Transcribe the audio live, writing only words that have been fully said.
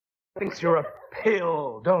Thinks you're a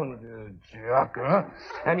pill, don't you, Chuck, huh?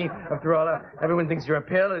 I mean, after all, everyone thinks you're a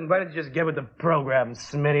pill, and why don't you just get with the program,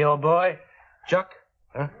 Smitty, old boy? Chuck?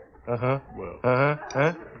 Huh? Uh-huh. Well. Uh-huh.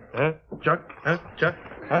 Huh? Huh? Chuck? Huh? Chuck?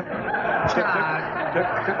 Huh?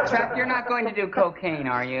 Chuck, you're not going to do cocaine,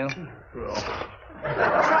 are you? Chuck!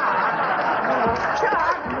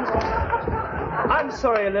 I'm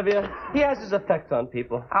sorry, Olivia. He has his effect on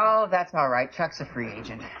people. Oh, that's all right. Chuck's a free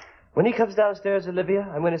agent. When he comes downstairs, Olivia,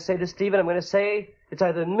 I'm going to say to Stephen, I'm going to say it's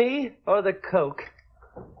either me or the coke.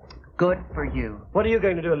 Good for you. What are you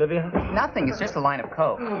going to do, Olivia? Nothing. It's just a line of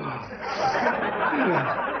coke. Well,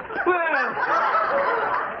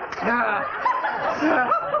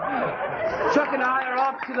 Chuck and I are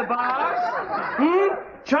off to the bars.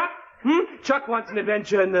 Chuck? Chuck wants an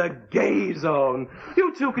adventure in the gay zone.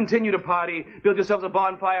 You two continue to party, build yourselves a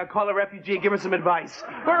bonfire, call a refugee, give her some advice.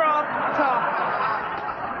 We're off to...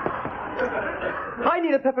 I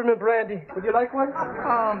need a peppermint brandy. Would you like one?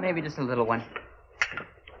 Oh, maybe just a little one.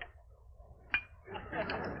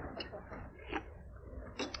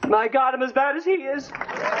 My God, I'm as bad as he is.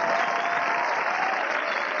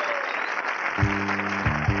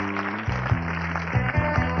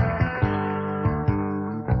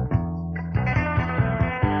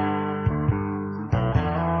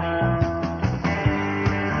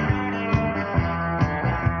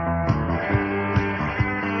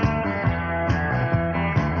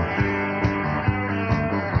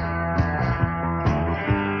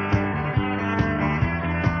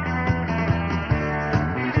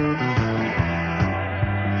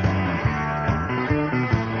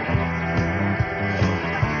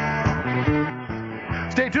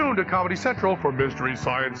 Stay tuned to Comedy Central for Mystery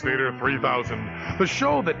Science Theater 3000, the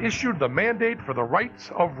show that issued the mandate for the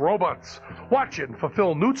rights of robots. Watch it and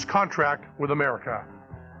fulfill Newt's contract with America.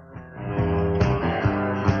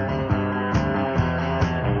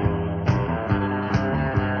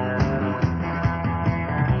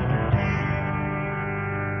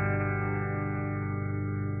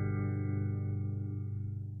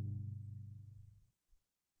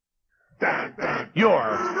 You're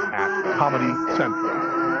at Comedy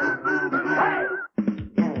Central.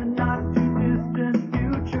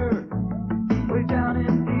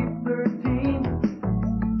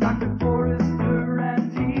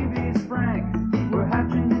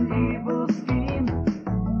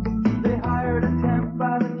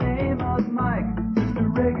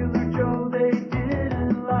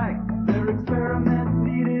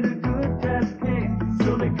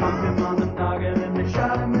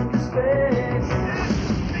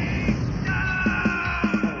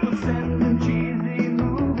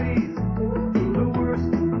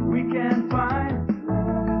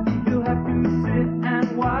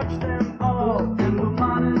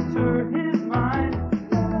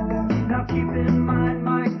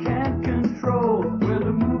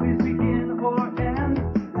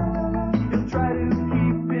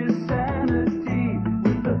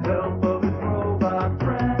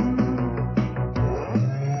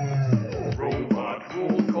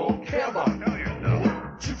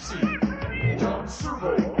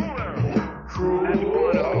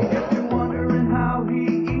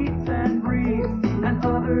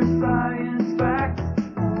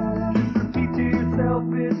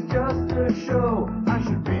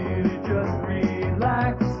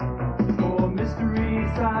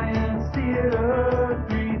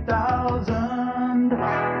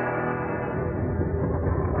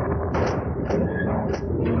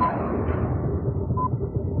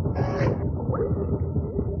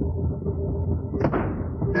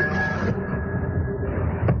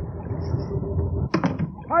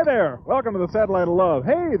 Hi there. Welcome to the Satellite of Love.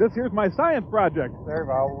 Hey, this here's my science project.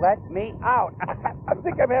 Servo, let me out. I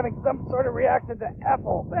think I'm having some sort of reaction to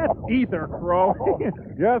Ethel. That's ether, Crow.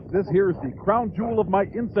 Yes, this here's the crown jewel of my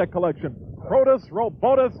insect collection. Protus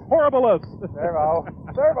robotus horribilis.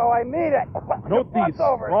 Servo, I mean it. Note these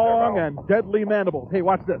strong and deadly mandibles. Hey,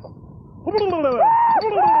 watch this.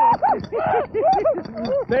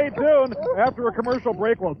 Stay tuned. After a commercial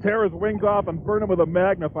break, we'll tear his wings off and burn him with a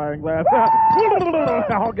magnifying glass.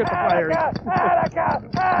 I'll get the fires.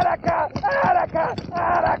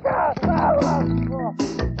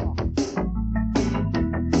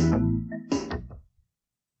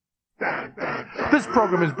 This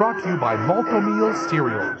program is brought to you by Malto-Meal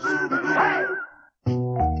Cereals.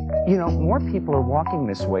 You know, more people are walking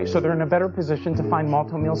this way, so they're in a better position to find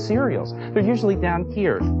Malto-Meal cereals. They're usually down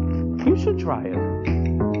here. You should try it.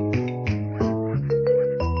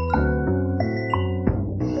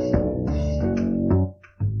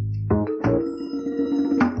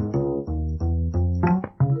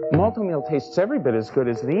 Malto-Meal tastes every bit as good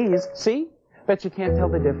as these. See? Bet you can't tell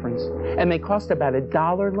the difference. And they cost about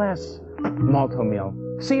 $1 less. Malto meal.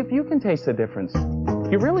 See if you can taste the difference.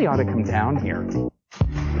 You really ought to come down here.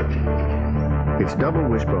 Its double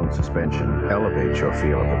wishbone suspension elevates your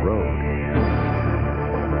feel of the road.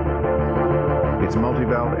 Its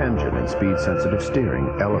multi-valve engine and speed-sensitive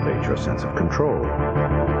steering elevate your sense of control.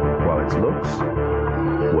 While its looks,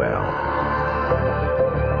 well,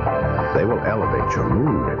 they will elevate your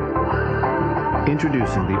mood.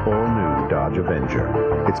 Introducing the all-new Dodge Avenger.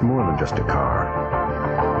 It's more than just a car.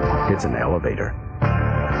 It's an elevator.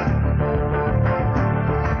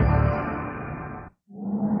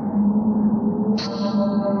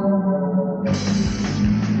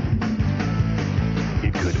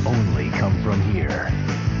 It could only come from here,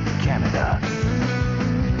 Canada.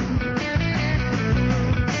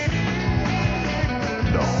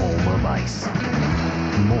 The home of ice.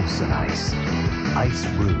 Molson Ice. Ice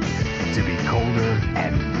brewed to be colder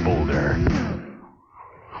and bolder.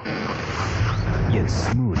 Yet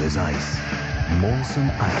smooth as ice. Molson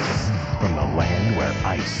Ice from the land where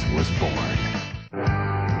ice was born.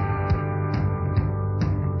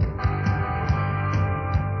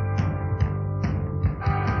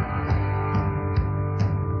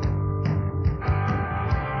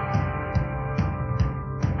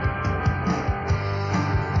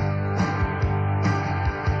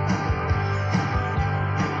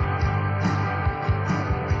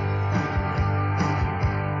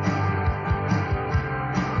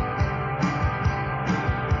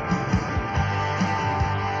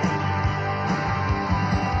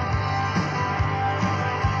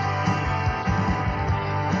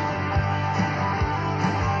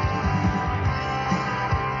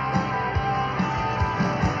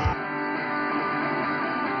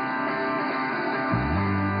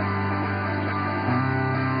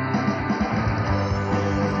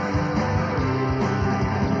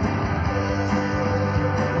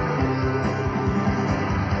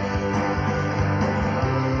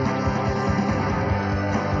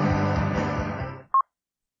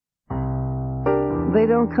 They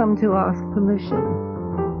don't come to ask permission.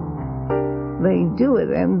 They do it,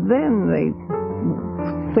 and then they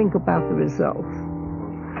think about the results.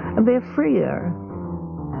 And they're freer.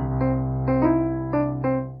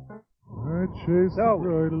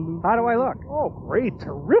 So, how do I look? Oh, great.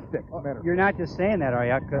 Terrific. You're not just saying that, are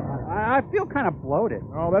you? I feel kind of bloated.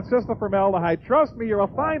 Oh, that's just the formaldehyde. Trust me, you're a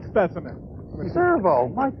fine specimen. Servo,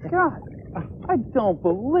 my God. I don't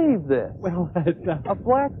believe this. Well, A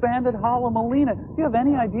black-banded holomelina. Do you have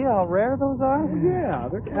any idea how rare those are? yeah,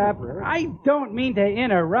 they're kind of rare. I don't mean to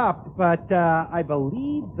interrupt, but I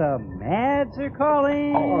believe the Mads are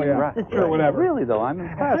calling. Oh, yeah. Right. Sure, whatever. Really, though, I'm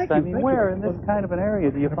impressed. Thank you, Where in this kind of an area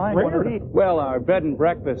do you find one of these? Well, our bed and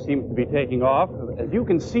breakfast seems to be taking off. As you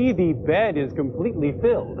can see, the bed is completely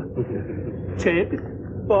filled. Ted,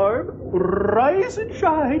 Barb, rise and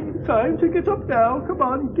shine. Time to get up now. Come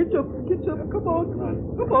on, get up, come on.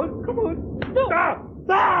 Come on, come on. Stop!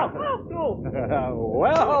 Stop! No.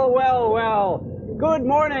 Well. Good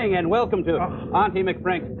morning and welcome to Auntie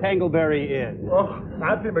McFrank's Tangleberry Inn. Oh,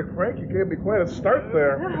 Auntie McFrank, you gave me quite a start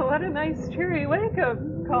there. Oh, what a nice cheery wake-up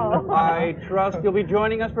call. I trust you'll be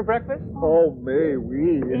joining us for breakfast? Oh, may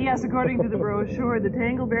we? Yes, according to the brochure, the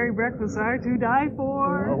Tangleberry breakfasts are to die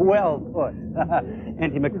for. Well put.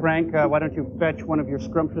 Auntie McFrank, why don't you fetch one of your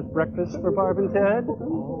scrumptious breakfasts for Barb and Ted?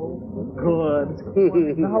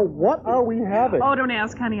 Good. Now, what are we having? Oh, don't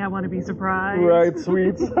ask, honey. I want to be surprised. Right,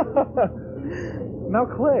 sweets. Now,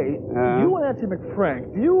 Clay, you and Auntie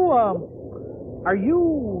McFrank, are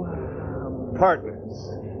you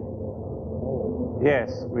Partners.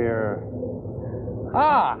 Yes, we're...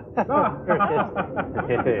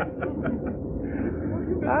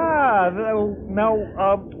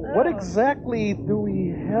 what exactly do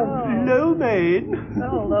we have? Lo mein.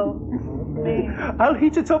 Hello. I'll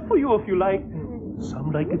heat it up for you if you like.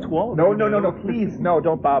 Some like it's warm. No, please, no,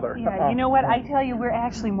 don't bother. Yeah, you know what? I tell you, we're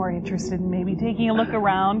actually more interested in maybe taking a look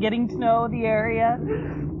around, getting to know the area.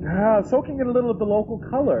 Soaking in a little of the local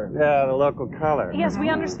color. Yeah, the local color. Yes, we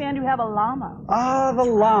understand you have a llama. Ah, the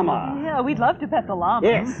llama. Yeah, we'd love to pet the llama.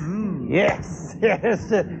 Yes.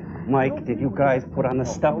 Mike, did you guys put on the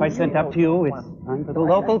stuff I sent up to you? It's time for the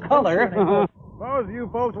local color. Suppose you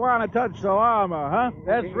folks want to touch the llama, huh?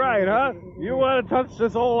 That's right, huh? You want to touch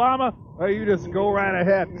this old llama? Well, you just go right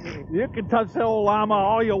ahead. You can touch the old llama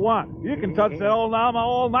all you want. You can touch the old llama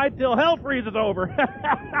all night till hell freezes over.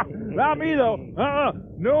 Not me, though.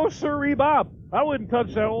 No sirree, Bob. I wouldn't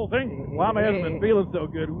touch that old thing. Llama hasn't been feeling so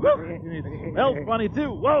good. Woo! It smells funny,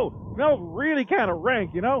 too. Whoa! Smells really kind of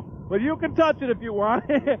rank, you know? But you can touch it if you want.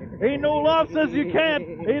 Ain't no law says you can't.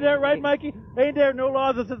 Ain't that right, Mikey? Ain't there no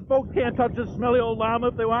law that says folks can't touch this smelly old llama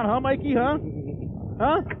if they want, huh, Mikey, huh?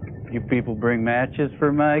 Huh? You people bring matches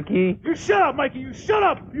for Mikey? You shut up, Mikey, you shut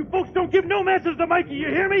up! You folks don't give no matches to Mikey, you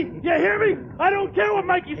hear me? You hear me? I don't care what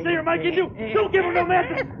Mikey say or Mikey do. Don't give him no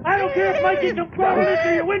matches. I don't care if Mikey can crawling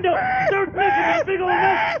into your window. Start making this big old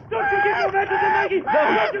mess. Don't you give no matches to Mikey.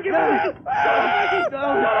 Don't you give no matches. Shut up, Mikey. Shut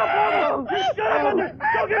up, Pablo. You shut up, Hunter.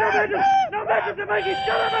 Don't give no matches. No matches to Mikey.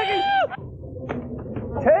 Shut up, Mikey.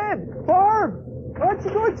 Ted, Barb, aren't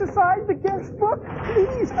you going to sign the guest book?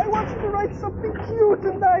 Please, I want you to write something cute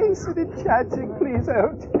and nice and enchanting, please.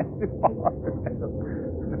 Oh, Ted, Barb.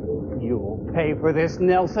 You'll pay for this,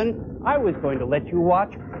 Nelson. I was going to let you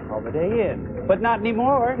watch Holiday Inn, but not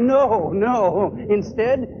anymore. No, no.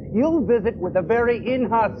 Instead, you'll visit with a very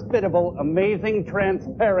inhospitable, amazing,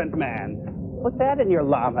 transparent man. Put that in your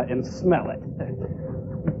llama and smell it.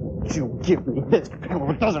 You give me this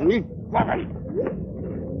pillow, it doesn't need rubbing.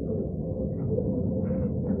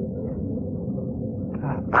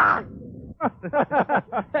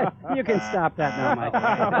 You can stop that now, Mike.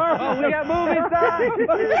 Oh, we got movie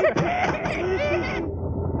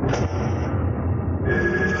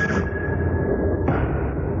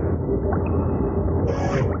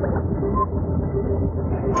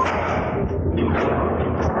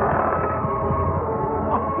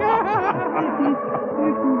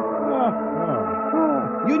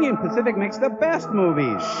Union Pacific makes the best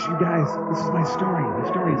movies. Shh, you guys, this is my story. My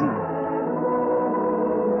story's on.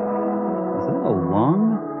 a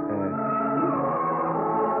lung?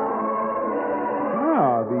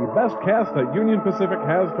 The best cast that Union Pacific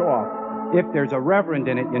has to offer. If there's a reverend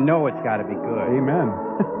in it, you know it's got to be good. Amen.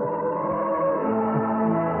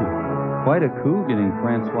 Quite a coup getting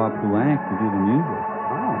Francois Poulenc to do the music.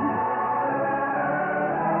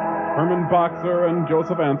 Herman Boxer and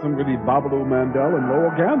Joseph Anson were the Babalu Mandel and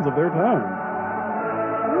Lowell Gans of their time.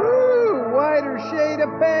 Woo! Whiter shade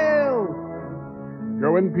of pale!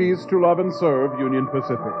 Go in peace to love and serve Union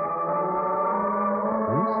Pacific.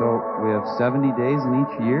 So we have 70 days in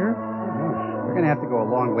each year? We're going to have to go a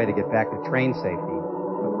long way to get back to train safety.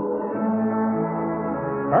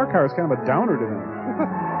 Our car is kind of a downer tonight.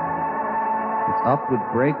 It's up with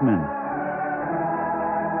Brakeman.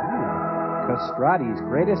 Castrati's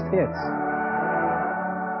greatest hits.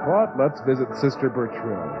 But let's visit Sister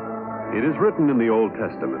Bertrille. It is written in the Old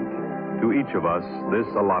Testament, to each of us this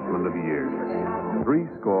allotment of years, 70.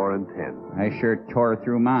 I sure tore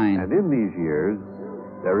through mine. And in these years,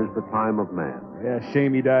 there is the time of man. Yeah,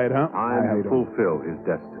 shame he died, huh? Time to fulfill his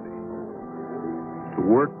destiny. To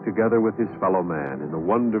work together with his fellow man in the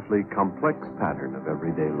wonderfully complex pattern of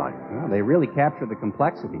everyday life. Well, they really capture the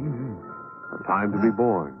complexity. A time to be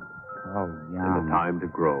born. Oh, And a time to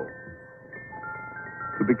grow.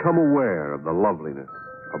 To become aware of the loveliness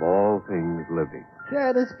of all things living.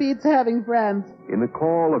 Sure, this beats having friends. In the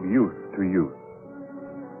call of youth to youth.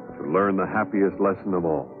 To learn the happiest lesson of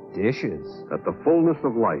all. Dishes. That the fullness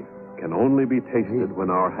of life can only be tasted when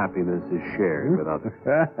our happiness is shared with others.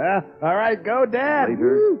 All right, go, Dad.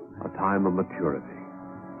 Later, a time of maturity.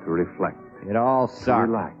 To reflect. It all To sucks.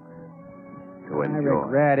 relax. To enjoy. I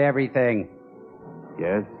regret everything.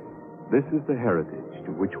 Yes, this is the heritage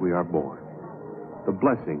to which we are born. The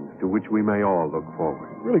blessings to which we may all look forward.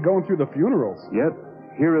 Really going through the funerals. Yet,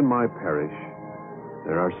 here in my parish,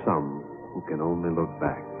 there are some who can only look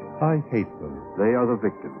back. I hate them. They are the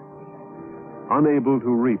victims, unable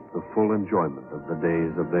to reap the full enjoyment of the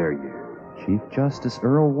days of their years. Chief Justice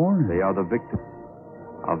Earl Warren. They are the victims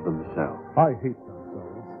of themselves. I hate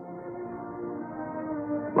themselves.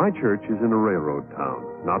 My church is in a railroad town,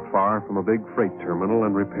 not far from a big freight terminal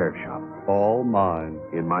and repair shop. All mine.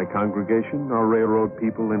 In my congregation are railroad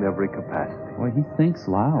people in every capacity. Boy, he thinks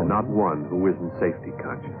loud. And not one who isn't safety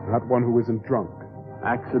conscious. Not one who isn't drunk.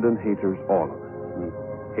 Accident haters, all of us.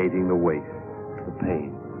 Hating the waste, the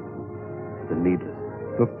pain, the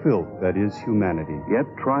needlessness. The filth that is humanity. Yet,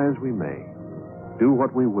 try as we may, do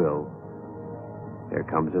what we will, there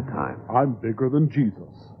comes a time. I'm bigger than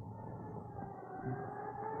Jesus.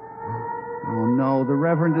 Oh, no, the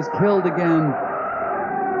Reverend is killed again.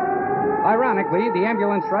 Ironically, the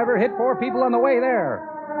ambulance driver hit 4 people on the way there.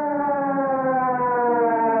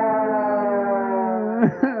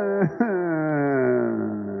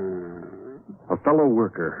 A fellow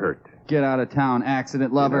worker hurt. Get out of town,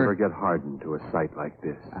 accident You lover. never get hardened to a sight like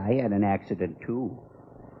this. I had an accident, too.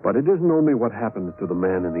 But it isn't only what happens to the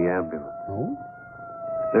man in the ambulance. Oh?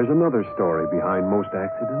 There's another story behind most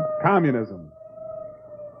accidents. Communism.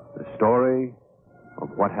 The story of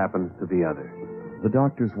what happens to the others. The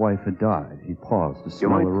doctor's wife had died. He paused to You smell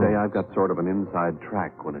might the say rose. I've got sort of an inside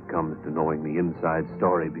track when it comes to knowing the inside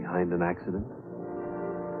story behind an accident.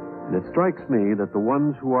 And it strikes me that the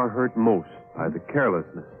ones who are hurt most by the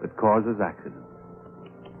carelessness that causes accidents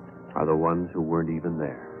are the ones who weren't even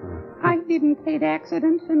there. I didn't hate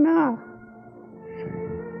accidents enough.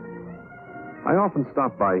 I often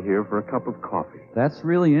stop by here for a cup of coffee. That's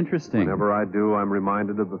really interesting. Whenever I do, I'm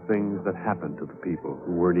reminded of the things that happened to the people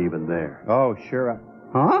who weren't even there. Oh, sure.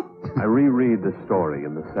 Huh? I reread the story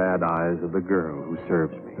in the sad eyes of the girl who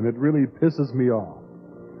serves me. And it really pisses me off.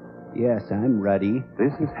 Yes, I'm ready.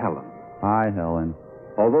 This is Helen. Hi, Helen.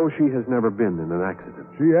 Although she has never been in an accident,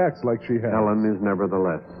 She acts like she has. Helen is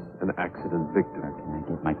nevertheless an accident victim. Can I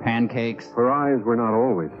get my pancakes? Her eyes were not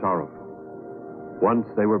always sorrowful. Once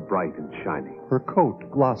they were bright and shiny. Her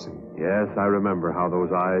coat glossy. Yes, I remember how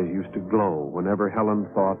those eyes used to glow whenever Helen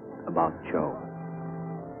thought about Joe.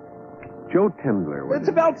 Joe Tendler was... It's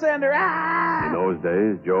a belt sander. Ah! In those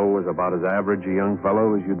days, Joe was about as average a young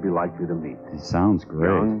fellow as you'd be likely to meet. He sounds great.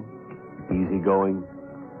 Young, easygoing,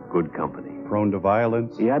 good company. Prone to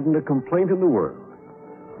violence? He hadn't a complaint in the world.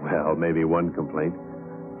 Well, maybe one complaint.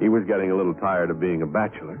 He was getting a little tired of being a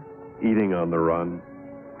bachelor, eating on the run,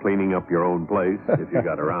 cleaning up your own place if you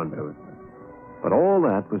got around to it. But all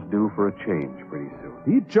that was due for a change pretty soon.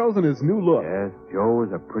 He'd chosen his new look. Yes, Joe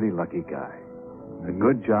was a pretty lucky guy. A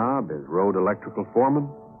good job as road electrical foreman,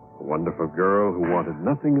 a wonderful girl who wanted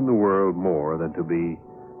nothing in the world more than to be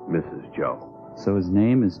Mrs. Joe. So his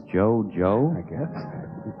name is Joe? I guess.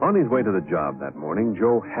 On his way to the job that morning,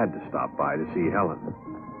 Joe had to stop by to see Helen.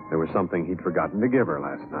 There was something he'd forgotten to give her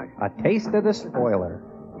last night. A taste of the spoiler.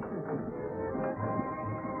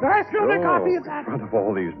 I spilled the coffee. In front of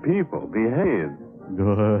all these people, behave.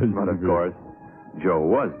 Good. But of course, Joe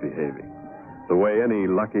was behaving. The way any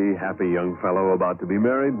lucky, happy young fellow about to be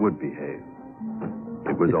married would behave.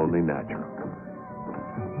 It was only natural.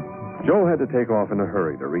 Joe had to take off in a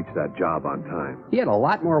hurry to reach that job on time. He had a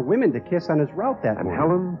lot more women to kiss on his route that And morning.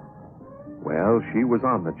 Helen, well, she was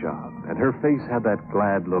on the job, and her face had that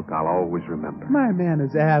glad look I'll always remember. My man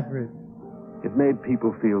is average. It made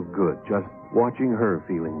people feel good, just watching her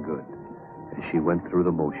feeling good as she went through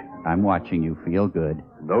the motions. I'm watching you feel good.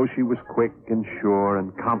 And though she was quick and sure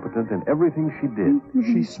and competent in everything she did,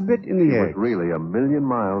 She spit in she the was eggs. really a million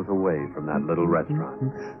miles away from that little restaurant.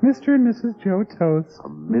 Mr. and Mrs. Joe Toast. A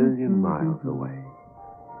million miles away.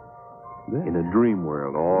 In a dream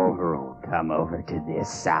world all her own. Come over to this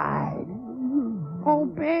side.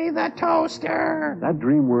 Obey the toaster. That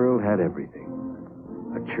dream world had everything.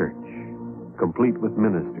 A church, complete with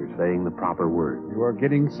ministers saying the proper words. You are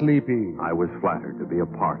getting sleepy. I was flattered to be a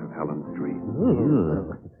part of Helen's dream.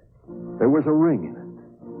 Ugh. There was a ring in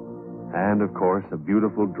it. And, of course, a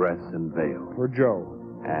beautiful dress and veil. For Joe.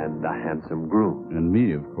 And a handsome groom. And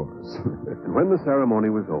me, of course. And when the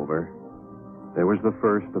ceremony was over, there was the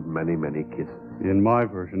first of many, many kisses. In my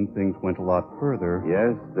version, things went a lot further.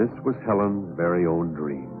 Yes, this was Helen's very own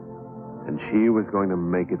dream. And she was going to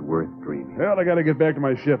make it worth dreaming. Well, I gotta get back to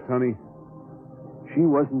my shift, honey. She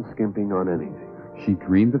wasn't skimping on anything. She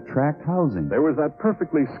dreamed of tract housing. There was that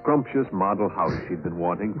perfectly scrumptious model house she'd been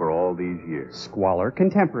wanting for all these years. Squalor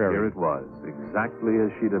contemporary. Here it was, exactly as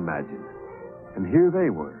she'd imagined. And here they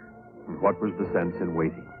were. And what was the sense in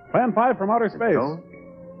waiting? Plan 5 from outer space. So,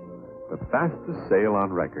 the fastest sail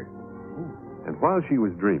on record. And while she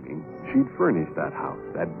was dreaming, she'd furnished that house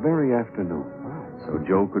that very afternoon. So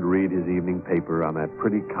Joe could read his evening paper on that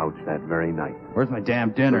pretty couch that very night. Where's my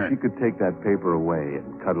damn dinner? So she could take that paper away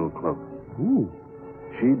and cuddle close. Ooh.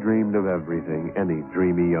 She dreamed of everything any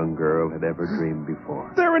dreamy young girl had ever dreamed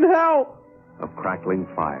before. They're in hell. Of crackling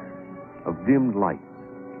fire, of dimmed lights,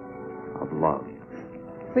 of love.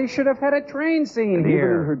 They should have had a train scene And even in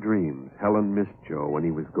here. her dreams, Helen missed Joe when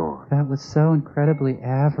he was gone. That was so incredibly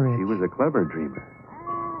average. He was a clever dreamer.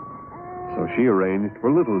 So she arranged for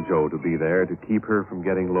little Joe to be there to keep her from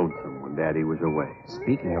getting lonesome when Daddy was away.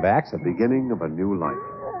 Speaking of The accidents. beginning of a new life,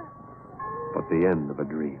 but the end of a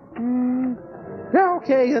dream. Yeah,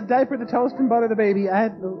 okay. Diaper the toast and butter the baby. I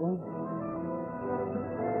had.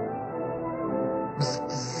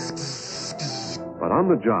 But on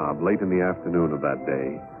the job, late in the afternoon of that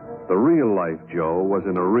day, the real-life Joe was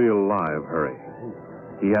in a real live hurry.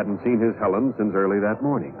 He hadn't seen his Helen since early that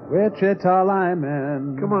morning. Wichita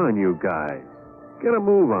lineman. Come on, you guys. Get a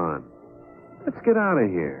move on. Let's get out of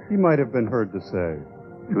here. He might have been heard to say.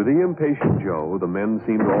 To the impatient Joe, the men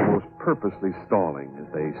seemed almost purposely stalling as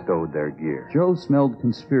they stowed their gear. Joe smelled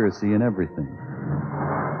conspiracy in everything.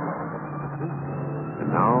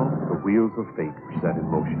 And now the wheels of fate were set in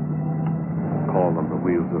motion. Call them the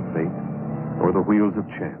wheels of fate or the wheels of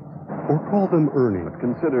chance. or call them Ernie. But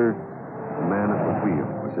consider the man at the wheel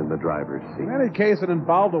was in the driver's seat. In any case, it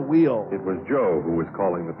involved a wheel. It was Joe who was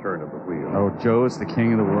calling the turn of the wheel. Oh, Joe's the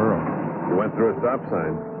king of the world. You went through a stop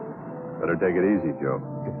sign. Better take it easy, Joe.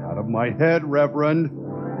 Get out of my head, Reverend.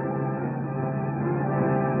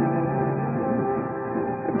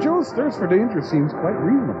 Joe's thirst for danger seems quite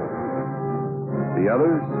reasonable. The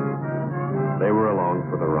others, they were along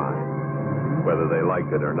for the ride, whether they liked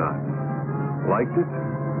it or not. Liked it,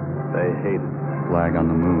 they hated it. Flag on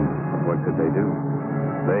the moon. But what could they do?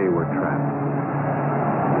 They were trapped.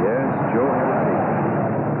 Yes, Joe had a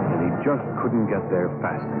safety, and he just couldn't get there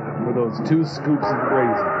fast enough. With those 2 scoops of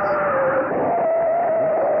raisins.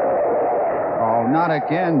 Oh, not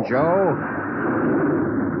again, Joe.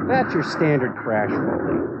 That's your standard crash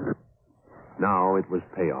landing. Now it was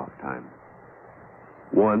payoff time.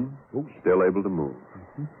 1, still able to move.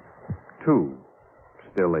 2,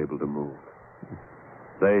 still able to move.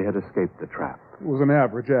 They had escaped the trap. It was an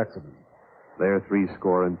average accident. Their 70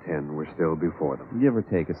 were still before them. You ever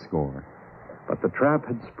take a score? But the trap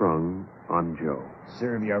had sprung on Joe.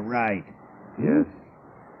 Serve you right. Yes.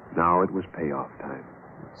 Now it was payoff time.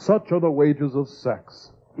 Such are the wages of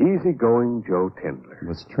sex. Easy-going Joe Tendler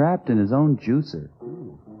Was trapped in his own juicer.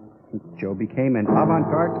 Joe became an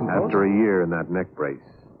avant-garde composer. After a year in that neck brace,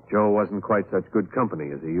 Joe wasn't quite such good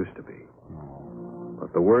company as he used to be.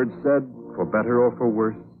 But the word said, for better or for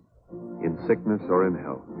worse, in sickness or in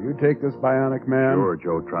health. You take this bionic man. Sure,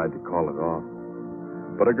 Joe tried to call it off.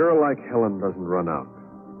 But a girl like Helen doesn't run out.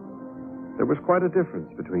 There was quite a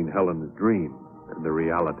difference between Helen's dream and the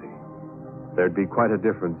reality. There'd be quite a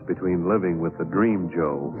difference between living with the dream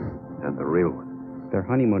Joe and the real one. Their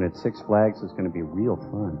honeymoon at Six Flags is going to be real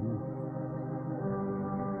fun.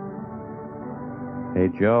 Hey,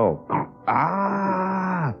 Joe.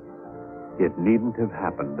 Ah! It needn't have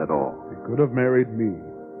happened at all. He could have married me.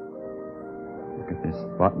 Look at this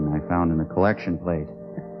button I found in a collection plate.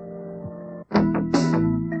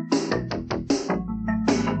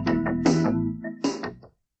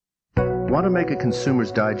 Want to make a Consumer's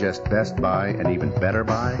Digest Best Buy an even better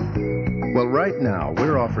buy? Well, right now,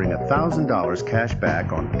 we're offering $1,000 cash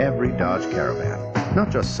back on every Dodge Caravan. Not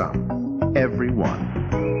just some, every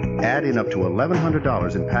one. Add in up to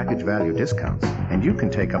 $1,100 in package value discounts, and you can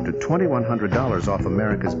take up to $2,100 off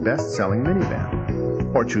America's best-selling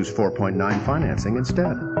minivan. Or choose 4.9 financing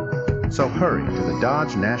instead. So hurry to the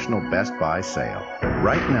Dodge National Best Buy sale.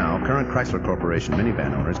 Right now, current Chrysler Corporation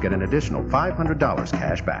minivan owners get an additional $500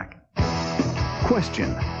 cash back. Question: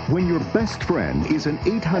 when your best friend is an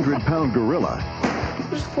 800-pound gorilla,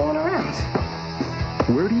 just fooling around.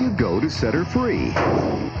 Where do you go to set her free?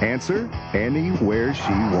 Answer: anywhere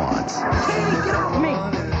she wants. Hey, get off me!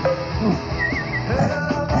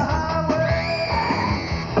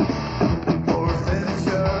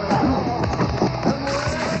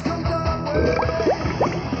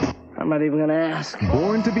 I'm not even gonna ask.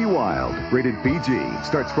 Born to be Wild, rated PG,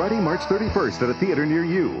 starts Friday, March 31st at a theater near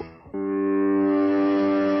you.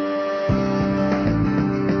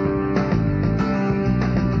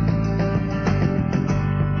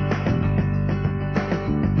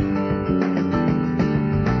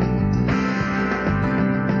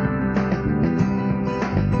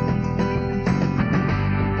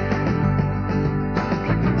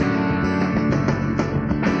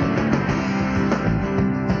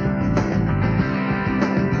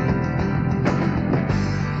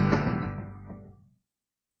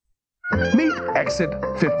 Exit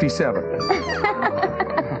 57.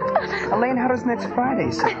 Elaine, how does next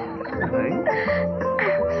Friday sound?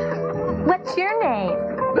 What's your name?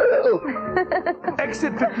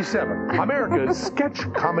 Exit 57, America's sketch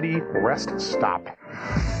comedy rest stop.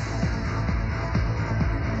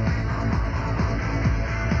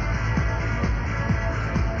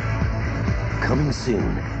 Coming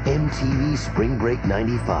soon, MTV Spring Break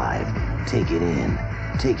 95. Take it in.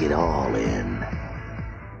 Take it all in.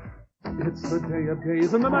 It's the day of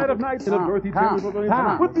days and the night of nights and Dorothy Tom,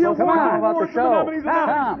 with the come on, awards about and the the nominees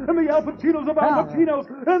show. and the Al Pacinos of Al Pacinos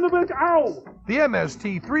and the bench. Ow! The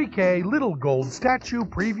MST3K Little Gold Statue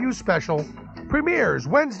Preview Special premieres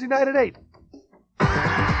Wednesday night at 8.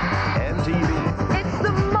 MTV. It's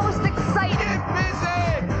the most exciting. Get busy!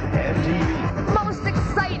 MTV. Most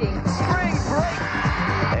exciting. Spring Break.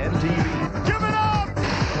 MTV. Give it up!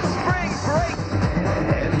 Spring Break.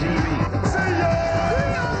 MTV. See ya!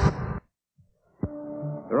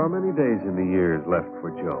 There are many days in the years left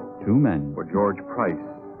for Joe. Too many. For George Price,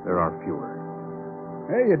 there are fewer.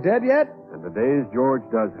 Hey, you dead yet? And the days George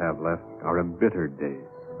does have left are embittered days.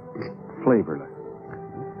 Flavorless.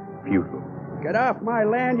 Futile. Get off my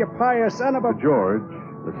land, you pious son of a... To George,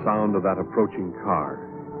 the sound of that approaching car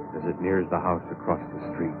as it nears the house across the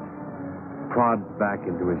street, prods back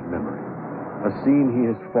into his memory. A scene he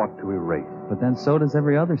has fought to erase. But then so does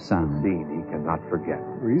every other A sound. scene he cannot forget.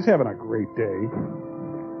 He's having a great day.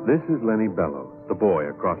 This is Lenny Bellows, the boy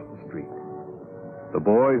across the street. The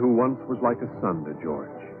boy who once was like a son to George.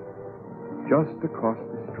 Just across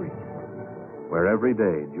the street, where every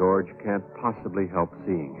day George can't possibly help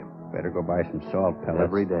seeing him. Better go buy some salt pellets.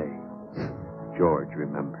 Every day, George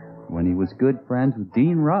remembers. When he was good friends with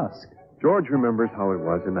Dean Rusk. George remembers how it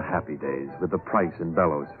was in the happy days with the Price and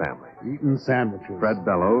Bellows families. Eating sandwiches. Fred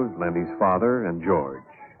Bellows, Lenny's father, and George.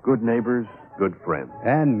 Good neighbors, good friends.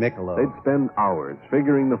 And Michelob. They'd spend hours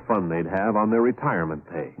figuring the fun they'd have on their retirement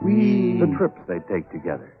pay. The trips they'd take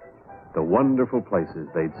together. The wonderful places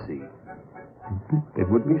they'd see. It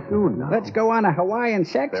would be soon now. Let's go on a Hawaiian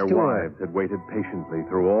sex Their tour. wives had waited patiently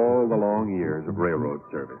through all the long years of railroad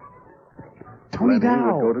service. Tony Lenny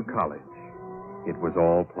Dow. would go to college. It was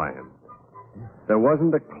all planned. There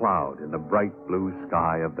wasn't a cloud in the bright blue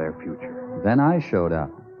sky of their future. Then I showed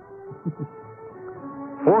up.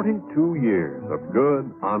 42 years of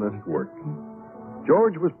good, honest work.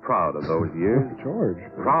 George was proud of those years. George.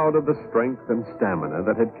 Proud of the strength and stamina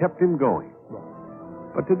that had kept him going.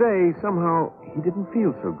 But today, somehow, he didn't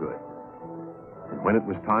feel so good. And when it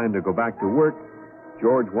was time to go back to work,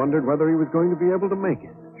 George wondered whether he was going to be able to make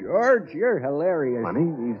it. George, you're hilarious.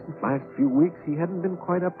 Funny, these last few weeks, he hadn't been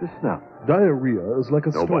quite up to snuff. Diarrhea is like a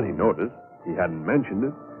Nobody storm. noticed. He hadn't mentioned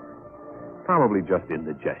it. Probably just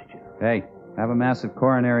indigestion. Hey, have a massive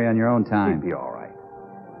coronary on your own time. He'd be all right.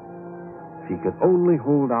 If he could only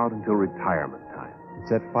hold out until retirement time.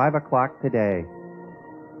 It's at 5 o'clock today.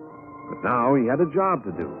 But now he had a job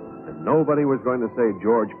to do, and nobody was going to say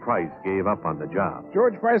George Price gave up on the job.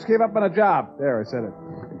 George Price gave up on a job. There, I said it.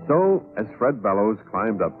 And so, as Fred Bellows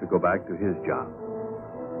climbed up to go back to his job,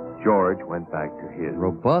 George went back to his.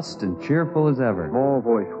 Robust and cheerful as ever. Small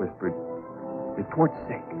voice whispered, "Report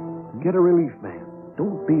sick. Get a relief man.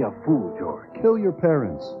 Don't be a fool, George." Kill your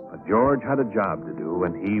parents. But George had a job to do,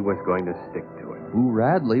 and he was going to stick to it. Boo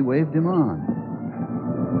Radley waved him on.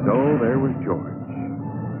 So there was George.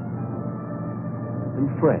 And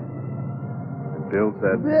Fred. And Bill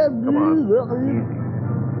said, "Come on,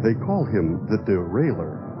 easy." They call him the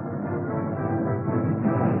derailer.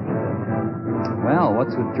 Well,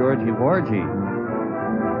 what's with Georgie Borgie?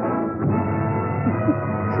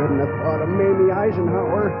 Shouldn't have thought of Mamie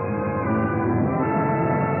Eisenhower.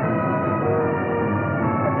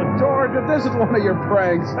 George, if this is one of your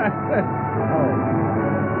pranks.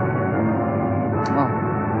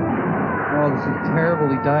 Oh, this is terrible.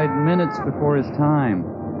 He died minutes before his time.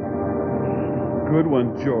 Good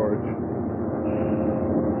one, George.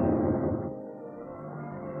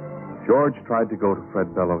 George tried to go to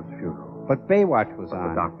Fred Bellows' funeral. But Baywatch was The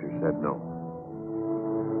on. doctor said no.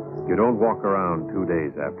 You don't walk around 2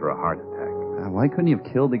 days after a heart attack. Why couldn't he have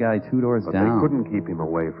killed the guy 2 doors But down? they couldn't keep him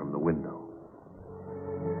away from the window.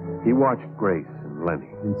 He watched Grace and Lenny.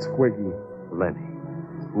 And Squiggy. Lenny,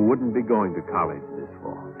 who wouldn't be going to college this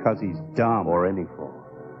fall. 'Cause he's dumb. Or any fall.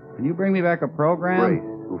 Can you bring me back a program? Grace,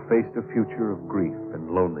 who faced a future of grief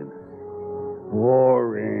and loneliness.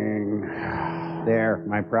 Boring. There,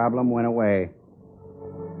 my problem went away.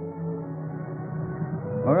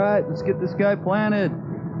 All right, let's get this guy planted.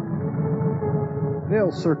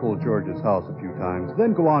 They'll circle George's house a few times,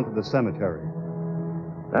 then go on to the cemetery.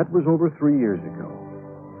 That was over 3 years ago.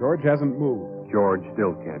 George hasn't moved. George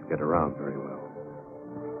still can't get around very well.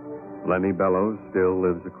 Lenny Bellows still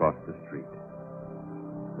lives across the street.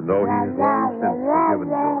 And though he has long since forgiven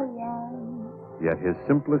George, yet his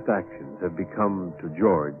simplest actions have become, to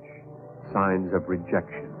George, signs of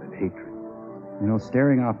rejection and hatred. You know,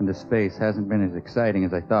 staring off into space hasn't been as exciting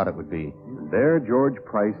as I thought it would be. And there George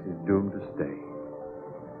Price is doomed to stay.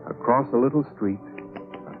 Across a little street,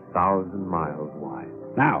 1,000 miles wide.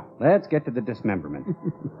 Now, let's get to the dismemberment.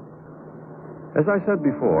 As I said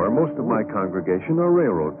before, most of my congregation are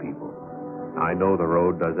railroad people. I know the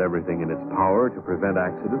road does everything in its power to prevent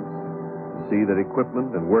accidents, to see that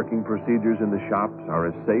equipment and working procedures in the shops are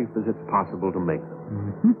as safe as it's possible to make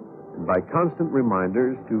them. And by constant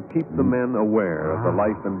reminders to keep the men aware of the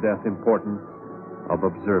life and death importance of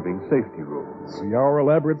observing safety rules. See our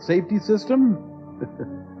elaborate safety system?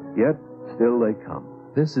 Yet, still they come.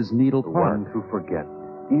 This is Needle The Park. ones who forget,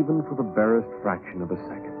 even for the barest fraction of a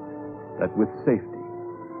second, that with safety,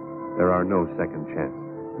 there are no second chances.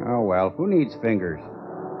 Oh, well, who needs fingers?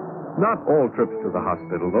 Not all trips to the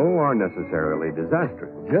hospital, though, are necessarily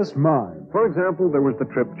disastrous. Just mine. For example, there was the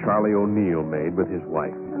trip Charlie O'Neill made with his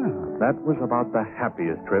wife. That was about the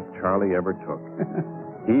happiest trip Charlie ever took.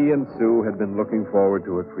 He and Sue had been looking forward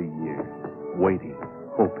to it for years, waiting,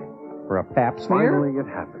 hoping. For a pap smear? Finally, it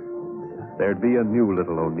happened. There'd be a new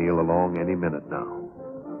little O'Neill along any minute now.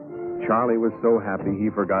 Charlie was so happy he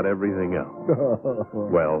forgot everything else.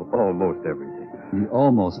 Well, almost everything. He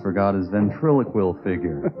almost forgot his ventriloquial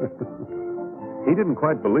figure. He didn't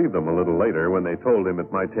quite believe them a little later when they told him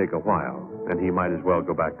it might take a while, and he might as well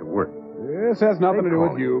go back to work. This has nothing to do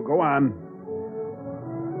with you. Go on.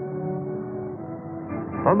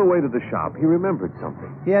 On the way to the shop, he remembered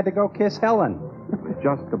something. He had to go kiss Helen. It was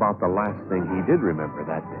just about the last thing he did remember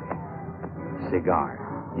that day. Cigars.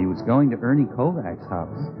 He was going to Ernie Kovac's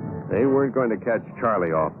house. They weren't going to catch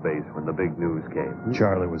Charlie off base when the big news came.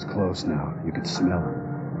 Charlie was close now. You could smell him.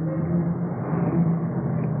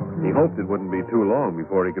 He hoped it wouldn't be too long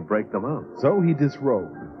before he could break them out. So he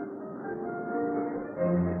disrobed.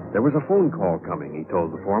 There was a phone call coming, he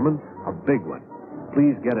told the foreman. A big one.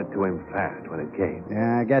 Please get it to him fast when it came.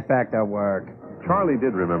 Yeah, get back to work. Charlie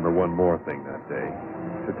did remember one more thing that day.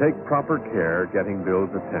 To take proper care getting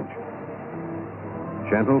Bill's attention.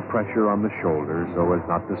 Gentle pressure on the shoulder so as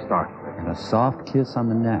not to startle him. And a soft kiss on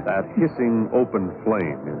the neck. That hissing open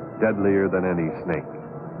flame is deadlier than any snake.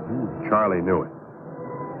 Charlie knew it.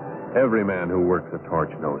 Every man who works a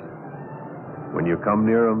torch knows it. When you come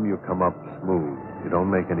near him, you come up smooth. You don't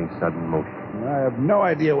make any sudden motion. I have no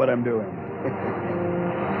idea what I'm doing.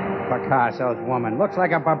 Picasso's woman looks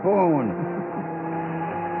like a baboon.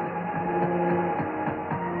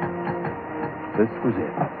 This was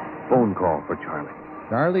it. Phone call for Charlie.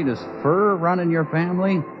 Charlie, does fur run in your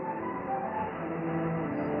family?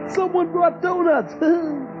 Someone brought donuts.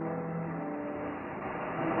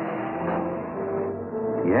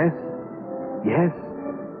 Yes? Yes?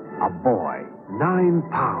 A boy. 9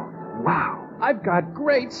 pounds. Wow. I've got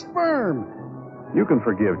great sperm. You can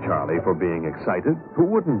forgive Charlie for being excited. Who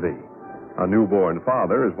wouldn't be? A newborn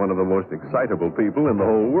father is one of the most excitable people in the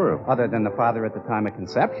whole world. Other than the father at the time of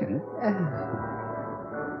conception.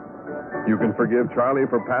 You can forgive Charlie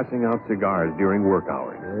for passing out cigars during work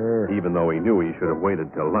hours. Sure. Even though he knew he should have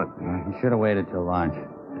waited till lunch. He should have waited till lunch.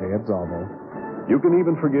 Okay, absolvo. You can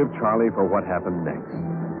even forgive Charlie for what happened next.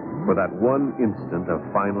 For that one instant of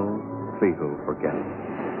final, fatal forgetting.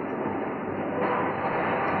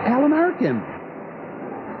 Alan Arkin.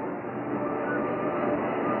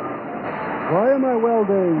 Why am I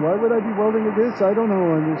welding? Why would I be welding at this? I don't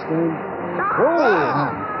understand.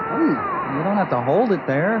 You don't have to hold it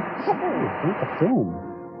there. Think the film.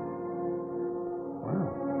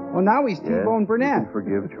 Well, now he's T-Bone You Burnett. can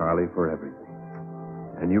forgive Charlie for everything.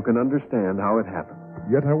 And you can understand how it happened.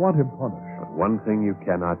 Yet I want him punished. But one thing you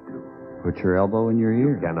cannot do. Put your elbow in your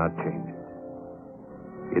ear. You cannot change it.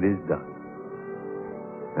 It is done.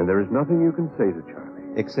 And there is nothing you can say to Charlie.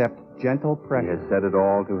 Except gentle He pressure. has said it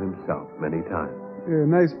all to himself many times. Yeah,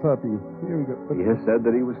 nice puppy. Here we go. He has said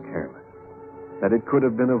that he was careless. That it could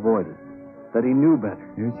have been avoided. That he knew better.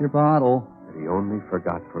 Here's your bottle. That he only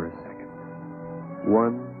forgot for a second.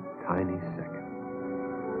 One tiny second.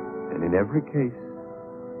 And in every case,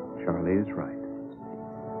 Charlie is right.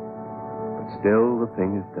 But still, the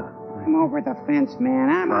thing is done. I'm over the fence, man.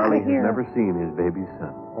 I'm out Charlie of has here. never seen his baby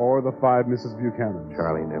son. Or the 5 Mrs. Buchanans.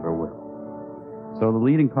 Charlie never will. So the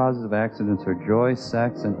leading causes of accidents are joy,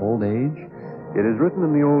 sex, and old age? It is written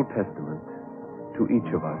in the Old Testament, to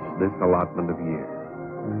each of us, this allotment of years.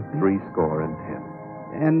 70.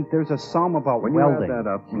 And there's a psalm about When welding. you add that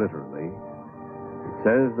up literally, it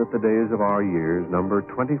says that the days of our years number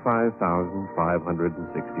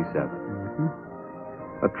 25,567.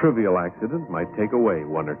 A trivial accident might take away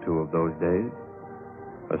 1 or 2 of those days.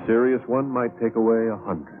 A serious one might take away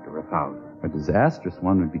 100 or 1,000. A disastrous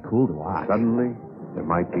one would be cool to watch. Suddenly, there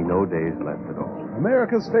might be no days left at all.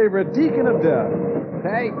 America's favorite deacon of death.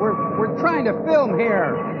 Hey, we're trying to film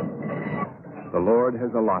here. The Lord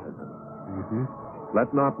has allotted them.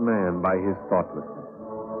 Let not man, by his thoughtlessness,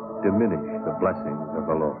 diminish the blessings of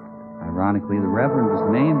the Lord. Ironically, the Reverend was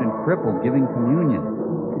maimed and crippled giving communion.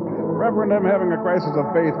 Reverend, I'm having a crisis of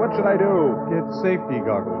faith. What should I do? Get safety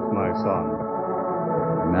goggles, my son.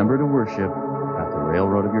 Remember to worship at the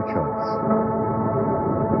railroad of your choice.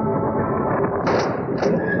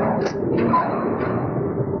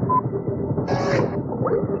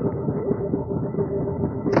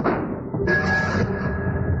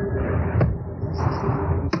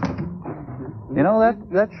 You know,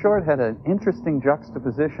 that short had an interesting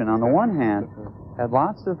juxtaposition. On the one hand, had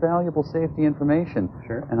lots of valuable safety information.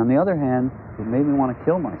 Sure. And on the other hand, it made me want to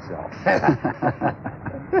kill myself.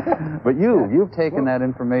 But you've taken that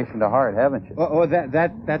information to heart, haven't you?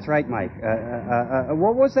 That's right, Mike.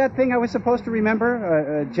 What was that thing I was supposed to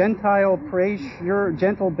remember? Gentile praise, your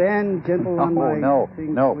gentle Ben, gentle on my... No,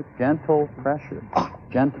 gentle pressure.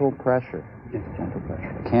 Gentle pressure. Gentle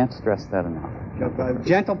pressure. I can't stress that enough.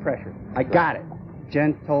 Gentle pressure. I got it.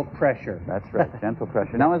 Gentle pressure. That's right, gentle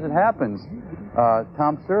pressure. Now, as it happens,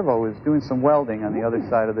 Tom Servo is doing some welding on the other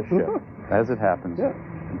side of the ship. As it happens,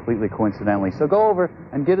 completely coincidentally. So go over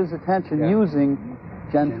and get his attention using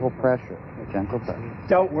gentle pressure. Gentle pressure.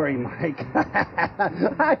 Don't worry, Mike.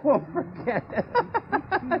 I won't forget.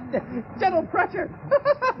 Gentle pressure.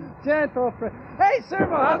 Gentle pressure. Hey,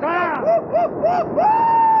 Servo.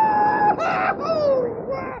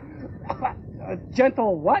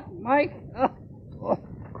 Gentle what, Mike?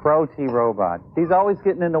 Crow T robot. He's always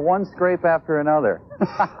getting into one scrape after another.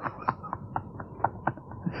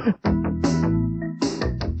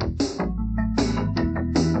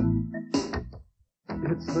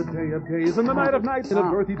 It's the day of days and the night of nights and of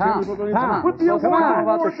Dorothy Tom, with the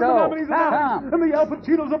awards and the nominees and the Al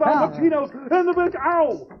Pacinos of Al Pacinos and the big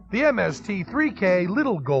ow. The MST3K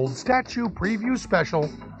Little Gold Statue Preview Special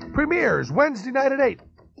premieres Wednesday night at 8.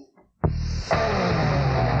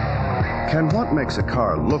 Can what makes a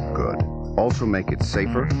car look good also make it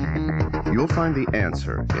safer? You'll find the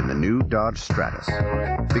answer in the new Dodge Stratus.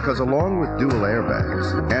 Because along with dual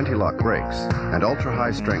airbags, anti-lock brakes, and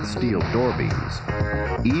ultra-high-strength steel door beams,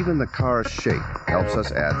 even the car's shape helps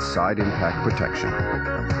us add side impact protection.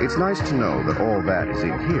 It's nice to know that all that is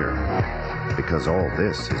in here, because all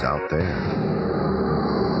this is out there.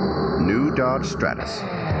 New Dodge Stratus.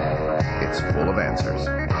 It's full of answers.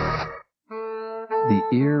 The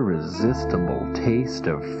irresistible taste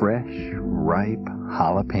of fresh, ripe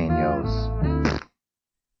jalapenos.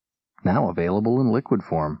 Now available in liquid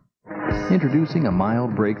form. Introducing a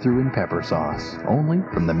mild breakthrough in pepper sauce, only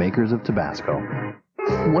from the makers of Tabasco.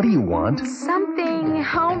 What do you want? Something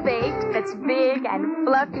home-baked that's big and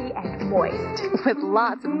fluffy and moist, with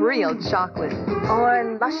lots of real chocolate.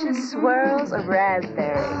 Or luscious swirls of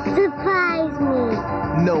raspberry. Surprise me!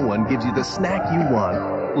 No one gives you the snack you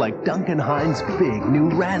want, like Duncan Hines' big new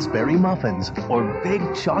raspberry muffins or big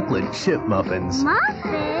chocolate chip muffins.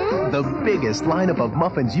 Muffins? The biggest lineup of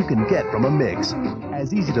muffins you can get from a mix.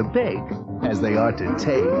 As easy to bake as they are to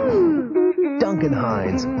take. Duncan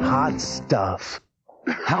Hines, hot stuff.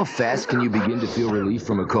 How fast can you begin to feel relief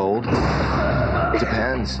from a cold?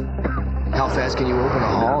 Depends. How fast can you open the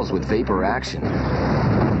halls with vapor action?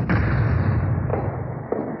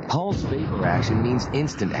 Halls Vapor Action means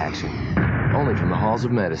instant action. Only from the halls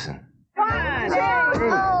of medicine.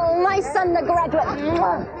 Oh, my son, the graduate.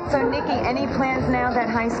 So, Nikki, any plans now that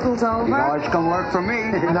high school's over? You know, it's gonna work for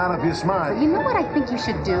me. Not if you're smart. You know what I think you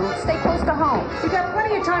should do? Stay close to home. You got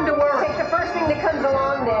plenty of time to work. Take the first thing that comes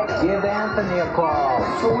along there. Give Anthony a call.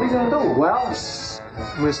 So what are you gonna do? Well,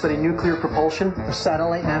 I'm gonna study nuclear propulsion for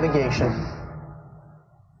satellite navigation.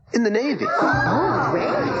 In the Navy. Oh,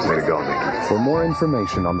 great. Way to go, Nick. For more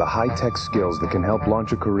information on the high-tech skills that can help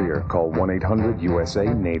launch a career, call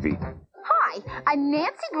 1-800-USA-NAVY. Hi, I'm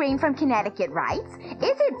Nancy Green from Connecticut writes,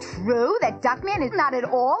 is it true that Duckman is not at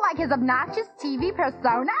all like his obnoxious TV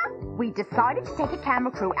persona? We decided to take a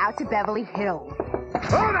camera crew out to Beverly Hills.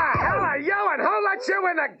 Who the hell are you and who let you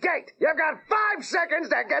in the gate? You've got 5 seconds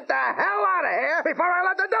to get the hell out of here before I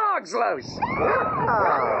let the dogs loose.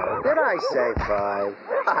 Oh, did I say 5?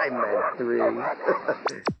 I meant 3.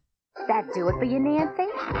 That do it for you, Nancy?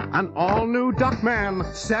 An all-new Duckman,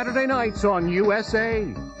 Saturday nights on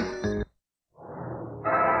USA.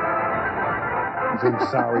 Jim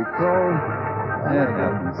Sorry Crow. It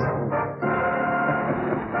happens.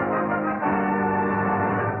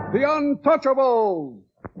 The Untouchables.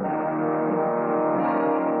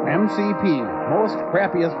 MCP, most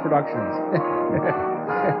crappiest productions.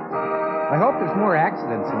 I hope there's more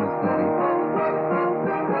accidents in this movie.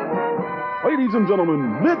 Ladies and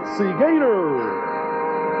gentlemen, Mitzi Gaynor.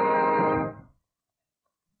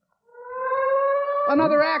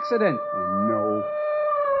 Another accident. No.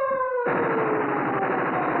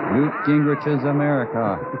 Newt Gingrich's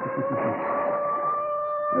America.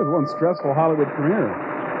 There's one stressful Hollywood premiere.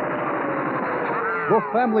 The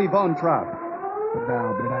Family Von Trapp.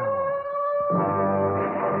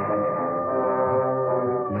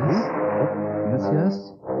 Yes? Yes?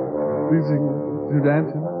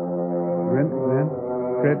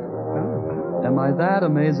 Am I that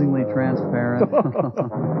amazingly transparent?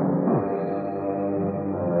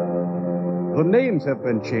 The names have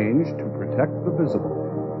been changed to protect the visible.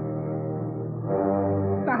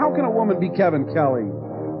 Now, how can a woman be Kevin Kelly?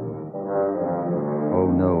 Oh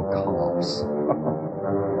no, cops.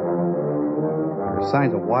 There are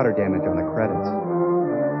signs of water damage on the credits.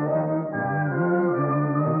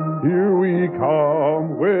 Here we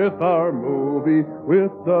come with our movie,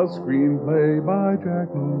 with the screenplay by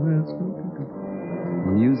Jack Lewis.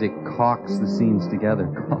 Music caulks the scenes together.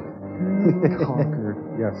 Conquered.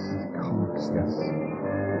 Yes. Conks, yes.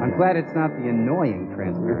 I'm glad it's not the annoying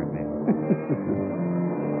transparent man.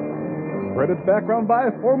 Credits background by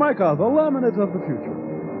Formica, the laminate of the future.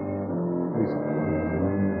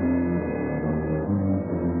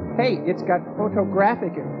 Hey, it's got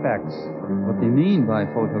photographic effects. What they mean by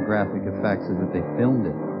photographic effects is that they filmed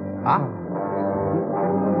it. Ah.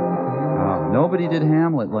 Nobody did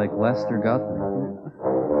Hamlet like Lester Guthrie.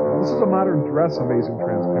 This is a modern dress, amazing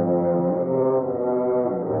transparent.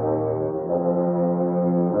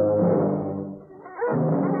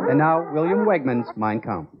 And now, William Wegman's Mein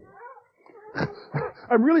Kampf.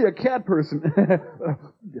 I'm really a cat person.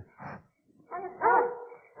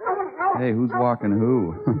 Hey, who's walking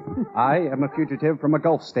who? I am a fugitive from a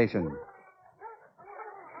Gulf station.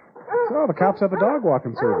 So, the cops have a dog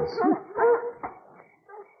walking service.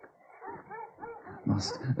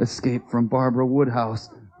 Must escape from Barbara Woodhouse.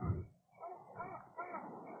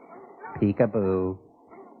 Peekaboo.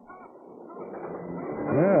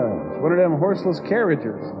 Yeah, it's one of them horseless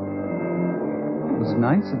carriages. It was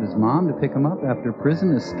nice of his mom to pick him up after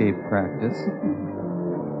prison escape practice.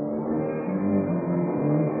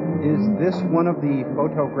 Is this one of the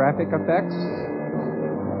photographic effects?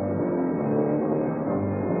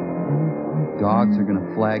 Dogs are going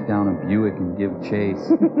to flag down a Buick and give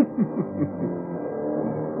chase.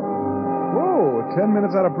 Whoa, 10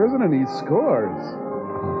 minutes out of prison and he scores.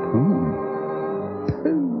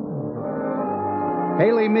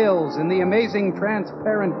 Haley Mills in The Amazing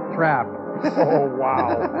Transparent Trap. Oh,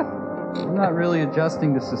 wow. I'm not really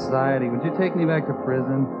adjusting to society. Would you take me back to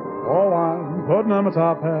prison? All I'm putting on my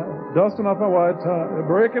top hat, dusting off my white tie,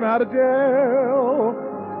 breaking out of jail.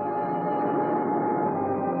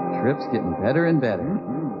 Trip's getting better and better.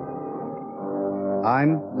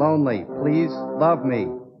 I'm lonely. Please love me.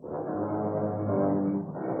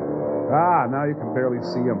 Ah, now you can barely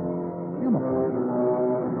see him.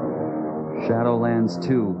 Shadowlands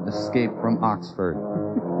 2, Escape from Oxford.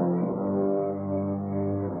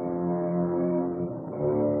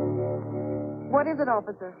 What is it,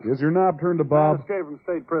 officer? Is your knob turned to Bob? Escape from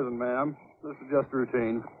state prison, ma'am. This is just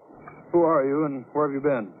routine. Who are you and where have you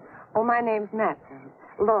been? Oh, my name's Matson.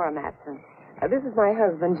 Laura Matson. This is my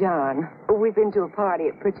husband, John. We've been to a party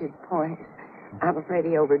at Pritchard's Point. I'm afraid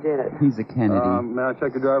he overdid it. He's a Kennedy. May I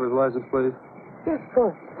check your driver's license, please? Yes, of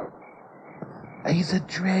course. He's a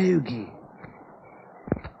drogie.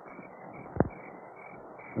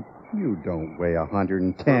 You don't weigh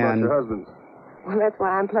 110. What about your husband? Well, that's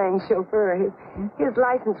why I'm playing chauffeur. His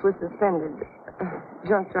license was suspended.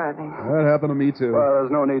 Drunk driving. That happened to me, too. Well, there's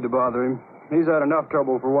no need to bother him. He's had enough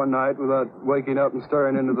trouble for one night without waking up and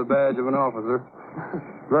staring into the badge of an officer.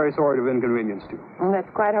 Very sorry to have inconvenienced you. Well, that's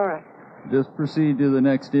quite all right. Just proceed to the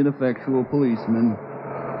next ineffectual policeman.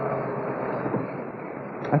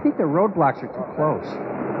 I think the roadblocks are too close.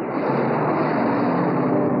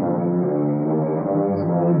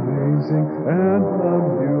 Amazing and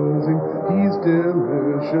amusing. He's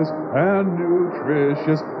delicious and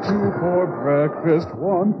nutritious. 2 for breakfast,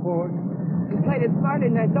 1 for... You played it smarter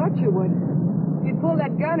than I thought you would. If you'd pulled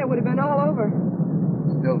that gun, it would have been all over.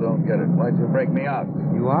 Still don't get it. Why'd you break me out?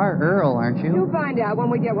 You are Earl, aren't you? You'll find out when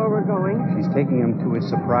we get where we're going. She's taking him to his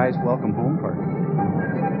surprise welcome home party.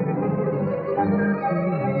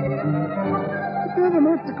 Yeah, the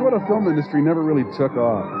North Dakota film industry never really took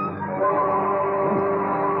off.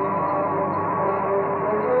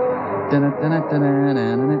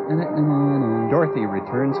 Dorothy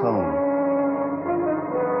returns home.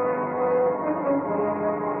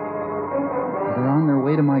 They're on their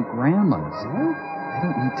way to my grandma's. I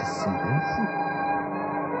don't need to see this.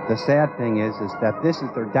 The sad thing is that this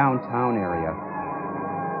is their downtown area.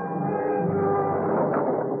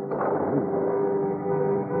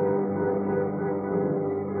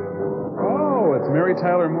 Oh, it's Mary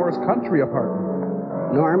Tyler Moore's country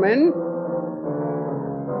apartment. Norman?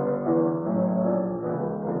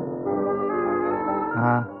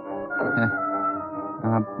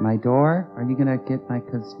 My door? Are you gonna get my...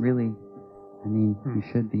 Because really, I mean, you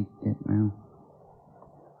should be getting... Well.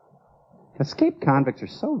 Escaped convicts are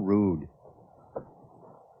so rude.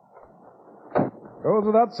 Goes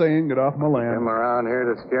without saying, get off my land. Him around here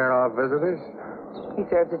to scare off visitors? He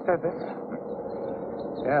served his purpose.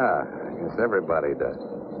 Yeah, I guess everybody does.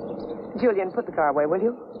 Julian, put the car away, will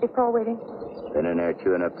you? Is Paul waiting? Been in there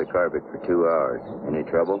chewing up the carpet for 2 hours. Any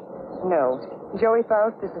trouble? No. Joey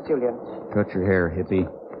Faust, this is Julian. Cut your hair, hippie.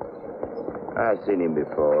 I've seen him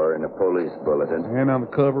before in a police bulletin. And on the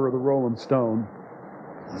cover of the Rolling Stone.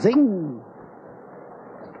 Zing!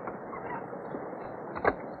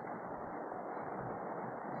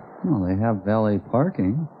 Well, they have valet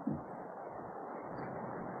parking.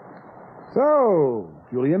 So,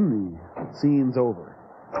 Julian, the scene's over.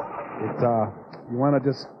 It's, you want to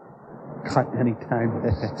just cut any time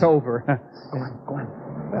it's over. Go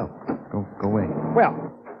on. Well, go away.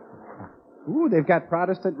 Well, ooh, they've got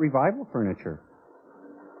Protestant revival furniture.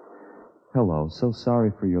 Hello, so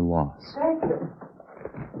sorry for your loss. Thank you.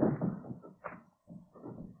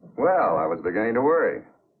 Well, I was beginning to worry.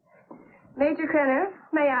 Major Krenner,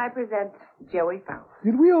 may I present Joey Faust?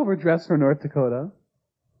 Did we overdress for North Dakota?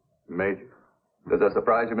 Major, does that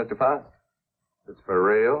surprise you, Mr. Faust? It's for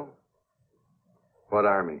real? What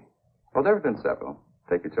army? Well, there have been several.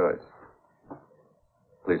 Take your choice.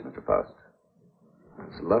 Please, Mr. Faust.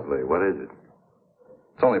 It's lovely. What is it?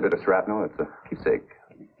 It's only a bit of shrapnel. It's a keepsake.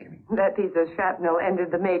 That piece of shrapnel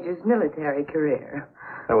ended the Major's military career.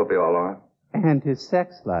 That will be all right. And his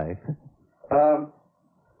sex life.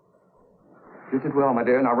 You did well, my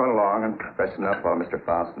dear. Now run along and freshen up while Mr.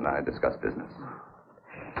 Faust and I discuss business.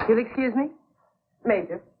 You'll excuse me?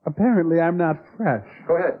 Major. Apparently I'm not fresh.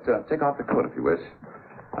 Go ahead. Take off the coat if you wish.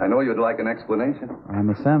 I know you'd like an explanation. I'm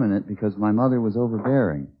effeminate because my mother was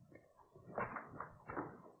overbearing.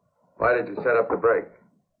 Why did you set up the break?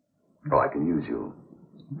 Oh, I can use you.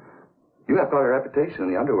 You have quite a reputation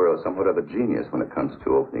in the underworld, somewhat of a genius when it comes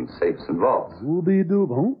to opening safes and vaults. Whoopie-doob,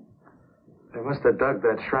 huh? They must have dug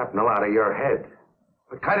that shrapnel out of your head.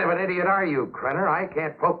 What kind of an idiot are you, Krenner? I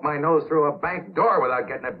can't poke my nose through a bank door without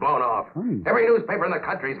getting it blown off. Every newspaper in the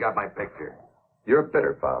country's got my picture. You're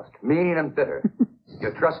bitter, Faust. Mean and bitter.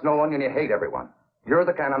 You trust no one and you hate everyone. You're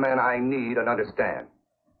the kind of man I need and understand.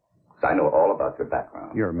 I know all about your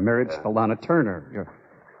background. Your marriage to Lana Turner.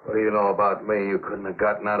 What do you know about me you couldn't have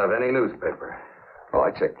gotten out of any newspaper? Well, I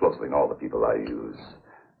check closely on all the people I use.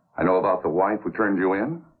 I know about the wife who turned you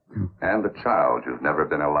in and the child you've never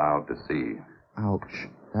been allowed to see. Ouch.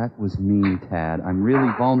 That was mean, Tad. I'm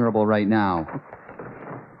really vulnerable right now.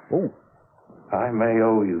 Oh. I may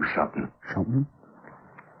owe you something. Something?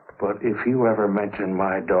 But if you ever mention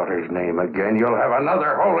my daughter's name again, you'll have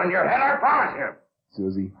another hole in your head, I promise you.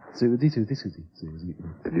 Susie. If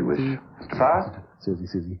you wish. Mr. Faust?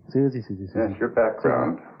 Susie. Yes, your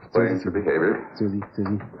background explains your behavior. Susie.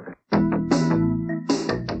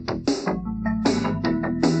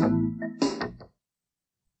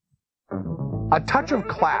 A touch of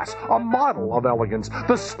class, a model of elegance,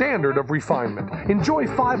 the standard of refinement. Enjoy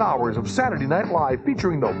 5 hours of Saturday Night Live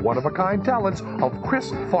featuring the one-of-a-kind talents of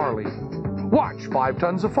Chris Farley. Watch 5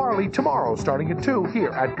 Tons of Farley tomorrow starting at 2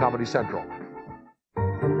 here at Comedy Central.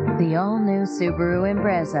 The all-new Subaru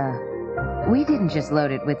Impreza. We didn't just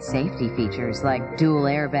load it with safety features like dual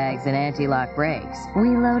airbags and anti-lock brakes. We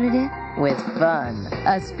loaded it with fun.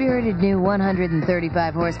 A spirited new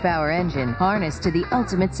 135 horsepower engine harnessed to the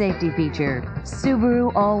ultimate safety feature,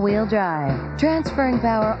 Subaru all-wheel drive, transferring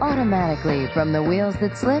power automatically from the wheels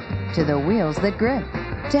that slip to the wheels that grip,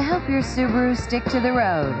 to help your Subaru stick to the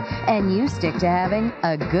road and you stick to having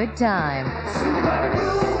a good time.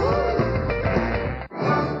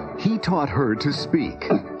 He taught her to speak.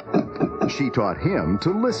 She taught him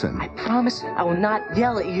to listen. I promise I will not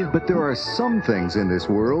yell at you. But there are some things in this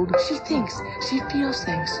world She thinks, she feels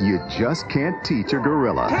things. you just can't teach a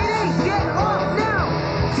gorilla. Katie, get off now!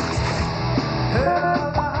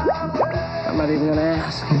 I'm not even gonna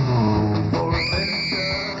ask.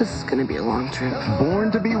 This is gonna be a long trip.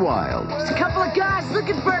 Born to be wild. Just a couple of guys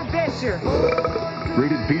looking for adventure.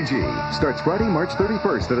 Rated PG. Starts Friday, March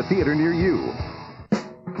 31st at a theater near you.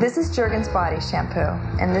 This is Jergens body shampoo,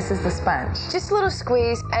 and this is the sponge. Just a little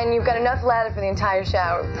squeeze, and you've got enough lather for the entire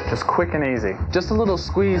shower. Just quick and easy. Just a little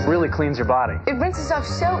squeeze really cleans your body. It rinses off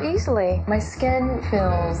so easily. My skin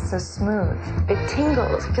feels so smooth. It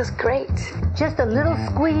tingles. It feels great. Just a little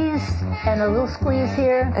squeeze and a little squeeze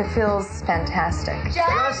here. It feels fantastic.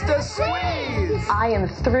 Just a squeeze! I am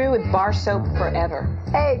through with bar soap forever.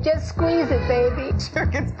 Hey, just squeeze it, baby.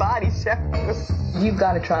 Jergens body shampoo. You've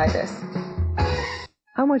got to try this.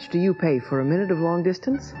 How much do you pay for a minute of long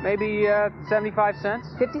distance? Maybe 75 cents?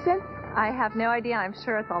 50 cents? I have no idea. I'm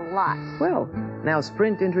sure it's a lot. Well, now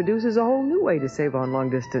Sprint introduces a whole new way to save on long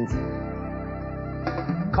distance.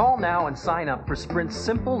 Call now and sign up for Sprint's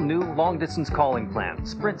simple new long-distance calling plan,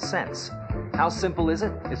 Sprint Cents. How simple is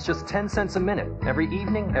it? It's just 10 cents a minute, every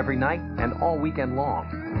evening, every night, and all weekend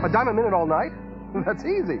long. A dime a minute all night? That's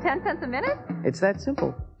easy. 10 cents a minute? It's that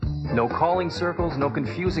simple. No calling circles, no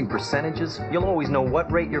confusing percentages. You'll always know what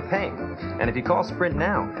rate you're paying. And if you call Sprint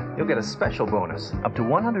now, you'll get a special bonus, up to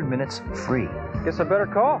 100 minutes free. Guess I better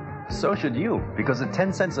call. So should you, because at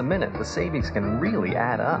 10 cents a minute, the savings can really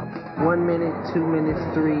add up. 1 minute, 2 minutes,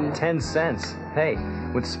 3. 10 cents. Hey,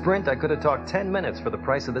 with Sprint, I could have talked 10 minutes for the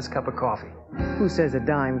price of this cup of coffee. Who says a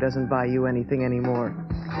dime doesn't buy you anything anymore?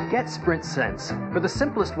 Get Sprint Cents for the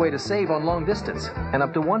simplest way to save on long distance and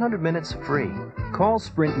up to 100 minutes free. Call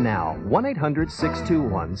Sprint now,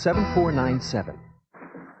 1-800-621-7497.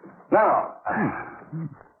 Now,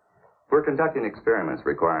 we're conducting experiments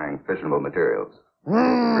requiring fissionable materials.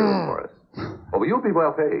 For us. Oh, you'll be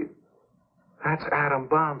well paid. That's atom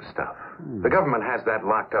bomb stuff. The government has that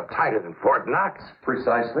locked up tighter than Fort Knox.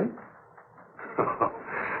 Precisely.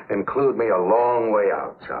 Include me a long way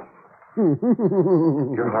out, chum.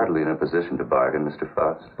 You're hardly in a position to bargain, Mr.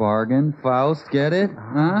 Faust. Bargain, Faust, get it?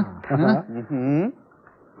 Huh? Mm-hmm.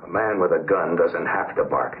 A man with a gun doesn't have to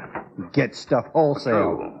bargain. Get stuff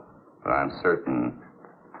wholesale. True. I'm certain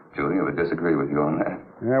Julian would disagree with you on that.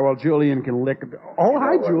 Yeah, well, Julian can lick it. Oh,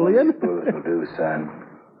 hi, Julian. What will do, son?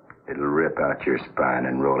 It'll rip out your spine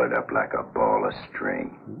and roll it up like a ball of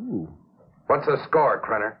string. Ooh. What's the score,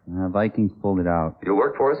 Krenner? Vikings pulled it out. You'll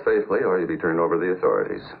work for us faithfully, or you'll be turned over to the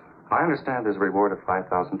authorities. I understand there's a reward of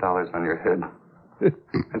 $5,000 on your head.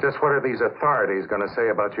 And just what are these authorities going to say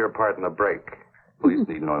about your part in the break? Police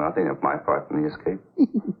need know nothing of my part in the escape.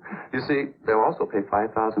 You see, they'll also pay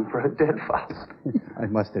 $5,000 for a dead Faust. I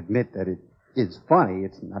must admit that it is funny.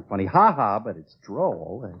 It's not funny, ha-ha, but it's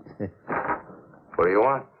droll. What do you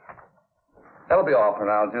want? That'll be all for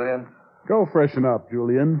now, Julian. Go freshen up,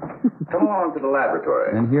 Julian. Come along to the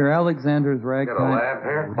laboratory. And here, Alexander's ragtime. Got a lab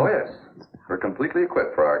here? Oh, yes. We're completely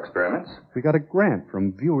equipped for our experiments. We got a grant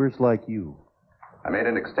from viewers like you. I made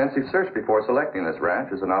an extensive search before selecting this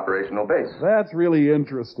ranch as an operational base. That's really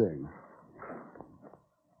interesting.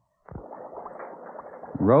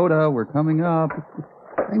 Rhoda, we're coming up.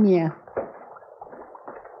 I'm here.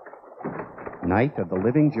 Night of the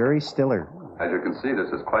Living Jerry Stiller. As you can see,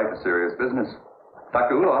 this is quite a serious business.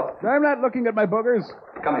 Dr. Ulof. I'm not looking at my boogers.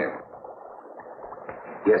 Come here.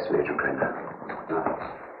 Yes, Major Krenner.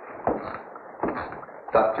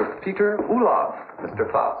 Dr. Peter Ulof, Mr.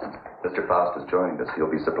 Faust. Mr. Faust has joined us.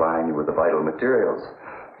 He'll be supplying you with the vital materials.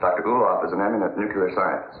 Dr. Ulof is an eminent nuclear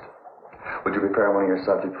scientist. Would you prepare one of your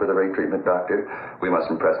subjects for the ray treatment, Doctor? We must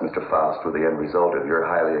impress Mr. Faust with the end result of your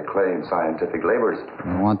highly acclaimed scientific labors.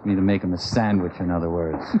 You want me to make him a sandwich, in other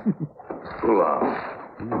words. Ulof.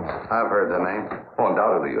 I've heard the name. Oh,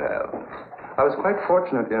 undoubtedly you have. I was quite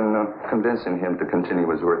fortunate in convincing him to continue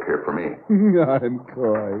his work here for me. I'm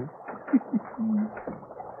coy.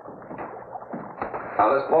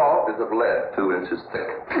 Now, this ball is of lead, 2 inches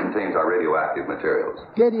thick. It contains our radioactive materials.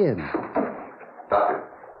 Get in. Doctor,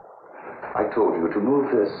 I told you to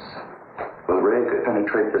move this. The ray could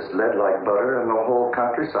penetrate this lead like butter, and the whole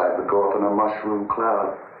countryside would go up in a mushroom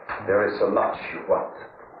cloud. There is so much you want.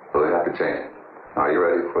 So we have to change it. Are you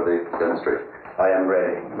ready for the demonstration? I am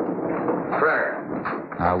ready.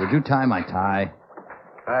 Krenner. Would you tie my tie?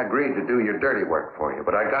 I agreed to do your dirty work for you,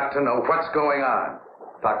 but I got to know what's going on.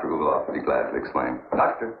 Dr. Ulof would be glad to explain.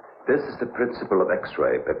 Doctor? This is the principle of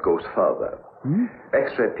X-ray that goes further.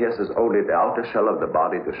 X-ray pierces only the outer shell of the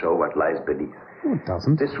body to show what lies beneath. No, it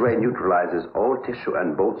doesn't. This ray neutralizes all tissue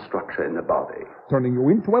and bone structure in the body. Turning you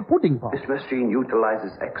into a pudding pop. This machine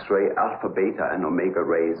utilizes X-ray, alpha, beta, and omega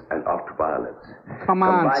rays, and ultraviolets. Come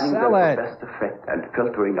on, combining sell them it. for best effect and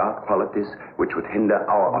filtering out qualities which would hinder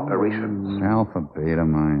our operations. Alpha, beta,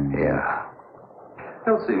 mine. Yeah.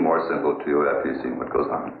 It'll seem more simple to you after you've seen what goes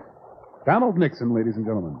on. Donald Nixon, ladies and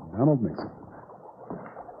gentlemen. Donald Nixon.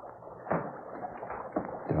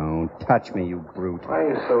 Don't touch me, you brute. Why are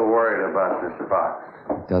you so worried about this box?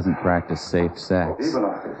 He doesn't practice safe sex. Even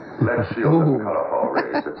if the lead shield doesn't cut off all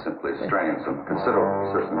rays, it simply strains them considerably,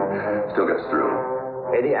 certainly still gets through.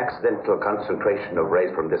 Any accidental concentration of rays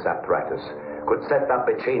from this apparatus could set up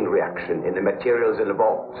a chain reaction in the materials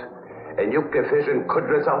involved. A nuclear fission could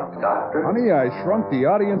result. Doctor? Honey, I shrunk the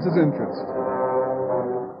audience's interest.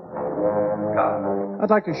 I'd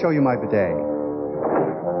like to show you my bidet.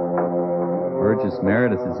 Burgess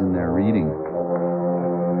Meredith is in there reading.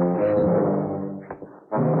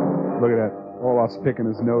 Look at that. Olaf's picking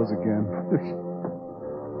his nose again.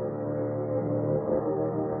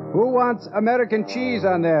 Who wants American cheese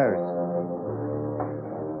on theirs?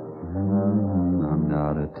 I'm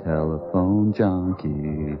not a telephone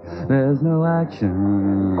junkie. There's no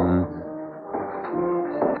action.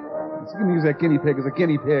 So you can use that guinea pig as a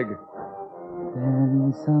guinea pig.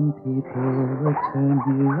 Then some people will turn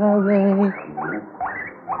you away.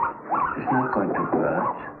 It's not going to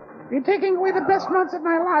hurt. You're taking away the best months of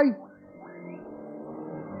my life.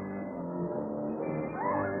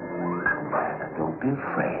 Don't be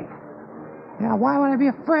afraid. Yeah, why would I be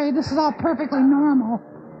afraid? This is all perfectly normal.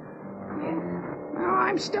 Oh,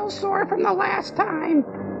 I'm still sore from the last time.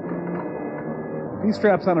 If he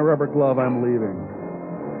straps on a rubber glove, I'm leaving.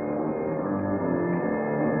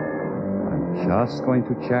 I'm just going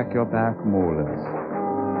to check your back molars.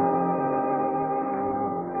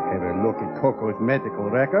 Have a look at Coco's medical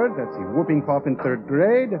record. That's a whooping cough in 3rd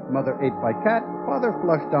grade. Mother ate by cat. Father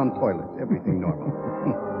flushed down toilet. Everything normal.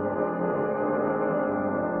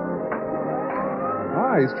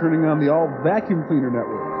 He's turning on the all vacuum cleaner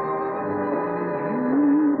network.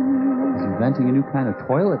 He's inventing a new kind of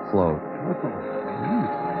toilet float.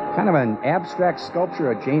 Kind of an abstract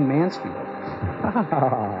sculpture of Jane Mansfield. I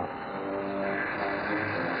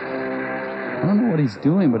don't know what he's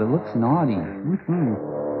doing, but it looks naughty. Nice, huh?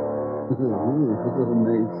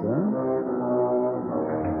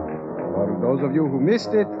 For those of you who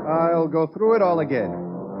missed it, I'll go through it all again.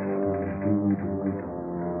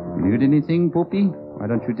 Need anything, Poopy? Why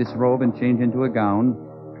don't you disrobe and change into a gown?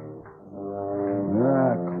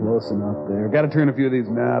 Close enough there. Got to turn a few of these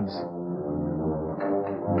knobs.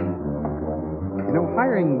 You know,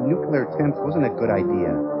 hiring nuclear temps wasn't a good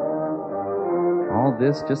idea. All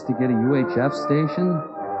this just to get a UHF station?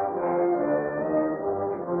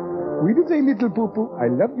 We did say, little poo-poo, I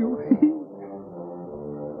love you.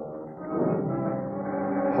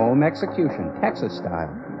 Home execution, Texas style.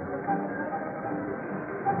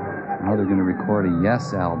 Now they're going to record a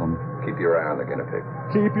Yes album. Keep your eye on the guinea pig.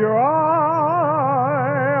 Keep your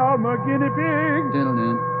eye on the guinea pig.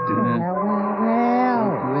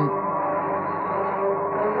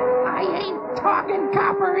 I ain't talking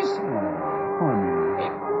coppers.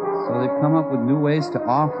 So they've come up with new ways to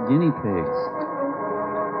off guinea pigs.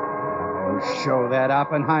 Oh, show that,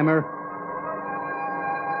 Oppenheimer.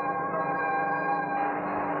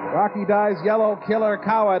 Rocky dies yellow killer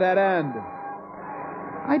cow at that end.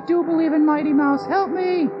 I do believe in Mighty Mouse. Help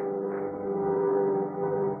me.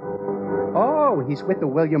 Oh, he's with the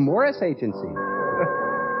William Morris Agency.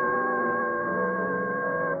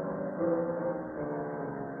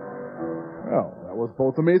 Well, that was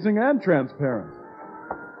both amazing and transparent.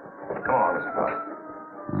 Come on, Mr. Fox.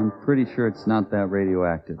 I'm pretty sure it's not that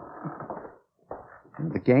radioactive.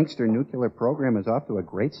 The gangster nuclear program is off to a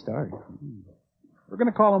great start. We're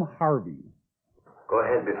going to call him Harvey. Go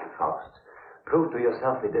ahead, Mr. Faust. Prove to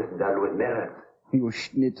yourself it isn't done with mirrors. You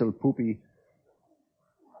schnitzel poopy.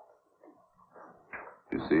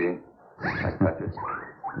 You see? I touch it.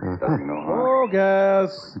 Doesn't no harm. Oh,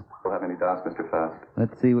 guess. We'll have any doubts, Mr. Faust?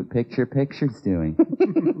 Let's see what Picture's doing.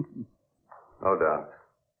 No doubt.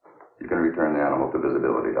 You can return the animal to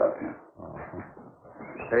visibility, Doctor.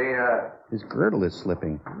 Hey, His girdle is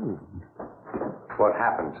slipping. Ooh. what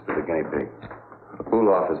happens to the guinea pig? The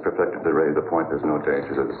pull-off has perfected the ray to the point there's no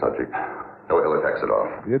danger to the subject. No ill effects at all.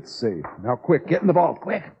 It's safe. Now, quick, get in the vault,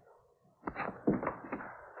 quick.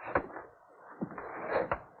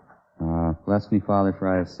 Bless me, Father, for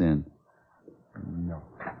I have sinned. No.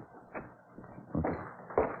 Okay.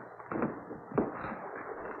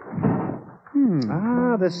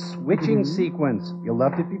 Ah, the switching sequence. You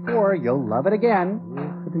loved it before, you'll love it again.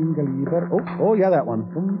 Oh, yeah, that one.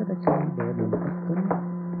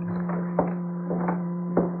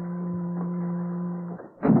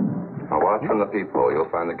 Now watch from the peephole. You'll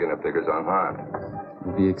find the guinea pig is unharmed.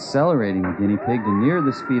 We'll be accelerating the guinea pig to near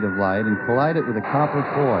the speed of light and collide it with a copper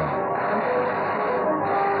foil.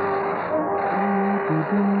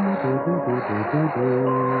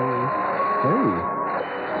 Hey.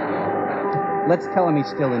 Let's tell him he's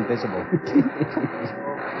still invisible.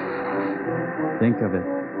 Think of it.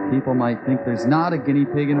 People might think there's not a guinea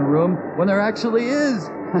pig in a room when there actually is.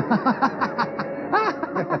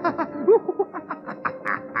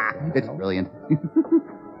 It's brilliant.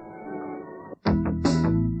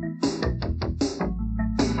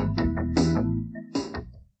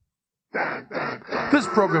 This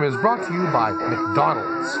program is brought to you by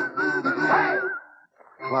McDonald's.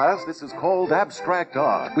 Class, this is called abstract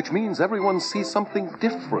art, which means everyone sees something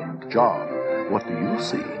different. John, what do you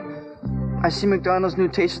see? I see McDonald's new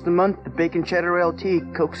taste of the month, the bacon cheddar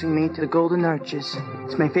LT, coaxing me to the golden arches.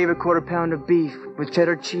 It's my favorite quarter pound of beef with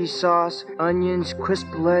cheddar cheese sauce, onions, crisp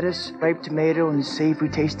lettuce, ripe tomato, and the savory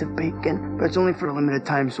taste of bacon. But it's only for a limited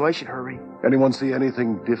time, so I should hurry. Anyone see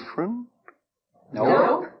anything different?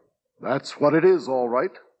 No. That's what it is, all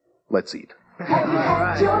right. Let's eat.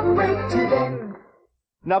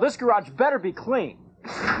 Now this garage better be clean.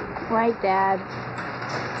 Right, Dad.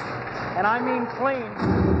 And I mean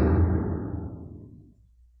clean.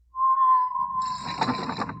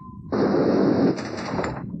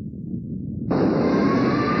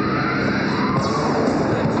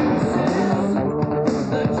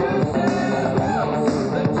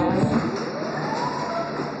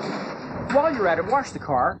 you're at it, wash the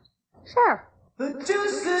car. Sure.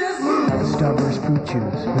 Starburst fruit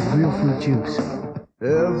juice with real fruit juice.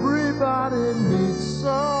 Everybody needs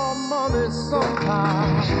some money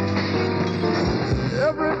sometime.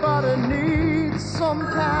 Everybody needs some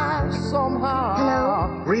cash somehow.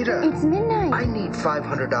 Hello? Rita. It's midnight. I need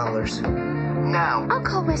 $500. Now. I'll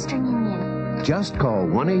call Western Union. Just call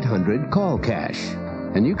 1-800-CALL-CASH,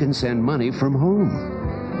 and you can send money from home.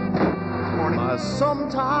 My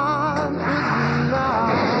sometime is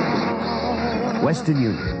now. Western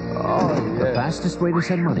Union. The fastest way to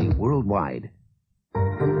send money worldwide.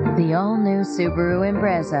 The all-new Subaru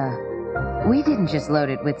Impreza. We didn't just load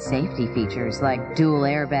it with safety features like dual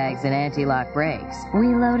airbags and anti-lock brakes. We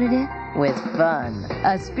loaded it with fun.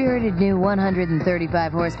 A spirited new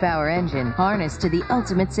 135 horsepower engine harnessed to the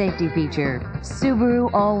ultimate safety feature, Subaru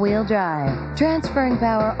all-wheel drive, transferring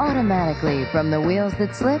power automatically from the wheels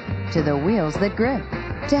that slip to the wheels that grip,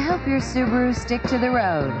 to help your Subaru stick to the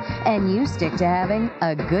road and you stick to having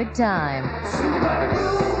a good time.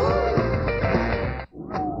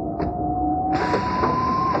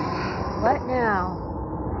 What now?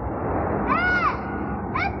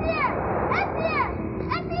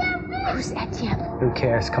 Who's Etienne? Who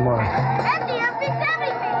cares? Come on.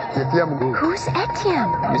 Who's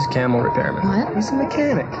Etienne? He's a camel repairman. What? He's a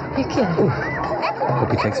mechanic. You're kidding.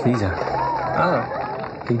 Hope he takes Visa. Oh,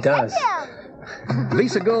 he does.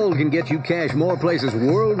 Visa Gold can get you cash more places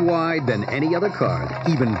worldwide than any other card,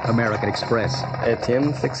 even American Express. Etienne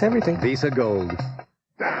will fix everything. Visa Gold.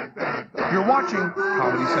 You're watching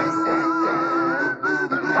Comedy Central.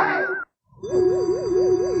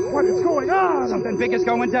 What is going on? Something big is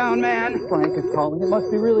going down, man. Frank is calling. It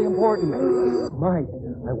must be really important. Mike,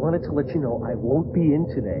 I wanted to let you know I won't be in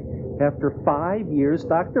today. After 5 years,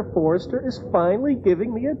 Dr. Forrester is finally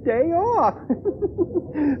giving me a day off.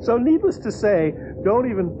 So needless to say, don't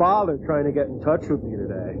even bother trying to get in touch with me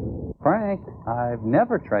today. Frank, I've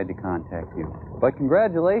never tried to contact you, but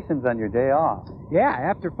congratulations on your day off. Yeah,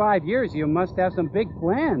 after 5 years, you must have some big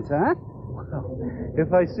plans, huh? Well,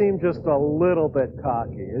 if I seem just a little bit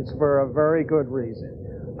cocky, it's for a very good reason.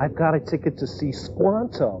 I've got a ticket to see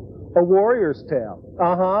Squanto, A Warrior's Tale.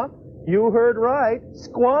 Uh-huh. You heard right.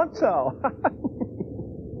 Squanto.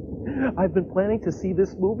 I've been planning to see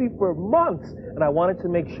this movie for months, and I wanted to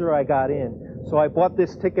make sure I got in. So I bought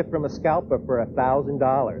this ticket from a scalper for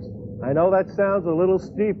 $1,000. I know that sounds a little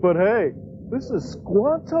steep, but hey, this is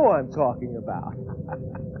Squanto I'm talking about.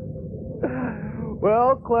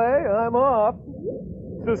 Well, Clay, I'm off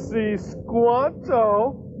to see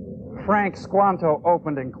Squanto. Frank, Squanto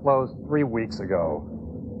opened and closed 3 weeks ago.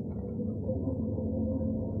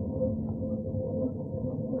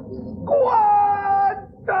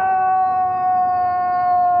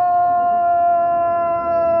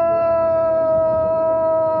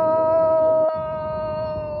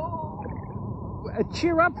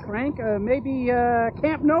 Cheer up, Frank. Maybe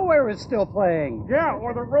Camp Nowhere is still playing. Yeah,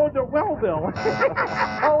 or The Road to Wellville.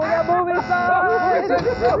 Oh, we got movie signs!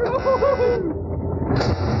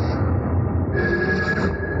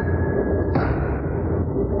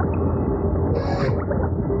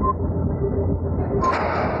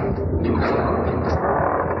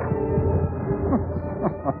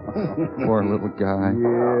 Poor little guy.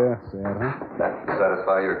 Yeah, sad, huh? That to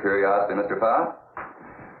satisfy your curiosity, Mr. Fox?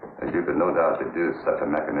 As you could no doubt deduce, such a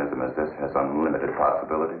mechanism as this has unlimited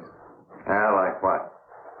possibilities. Like what?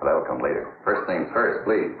 Well, that'll come later. First things first,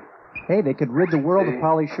 please. Hey, they could rid the world of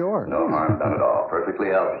Pauly Shore. No harm done at all. Perfectly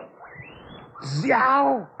healthy.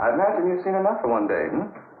 Zow! I imagine you've seen enough for one day,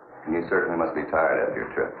 And you certainly must be tired after your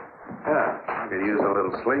trip. Yeah, I could use a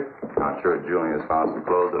little sleep. I'm sure Julia's found some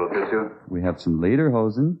clothes that'll fit you. We have some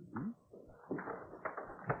lederhosen.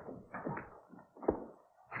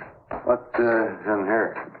 What, in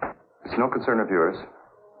here? It's no concern of yours.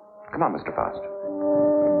 Come on, Mr. Faust.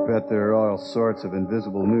 I bet there are all sorts of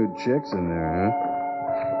invisible nude chicks in there, huh?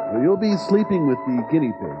 Well, you'll be sleeping with the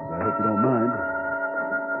guinea pigs. I hope you don't mind.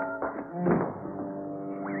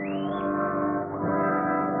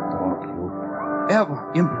 Don't you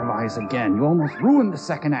ever improvise again. You almost ruined the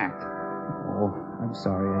second act. Oh, I'm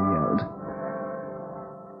sorry I yelled.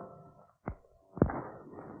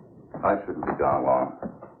 I shouldn't be gone long.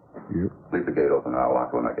 Yep. Leave the gate open and I'll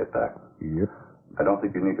lock it when I get back. Yep. I don't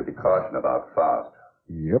think you need to be cautious about Faust.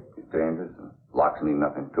 Yep. He's dangerous and locks mean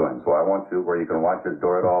nothing to him. So I want you where you can watch his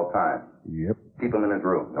door at all times. Yep. Keep him in his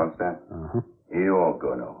room, you understand? Uh-huh. He won't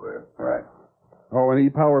go nowhere. All right. Oh, and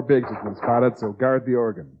E-Power Biggs has been spotted, so guard the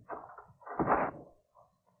organ.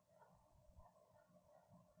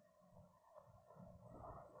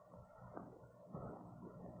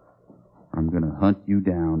 I'm gonna hunt you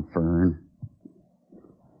down, Fern.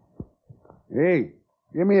 Hey,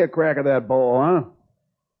 give me a crack of that bowl, huh?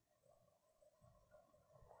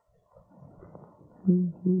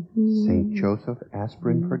 St. Joseph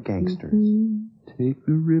aspirin for gangsters. Take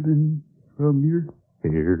the ribbon from your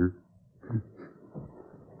hair.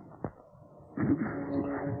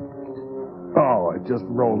 Oh, I just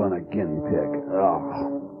rolled on a guinea pig.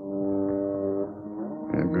 Oh.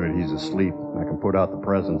 Yeah, good, he's asleep. I can put out the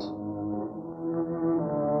presents.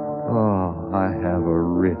 Oh, I have a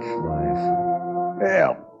rich life.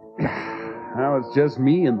 Well, now it's just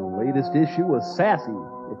me and the latest issue of Sassy.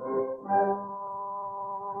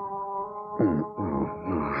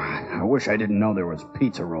 I wish I didn't know there was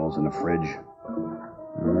pizza rolls in the fridge.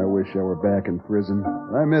 I wish I were back in prison.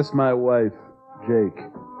 I miss my wife, Jake.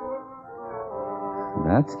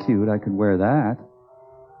 That's cute. I could wear that.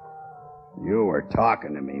 You were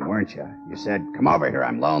talking to me, weren't you? You said, come over here,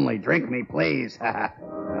 I'm lonely. Drink me, please.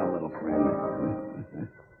 Well, little friend.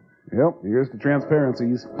 Yep, here's the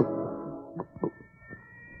transparencies.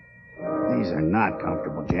 These are not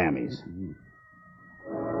comfortable jammies.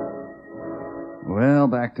 Well,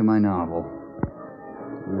 back to my novel.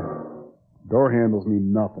 Door handles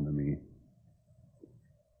mean nothing to me.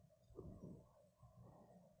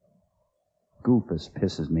 Goofus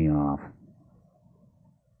pisses me off.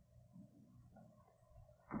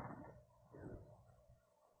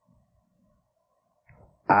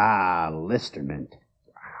 Ah, Listermint.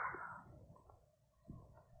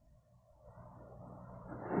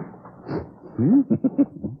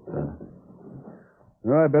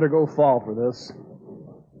 Well, I better go fall for this.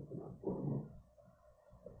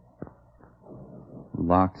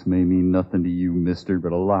 Locks may mean nothing to you, mister,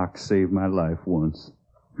 but a lock saved my life once.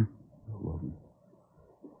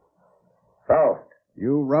 Faust,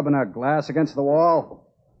 you rubbing a glass against the wall?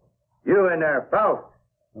 You in there, Faust.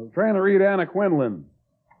 I was trying to read Anna Quinlan.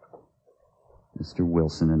 Mr.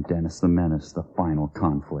 Wilson and Dennis the Menace, the final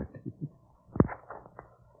conflict.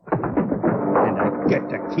 And I get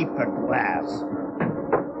to keep the glass.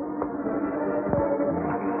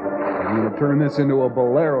 I'm going to turn this into a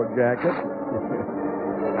bolero jacket.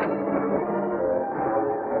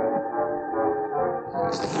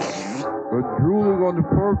 But drooling on the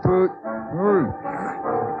carpet. Hey.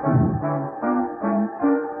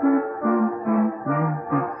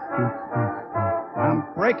 I'm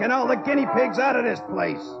breaking all the guinea pigs out of this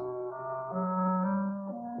place.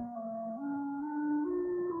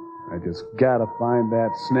 I just gotta find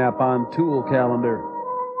that snap-on tool calendar.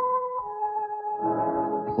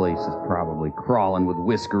 Place is probably crawling with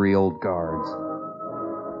whiskery old guards.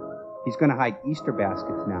 He's gonna hide Easter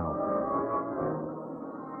baskets now.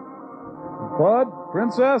 Bud,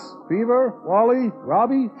 Princess, Beaver, Wally,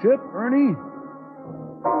 Robbie, Chip, Ernie.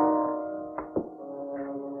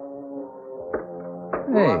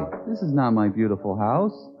 Hey, this is not my beautiful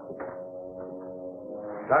house.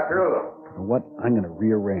 Dr. Ulo. You know what? I'm going to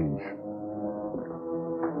rearrange.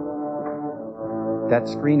 That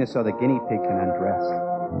screen is so the guinea pig can undress.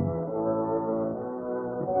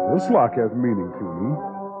 This lock has meaning to me.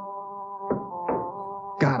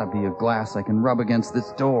 Gotta be a glass I can rub against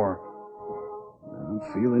this door. I'm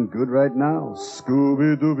feeling good right now.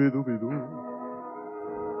 Scooby-Dooby-Dooby-Doo.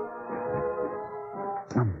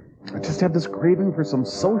 I just have this craving for some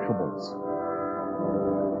sociables.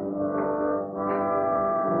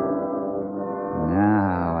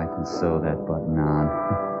 Now I can sew that button on.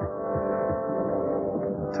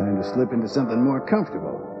 Time to slip into something more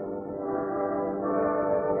comfortable.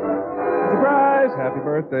 Surprise! Happy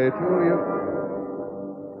birthday to you.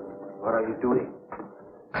 What are you doing?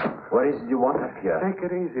 What is it you want up here? Take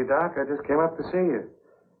it easy, Doc. I just came up to see you.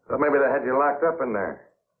 Thought maybe they had you locked up in there.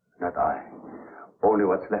 Not I. Only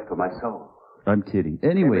what's left of my soul. I'm kidding.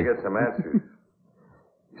 Anyway. Need to get some answers.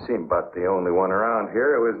 You seem about the only one around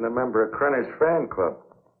here who isn't a member of Krenner's fan club.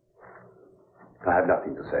 I have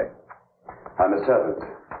nothing to say. I'm a servant.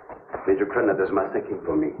 Major Krenner does my thinking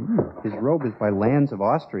for me. His robe is by Lands of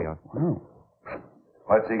Austria. Wow.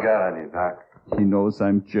 What's he got on you, Doc? He knows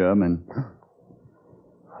I'm German.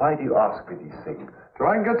 Why do you ask me these things? So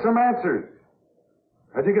I can get some answers.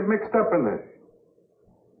 How'd you get mixed up in this?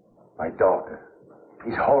 My daughter.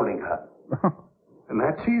 He's holding her. In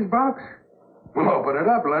that cheese box? Well, open it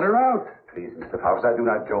up. Let her out. Please, Mr. Faust, I do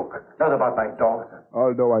not joke. Not about my daughter.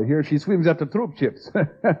 Although I hear she swims after troop chips.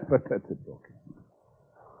 But that's a joke.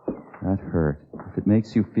 That hurt. If it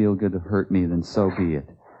makes you feel good to hurt me, then so be it.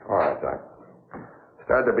 All right, Doc.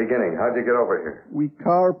 Start at the beginning. How'd you get over here? We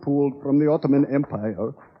carpooled from the Ottoman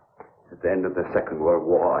Empire. At the end of the Second World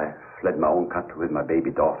War, I fled my own country with my baby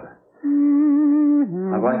daughter.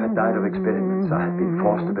 My wife had died of experiments. I had been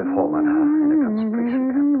forced to perform on her in a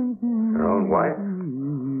concentration camp. Your own wife?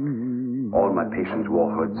 All my patients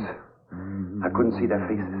wore hoods. I couldn't see their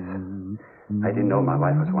faces. I didn't know my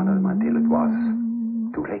wife was one of them until it was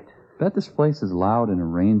too late. Bet this place is loud in a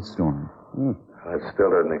rainstorm. That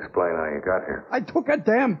still doesn't explain how you got here. I took a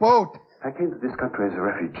damn boat. I came to this country as a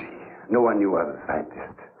refugee. No one knew I was a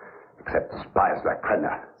scientist, except spies like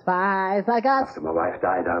Krenner. Spies like us. After my wife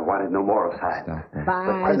died, I wanted no more of science.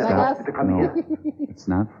 Spies like us. To come here. It's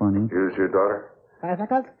not funny. Who's your daughter? Spies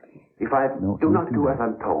like us. If I do not do as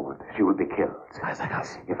I'm told, she will be killed. Spies like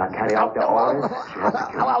us. If I carry out the orders, she will be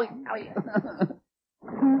killed.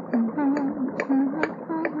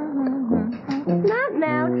 Not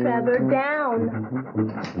now, Trevor. Down.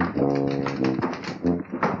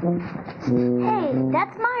 Hey,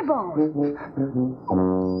 that's my bone.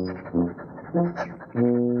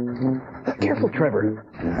 Careful, Trevor.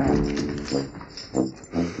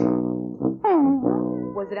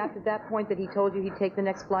 Was it after that point that he told you he'd take the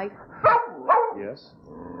next flight? Yes.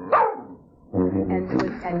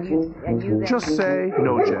 And you then... Just Say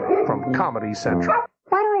No.J from Comedy Central.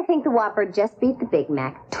 Why do I think the Whopper just beat the Big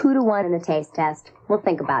Mac 2-1 in the taste test? We'll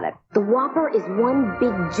think about it. The Whopper is one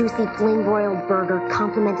big, juicy, flame-broiled burger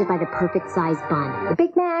complemented by the perfect-sized bun. The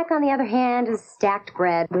Big Mac, on the other hand, is stacked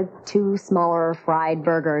bread with 2 smaller fried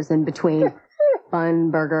burgers in between.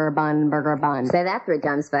 Bun, burger, bun, burger, bun. Say that 3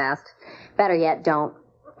 times fast. Better yet, don't.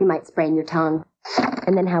 You might sprain your tongue.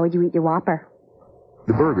 And then how would you eat your Whopper?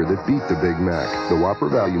 The burger that beat the Big Mac. The Whopper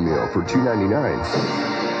Value Meal for $2.99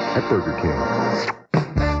 at Burger King.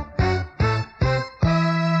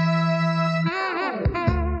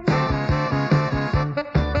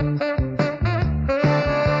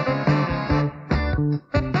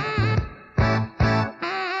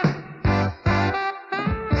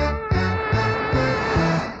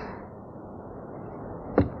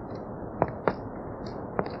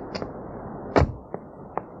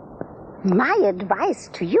 My advice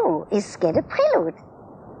to you is get a prelude.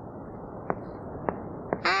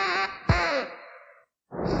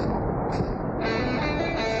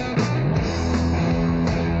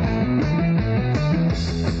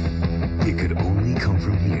 It could only come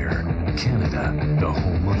from here. Canada, the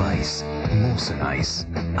home of ice. Molson Ice.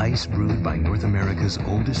 Ice brewed by North America's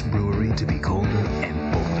oldest brewery to be colder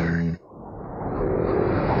and bolder.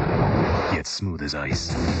 Yet smooth as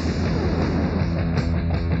ice.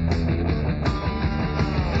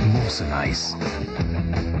 Molson Ice.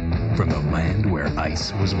 From the land where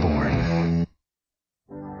ice was born.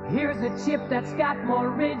 Here's a chip that's got more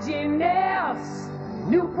ridginess.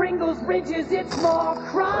 New Pringles Ridges, it's more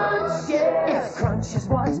crunchiest. If crunch is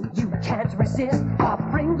what you can't resist, our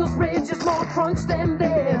Pringles Ridge is more crunch than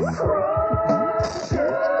this.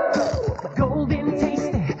 Golden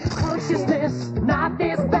tasty crunciousness, not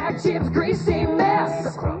this bag chips greasy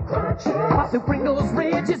mess. But new Pringles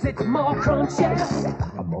Ridges, it's more crunchiest.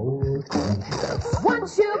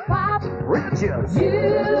 Once you pop, Ridges,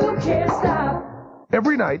 you can't stop.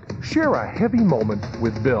 Every night, share a heavy moment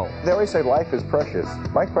with Bill. They always say life is precious.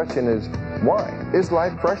 My question is, why? Is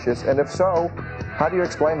life precious? And if so, how do you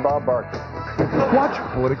explain Bob Barker? Watch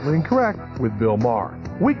Politically Incorrect with Bill Maher.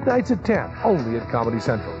 Weeknights at 10, only at Comedy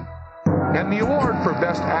Central. And the award for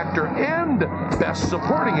Best Actor and Best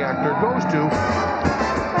Supporting Actor goes to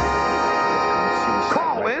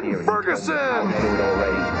Colin Ferguson.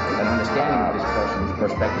 An understanding of this person's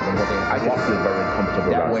perspective and what they I just feel very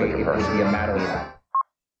uncomfortable that way. It would be a matter of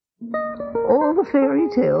all the fairy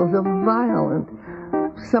tales are violent.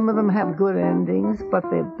 Some of them have good endings, but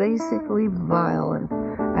they're basically violent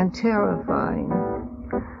and terrifying.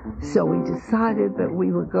 So we decided that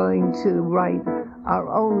we were going to write our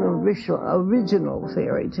own original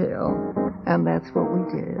fairy tale, and that's what we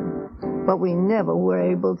did. But we never were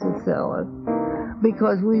able to sell it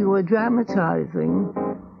because we were dramatizing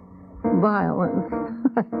violence.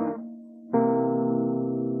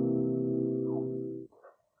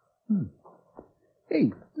 Hey,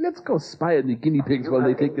 let's go spy on the guinea pigs while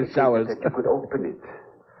they take their showers. That you could open it.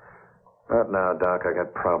 Not now, Doc. I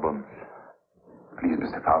got problems. Please,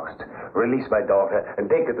 Mr. Faust, release my daughter and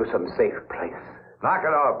take her to some safe place. Knock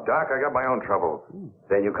it off, Doc. I got my own troubles.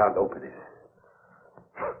 Then you can't open it.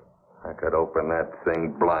 I could open that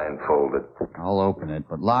thing blindfolded. I'll open it,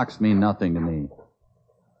 but locks mean nothing to me.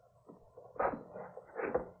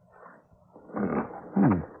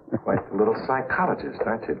 Quite a little psychologist,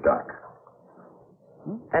 aren't you, Doc?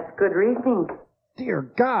 That's good reasoning. Dear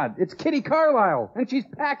God, it's Kitty Carlisle, and she's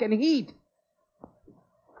packing heat.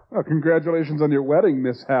 Well, congratulations on your wedding,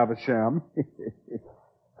 Miss Havisham.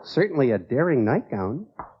 Certainly a daring nightgown.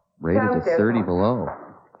 Rated at 30 below.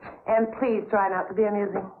 And please try not to be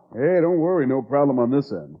amusing. Hey, don't worry, no problem on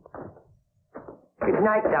this end. Good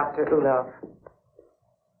night, Dr. Ulof.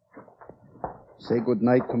 Say good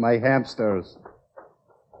night to my hamsters.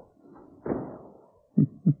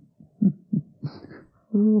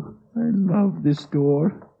 Oh, I love this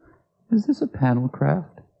door. Is this a panel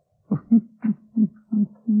craft? I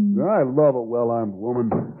love a well-armed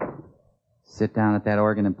woman. Sit down at that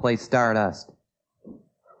organ and play Stardust.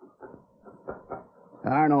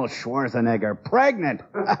 Arnold Schwarzenegger, pregnant!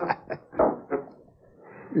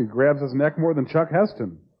 He grabs his neck more than Chuck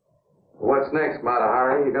Heston. What's next, Mata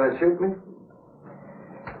Hari? You gonna shoot me?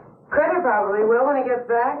 Crenner probably will when he gets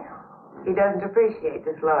back. He doesn't appreciate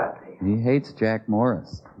disloyalty. He hates Jack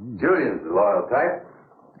Morris. Julian's the loyal type.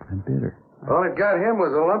 I'm bitter. All it got him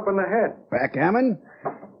was a lump in the head. Backgammon?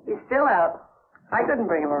 He's still out. I couldn't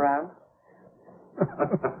bring him around.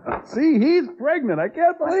 See, he's pregnant. I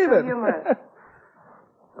can't believe it. You must.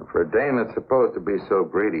 For a dame that's supposed to be so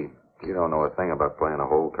greedy, you don't know a thing about playing a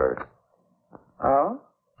whole card. Oh?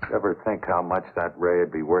 Ever think how much that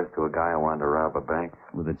ray'd be worth to a guy who wanted to rob a bank?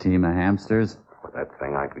 With a team of hamsters? With that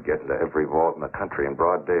thing, I could get into every vault in the country in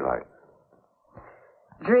broad daylight.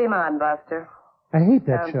 Dream on, Buster. I hate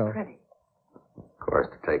that Sounds show. pretty. Of course,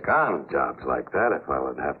 to take on jobs like that, a fellow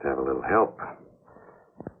would have to have a little help.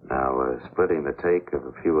 Now, splitting the take of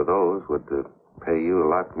a few of those would pay you a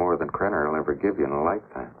lot more than Krenner will ever give you in a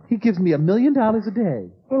lifetime. He gives me $1 million a day.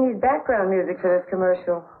 He needs background music for this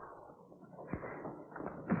commercial.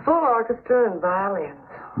 Full orchestra and violins.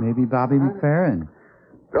 Maybe Bobby McFerrin.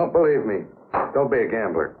 Don't believe me. Don't be a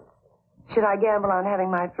gambler. Should I gamble on having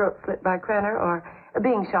my throat slit by Krenner or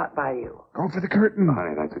being shot by you? Go for the curtain.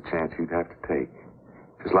 Honey, that's a chance you'd have to take.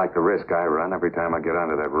 Just like the risk I run every time I get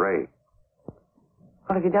onto that ray.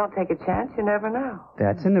 Well, if you don't take a chance, you never know.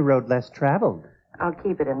 That's in the road less traveled. I'll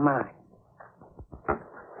keep it in mind.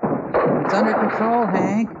 It's under control,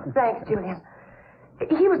 Hank. Thanks, Julian.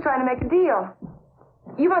 He was trying to make a deal.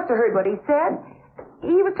 You must have heard what he said.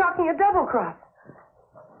 He was talking a double cross.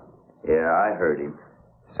 Yeah, I heard him.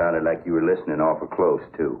 Sounded like you were listening awful close,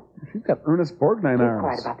 too. She's got Ernest Borgnine Keep arms.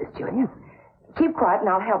 quiet about this, Julian. Keep quiet and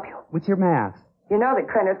I'll help you. With your math. You know that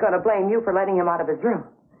Krenner's going to blame you for letting him out of his room.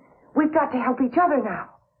 We've got to help each other now.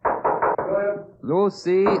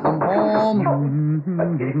 Lucy, I'm home.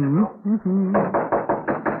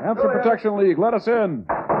 Hamster Protection League, let us in.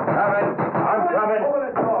 I'm coming.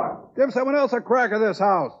 Give someone else a crack at this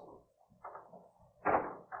house.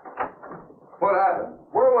 What happened?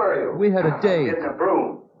 Where were you? We had a date. Getting a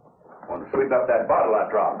broom. Want to sweep up that bottle I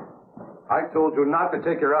dropped. I told you not to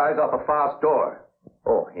take your eyes off a Faust's door.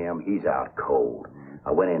 Oh, him, he's out cold.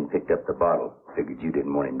 I went in and picked up the bottle. Figured you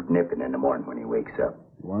didn't want him nipping in the morning when he wakes up.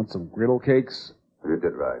 You want some griddle cakes? You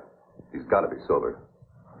did right. He's got to be sober.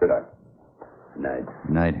 Good night. Night.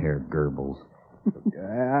 Night hair Goebbels.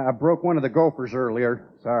 I broke one of the gophers earlier.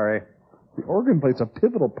 Sorry. The organ plays a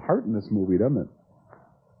pivotal part in this movie, doesn't it?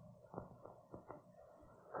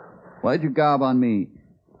 Why'd you gob on me?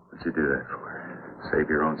 What'd you do that for? Save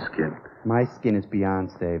your own skin. My skin is beyond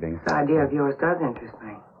saving. This idea of yours does interest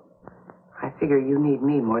me. I figure you need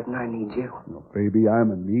me more than I need you. No, baby, I'm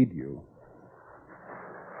a need you.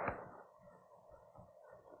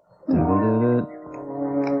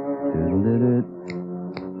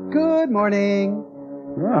 Good morning.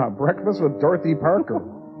 Ah, breakfast with Dorothy Parker.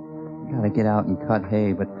 Gotta get out and cut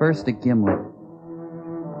hay, but first a gimlet.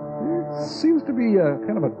 There seems to be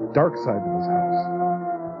kind of a dark side to this house.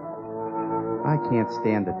 I can't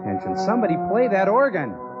stand the tension. Somebody play that organ.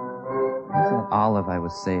 Where's that olive I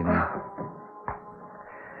was saving? I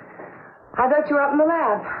thought you were up in the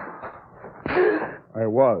lab. I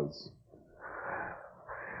was.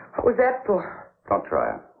 What was that for? Don't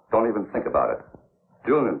try it. Don't even think about it.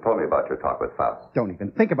 Julian told me about your talk with Faust. Don't even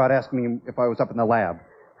think about asking me if I was up in the lab.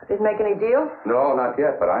 Didn't make any deal? No, not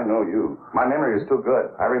yet, but I know you. My memory is too good.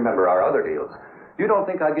 I remember our other deals. You don't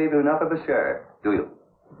think I gave you enough of a share, do you?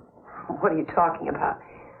 What are you talking about?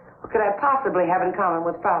 What could I possibly have in common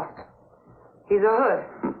with Faust? He's a hood.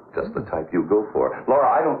 Just the type you go for. Laura,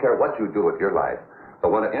 I don't care what you do with your life.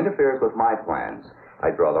 But when it interferes with my plans, I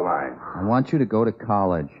draw the line. I want you to go to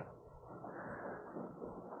college.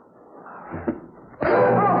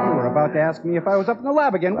 You were about to ask me if I was up in the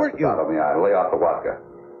lab again, weren't you? Out of me, I lay off the vodka.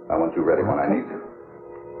 I want you ready when I need you.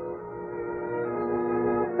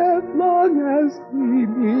 As long as he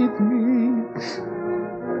needs me.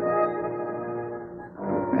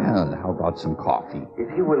 Well, how about some coffee?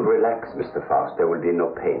 If you will relax, Mr. Faust, there will be no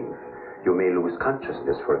pain. You may lose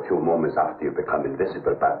consciousness for a few moments after you become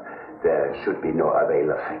invisible, but there should be no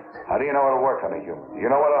avail effect. How do you know it'll work on a human? Do you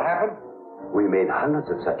know what'll happen? We made hundreds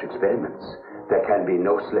of such experiments. There can be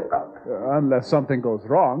no slip-up. Unless something goes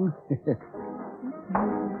wrong.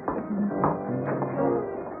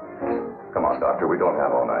 Come on. on, Doctor. We don't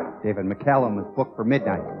have all night. David McCallum was booked for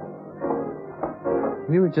midnight.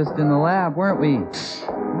 We were just in the lab, weren't we?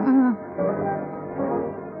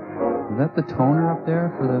 Is that the toner up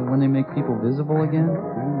there for when they make people visible again?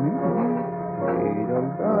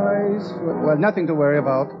 Guys, well, nothing to worry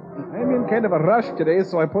about. I'm in kind of a rush today,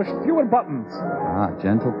 so I pushed fewer buttons. Ah,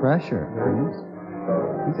 gentle pressure. There he is.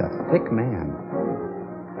 He's a thick man.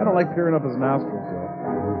 I don't like peering up his nostrils, though.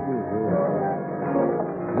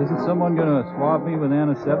 Isn't someone going to swab me with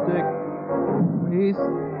antiseptic? Please?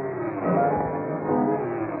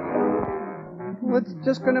 Well, it's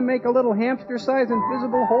just going to make a little hamster-sized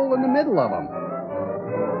invisible hole in the middle of him.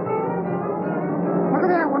 Look at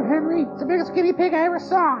that one, Henry. It's the biggest guinea pig I ever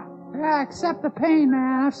saw. Yeah, except the pain,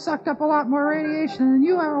 man. I've sucked up a lot more radiation than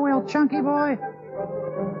you ever will, chunky boy.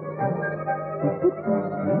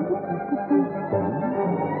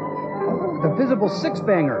 The visible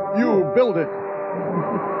six-banger. You build it.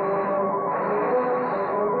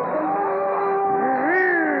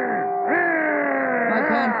 My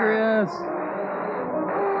pancreas.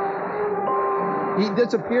 He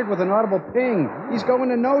disappeared with an audible ping. He's going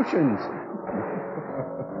to notions.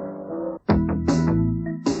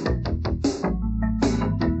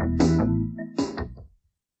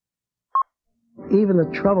 Even the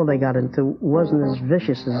trouble they got into wasn't as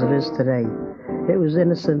vicious as it is today. It was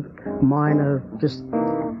innocent, minor, just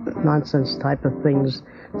nonsense type of things.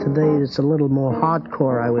 Today it's a little more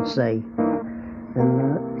hardcore, I would say.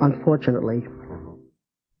 And unfortunately.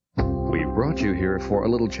 We've brought you here for a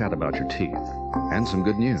little chat about your teeth and some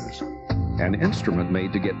good news. An instrument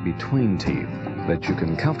made to get between teeth that you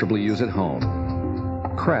can comfortably use at home.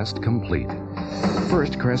 Crest Complete.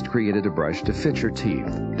 First, Crest created a brush to fit your teeth,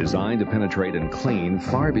 designed to penetrate and clean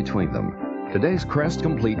far between them. Today's Crest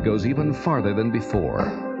Complete goes even farther than before.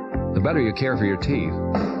 The better you care for your teeth,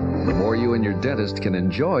 the more you and your dentist can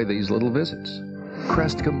enjoy these little visits.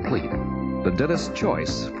 Crest Complete, the dentist's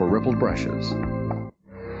choice for rippled brushes.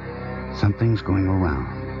 Something's going around,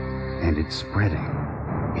 and it's spreading.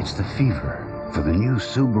 It's the fever for the new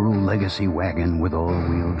Subaru Legacy wagon with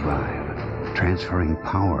all-wheel drive, transferring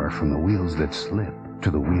power from the wheels that slip to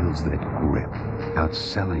the wheels that grip,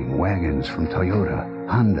 outselling wagons from Toyota,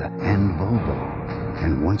 Honda, and Volvo.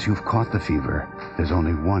 And once you've caught the fever, there's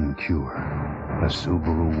only one cure, a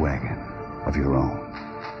Subaru wagon of your own.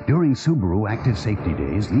 During Subaru Active Safety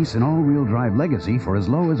Days, lease an all-wheel drive Legacy for as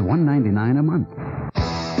low as $199 a month.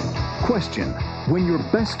 Question: when your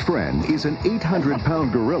best friend is an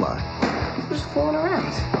 800-pound gorilla, Just fooling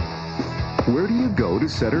around. where do you go to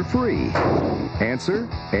set her free? Answer: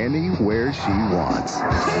 anywhere she wants.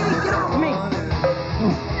 Get off me!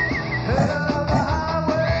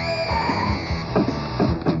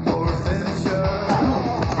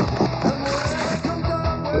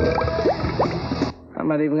 I'm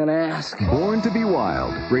not even gonna ask. Born to be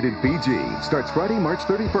Wild, rated PG, starts Friday, March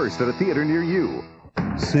 31st at a theater near you.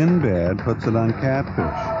 Sinbad puts it on catfish,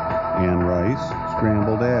 Anne Rice,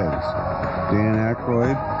 scrambled eggs, Dan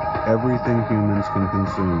Aykroyd, everything humans can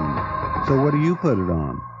consume. So what do you put it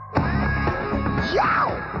on?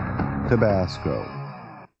 Yow! Tabasco.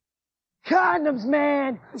 Condoms,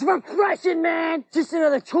 man! It's refreshing, man! Just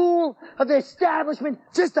another tool of the establishment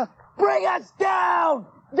just to bring us down!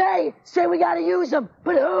 They say we gotta use them,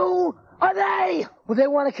 but who are they? Well, they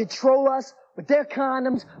want to control us with their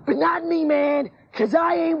condoms, but not me, man, because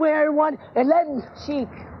I ain't wearing one and letting... Sheik,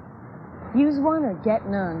 use one or get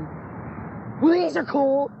none. Well, these are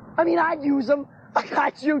cool. I mean, I'd use them.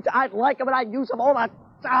 I'd like them, and I'd use them all the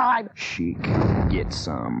time. Chic, get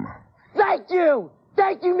some. Thank you!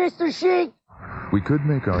 Thank you, Mr. Sheik! We could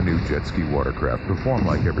make our new jet ski watercraft perform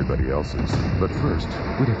like everybody else's, but first,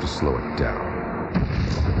 we'd have to slow it down.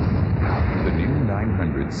 The new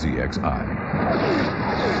 900 CXI.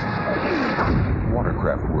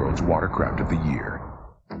 Watercraft World's Watercraft of the Year.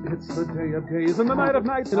 It's the day of days and the night of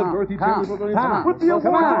nights, and at Bertie Tom, Taylor's we're going Tom, to put the well,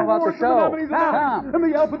 come on, award about the for show. the nominees and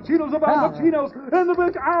the Al Pacinos of Al Pacinos, and the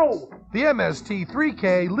big owl. The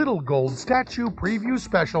MST3K Little Gold Statue Preview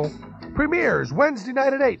Special premieres Wednesday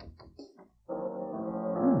night at 8.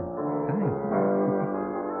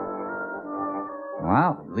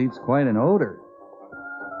 Wow, it leaves quite an odor.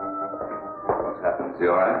 What's happened? Is he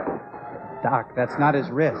all right? Doc, that's not his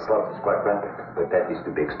wrist. Pulse is quite rapid, but that is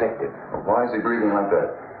to be expected. Well, why is he breathing like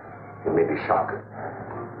that? It may be shock.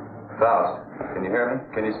 Faust, can you hear me?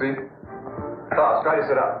 Can you speak? Faust, try to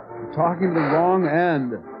sit up. Talking to the wrong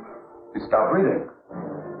end. He stopped breathing.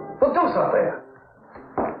 Well, do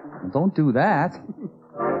something. Don't do that.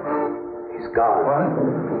 He's gone.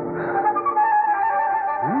 What?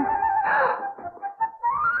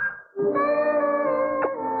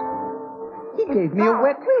 gave me a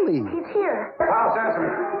wet willy. He's here. House, answer me.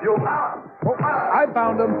 You... I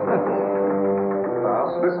found him.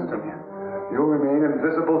 House, listen to me. You'll remain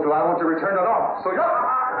invisible till I want to return to normal. So you're...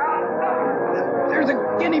 There's a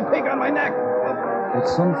guinea pig on my neck.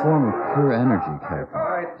 It's some form of pure energy, Captain. If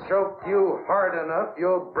I choke you hard enough,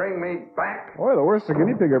 you'll bring me back. Boy, the worst a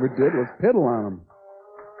guinea pig ever did was piddle on him.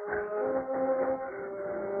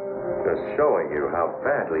 Just showing you how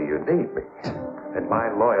badly you need me. And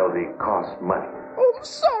my loyalty costs money. Oh, I'm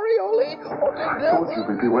sorry, Ole. Would you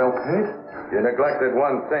be well paid? You neglected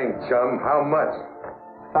one thing, chum. How much?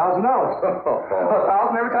 $1,000.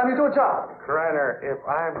 $1,000 every time you do a job. Krenner, if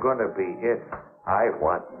I'm going to be it, I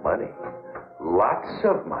want money. Lots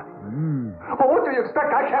of money. Well, what do you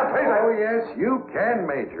expect? I can't pay that. Oh, yes, you can,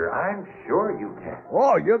 Major. I'm sure you can.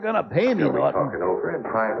 Oh, you're gonna pay me, Shall we Norton. talk it over in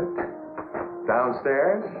private?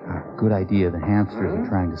 Downstairs? Good idea. The hamsters are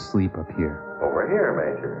trying to sleep up here. Over here,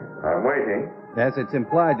 Major. I'm waiting. As it's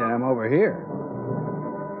implied that I'm over here.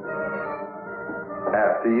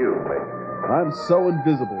 After you, Major. I'm so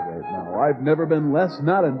invisible right now. I've never been less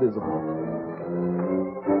not invisible.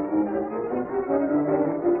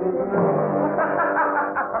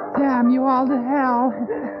 Damn you all to hell.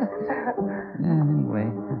 Anyway.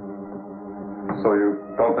 So you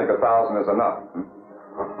don't think 1,000 is enough?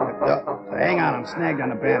 Hang on, I'm snagged on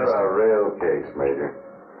the It's banister. a real case, Major.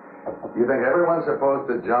 You think everyone's supposed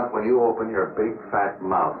to jump when you open your big fat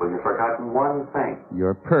mouth? Well, you've forgotten one thing.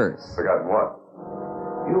 Your purse. Forgotten what?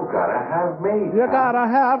 You gotta have me. You gotta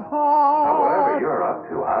have Now, whatever heart. you're up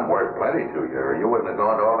to, I'm worth plenty to you, or you wouldn't have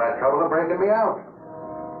gone to all that trouble of breaking me out.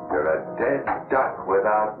 You're a dead duck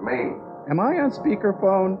without me. Am I on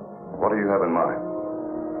speakerphone? What do you have in mind?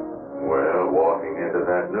 Well, walking into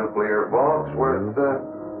that nuclear vault's worth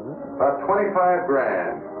about 25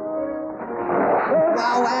 grand.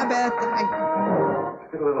 Wow, Abbott.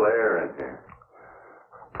 Let's get a little air in here.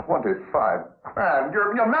 25. Man,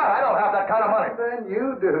 you're mad. I don't have that kind of money. Then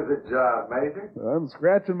you do the job, Major. I'm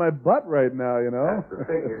scratching my butt right now, you know. That's the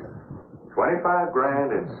figure. 25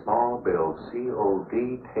 grand in small bills.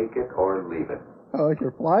 COD, take it or leave it. Oh,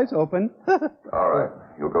 your fly's open. All right.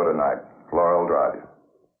 You'll go tonight. Flora will drive you.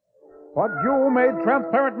 What you made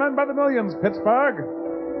transparent men by the millions, Pittsburgh.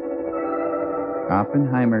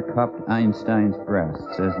 Oppenheimer cupped Einstein's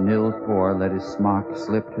breasts as Niels Bohr let his smock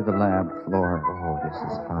slip to the lab floor. Oh, this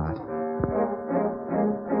is hot.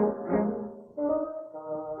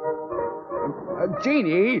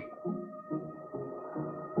 Genie!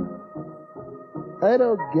 I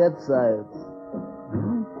don't get science.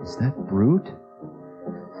 Is that brute?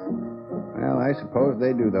 Well, I suppose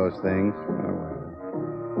they do those things.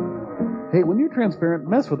 Hey, when you're transparent,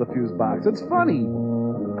 mess with a fuse box. It's funny.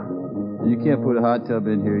 You can't put a hot tub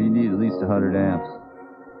in here. You need at least 100 amps.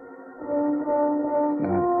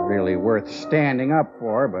 Not really worth standing up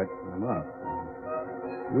for, but I'm up.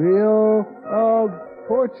 Wheel of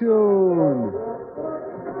Fortune.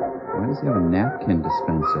 Why does he have a napkin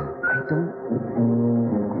dispenser? I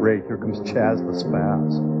don't... Great, here comes Chaz the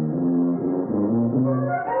Spaz.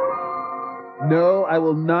 No, I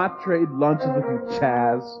will not trade lunches with you,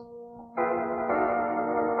 Chaz.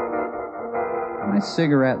 My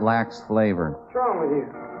cigarette lacks flavor. What's wrong with you?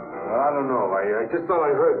 I don't know. I just thought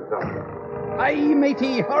I heard something. Aye,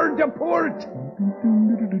 matey, hard to port.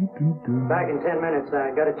 Back in 10 minutes.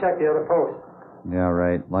 I got to check the other post. Yeah,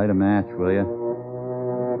 right. Light a match, will you?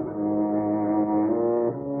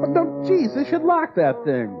 Oh, no, geez, they should lock that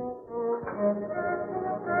thing.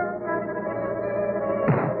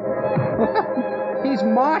 He's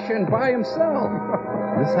moshing by himself.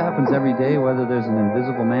 This happens every day, whether there's an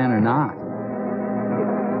invisible man or not.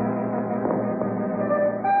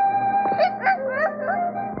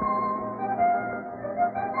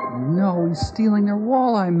 No, he's stealing their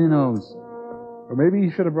walleye minnows. Or maybe he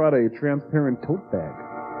should have brought a transparent tote bag.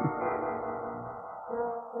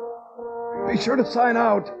 Be sure to sign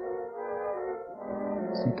out.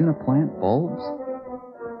 Is he gonna plant bulbs?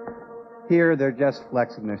 Here, they're just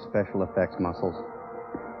flexing their special effects muscles.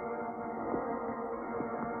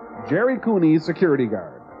 Jerry Cooney, security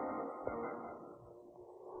guard.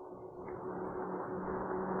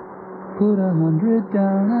 Put 100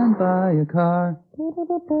 down and buy a car.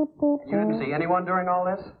 You didn't see anyone during all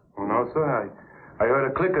this? No, sir. I heard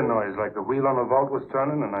a clicking noise like the wheel on the vault was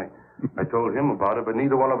turning, and I told him about it, but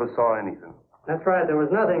neither one of us saw anything. That's right. There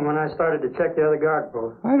was nothing when I started to check the other guard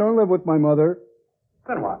post. I don't live with my mother.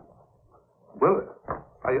 Then what? Well,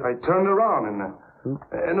 I turned around, and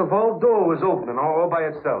the vault door was opening all by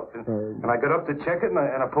itself. And I got up to check it, and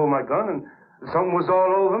I pulled my gun, and something was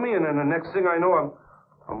all over me, and then the next thing I know,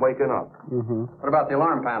 I'm waking up. What about the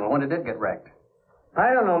alarm panel? When did it get wrecked?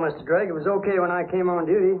 I don't know, Mr. Drake. It was okay when I came on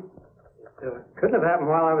duty. It couldn't have happened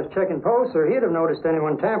while I was checking posts, or he'd have noticed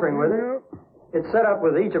anyone tampering with it. It's set up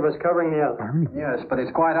with each of us covering the other. Yes, but it's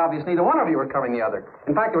quite obvious neither one of you were covering the other.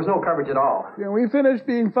 In fact, there was no coverage at all. Can we finish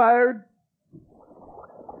being fired?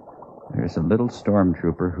 There's a little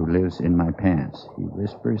stormtrooper who lives in my pants. He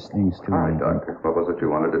whispers things to Hi, me. Doctor. What was it you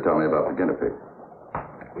wanted to tell me about the guinea pig?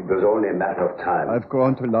 It was only a matter of time. I've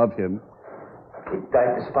grown to love him. It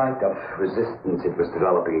died despite of resistance it was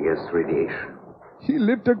developing against radiation. He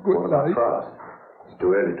lived a good life. Frost. It's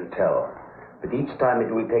too early to tell. But each time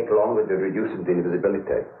it will take longer to reduce him to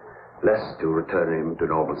invisibility, less to return him to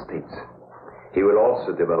normal states. He will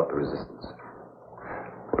also develop a resistance.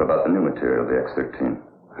 What about the new material, the X-13?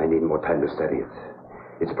 I need more time to study it.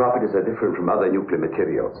 Its properties are different from other nuclear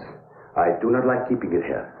materials. I do not like keeping it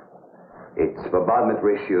here. Its bombardment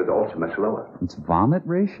ratio is also much lower. It's vomit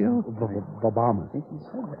ratio? Obama. I think he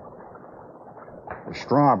said that. The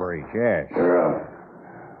strawberries, yes. You're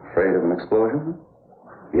afraid of an explosion?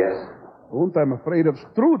 Yes. And I'm afraid of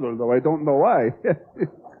strudel, though I don't know why.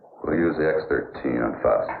 We'll use the X-13 on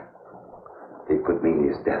Faust. It could mean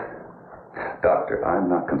his death. Doctor, I'm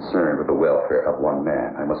not concerned with the welfare of one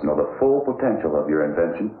man. I must know the full potential of your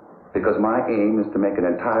invention, because my aim is to make an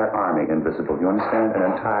entire army invisible. You understand? An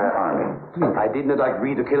entire army. I did not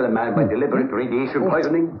agree to kill a man by deliberate radiation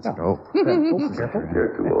poisoning. Oh,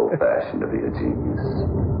 you're too old-fashioned to be a genius.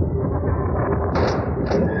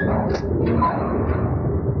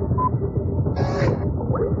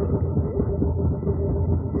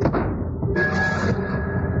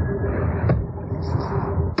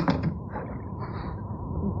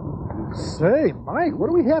 Say, Mike, what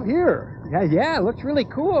do we have here? Yeah, it looks really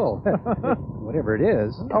cool. Whatever it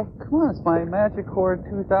is. Oh, come on, it's my Magic Chord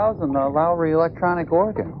 2000, the Lowry electronic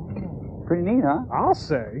organ. Pretty neat, huh? I'll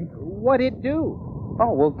say. What'd it do?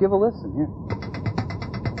 Oh, we'll give a listen here.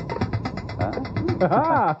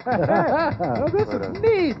 Oh, this is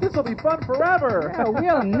neat. This will be fun forever.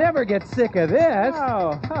 Yeah, we'll never get sick of this.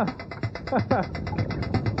 Oh.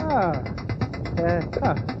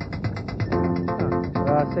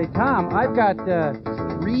 Say, Tom, I've got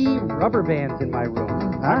 3 rubber bands in my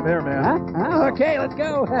room. I'm there, man. Huh? Okay, let's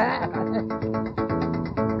go.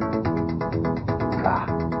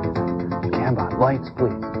 Gambot, lights,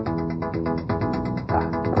 please.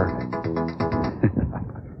 Perfect.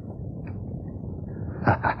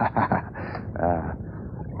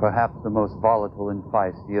 Perhaps the most volatile and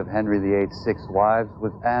feisty of Henry VIII's 6 wives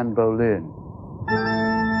was Anne Boleyn.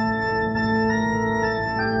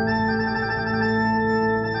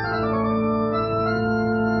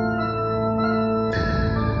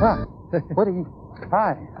 What are you...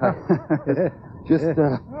 Hi. Just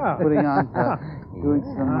putting on, doing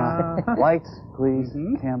some lights, please,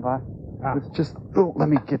 Cambot. Just, let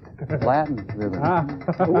me get Latin rhythm.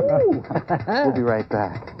 We'll be right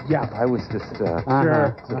back. Yeah. I was just,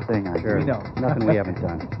 Sure. It's a thing I Sure. do. No, nothing we haven't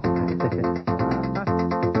done.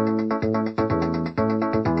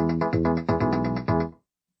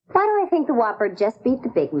 Why do I think the Whopper just beat the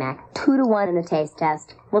Big Mac 2-1 in the taste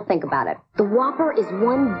test? We'll think about it. The Whopper is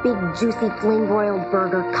one big, juicy, flame-broiled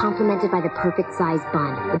burger complemented by the perfect size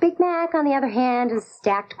bun. The Big Mac, on the other hand, is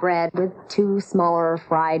stacked bread with 2 smaller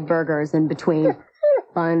fried burgers in between.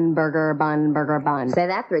 Bun, burger, bun, burger, bun. Say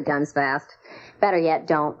that 3 times fast. Better yet,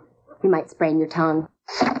 don't. You might sprain your tongue.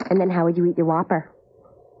 And then how would you eat your Whopper?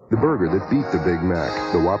 The burger that beat the Big Mac.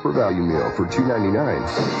 The Whopper Value Meal for $2.99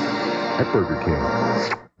 at Burger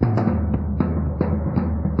King.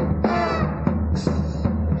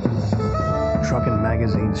 Truckin'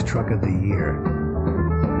 Magazine's Truck of the Year.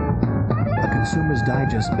 A Consumer's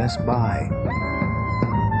Digest Best Buy.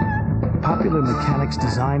 Popular Mechanics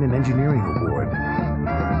Design and Engineering Award.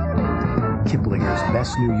 Kiplinger's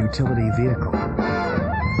Best New Utility Vehicle.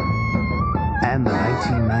 And the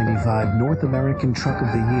 1995 North American Truck of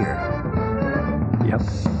the Year. Yep,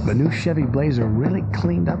 the new Chevy Blazer really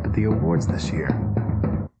cleaned up at the awards this year.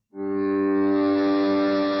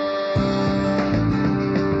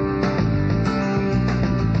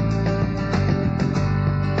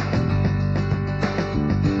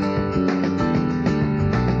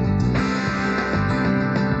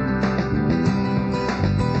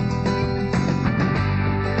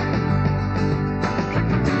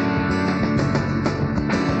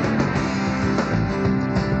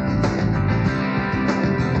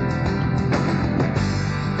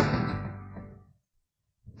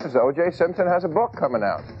 O.J. Simpson has a book coming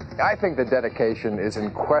out. I think the dedication is in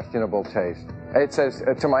questionable taste. It says,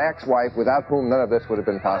 to my ex-wife, without whom none of this would have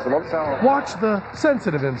been possible. So Watch the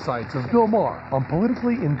sensitive insights of Bill Maher on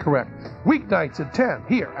Politically Incorrect. Weeknights at 10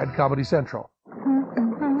 here at Comedy Central.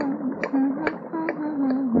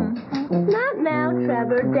 Down,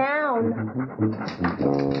 Trevor, down.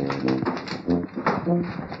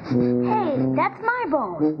 Hey, that's my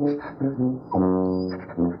bone.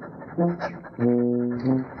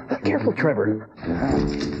 Careful, Trevor.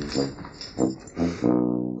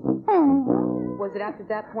 Was it after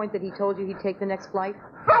that point that he told you he'd take the next flight?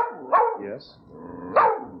 Yes.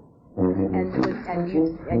 And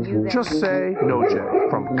you then... Just Say No.J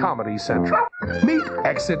from Comedy Central. Meet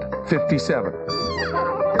Exit 57.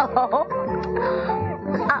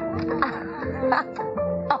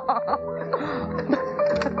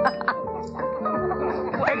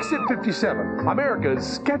 Exit 57, America's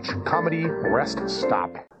sketch comedy rest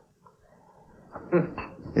stop.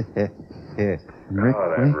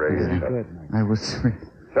 that radio. I was...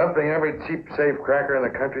 Something every cheap safe cracker in the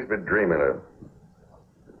country's been dreaming of.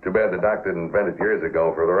 Too bad the doc didn't invent it years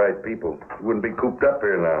ago for the right people. You wouldn't be cooped up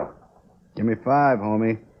here now. Give me 5,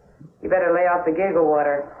 homie. You better lay off the giggle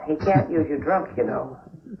water. He can't use you drunk, you know.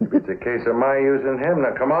 If it's a case of my using him,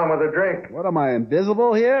 now come on with a drink. What am I,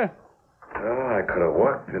 invisible here? Oh, I could have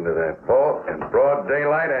walked into that vault in broad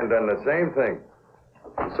daylight and done the same thing.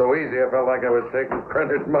 It was so easy, I felt like I was taking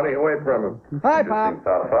Prender's money away from him. Hi, Pop.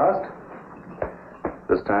 How fast?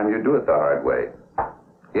 This time you do it the hard way.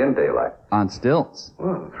 In daylight. On stilts.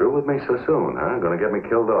 Well, through with me so soon, huh? Gonna get me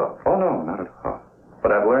killed off. Oh, no, not at all.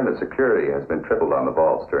 But I've learned that security has been tripled on the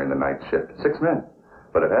vaults during the night shift. 6 men.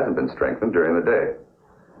 But it hasn't been strengthened during the day.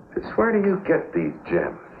 Just where do you get these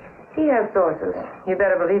gems? He has sources. You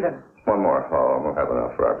better believe him. One more. Oh, we'll have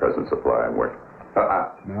enough for our present supply and work.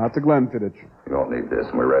 Now to Glenfiddich. You won't need this,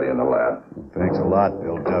 and we're ready in the lab. Thanks a lot,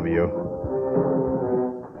 Bill W.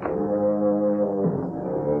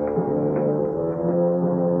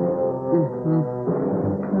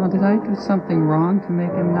 Now, did I do something wrong to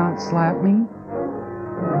make him not slap me?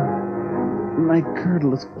 My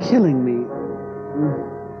curdle is killing me.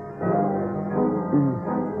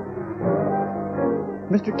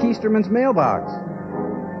 Mr. Keisterman's mailbox.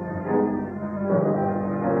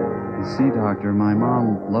 You see, Doctor, my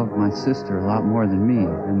mom loved my sister a lot more than me,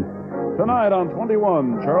 and... Tonight on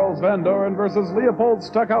 21, Charles Van Doren versus Leopold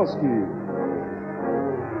Stokowski.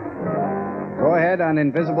 Go ahead on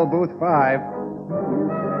Invisible Booth 5.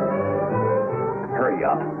 Hurry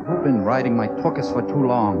up. I've been riding my tuchus for too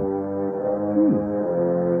long.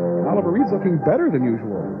 Oliver Reed's looking better than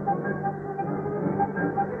usual.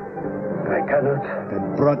 I cannot.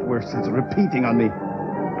 That bratwurst is repeating on me.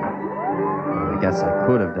 I guess I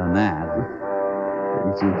could have done that.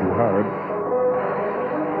 Didn't seem too hard.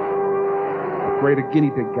 Afraid a guinea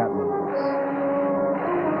pig got me.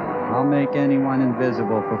 I'll make anyone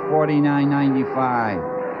invisible for $49.95.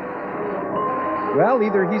 Well,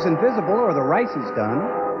 either he's invisible or the rice is done.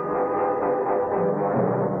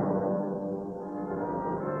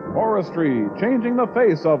 Forestry, changing the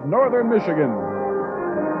face of northern Michigan.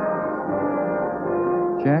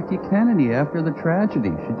 Jackie Kennedy, after the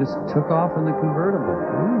tragedy, she just took off in the convertible.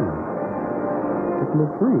 Took a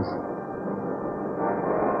little cruise.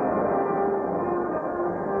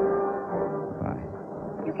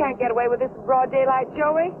 You can't get away with this in broad daylight,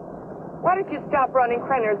 Joey. Why don't you stop running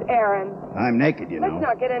Krenner's errands? I'm naked, you know. Let's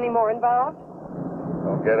not get any more involved.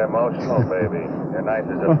 Don't get emotional, baby. You're nice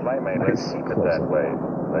as a playmate. Let's keep it that way.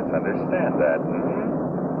 Let's understand that.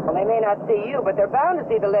 Well, they may not see you, but they're bound to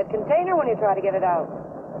see the lead container when you try to get it out.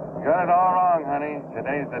 You got it all wrong, honey.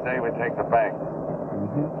 Today's the day we take the bank.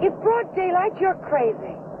 It's broad daylight, you're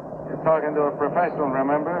crazy. You're talking to a professional,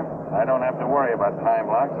 remember? I don't have to worry about time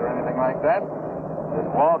locks or anything like that. Just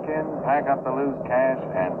walk in, pack up the loose cash,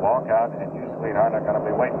 and walk out, and you, sweetheart, are going to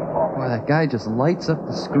be waiting for me. Boy, that guy just lights up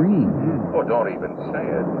the screen. Oh, don't even say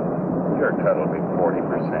it. Your cut will be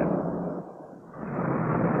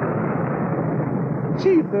 40%.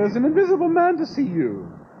 Chief, there's an invisible man to see you.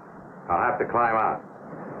 I'll have to climb out.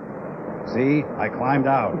 See, I climbed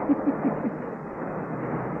out.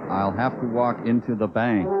 I'll have to walk into the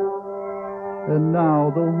bank. And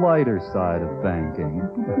now the lighter side of banking.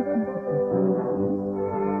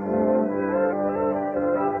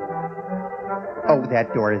 Oh,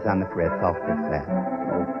 that door is on the fritz. I'll fix that.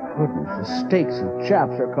 Goodness, the steaks and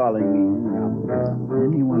chops are calling me.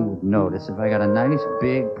 Anyone would notice if I got a nice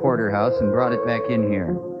big porterhouse and brought it back in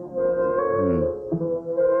here.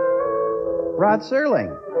 Rod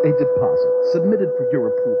Serling. A deposit submitted for your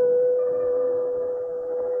approval.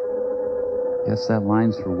 Guess that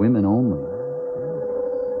line's for women only.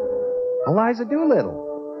 Eliza Doolittle.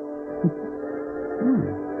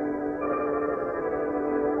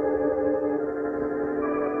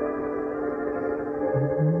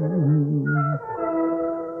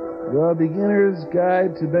 The Beginner's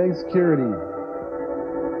Guide to Bank Security.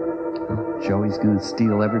 Joey's gonna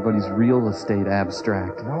steal everybody's real estate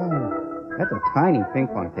abstract. No, that's a tiny ping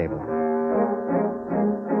pong table.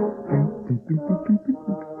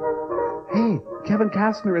 Hey, Kevin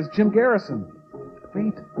Costner as Jim Garrison.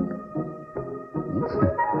 Great.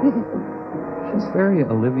 She's very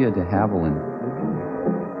Olivia de Havilland.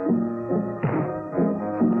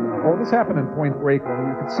 Oh, this happened in Point Break when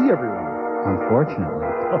you could see everyone. Unfortunately.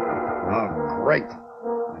 Oh, great.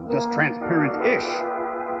 I'm just transparent-ish.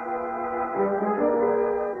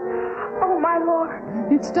 Oh, my Lord.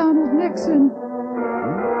 It's Donald Nixon.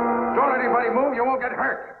 Don't let anybody move, you won't get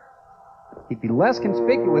hurt. He'd be less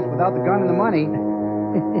conspicuous without the gun and the money.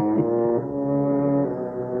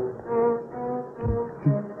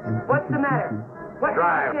 What's the matter? What's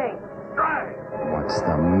Drive. the change? Drive. What's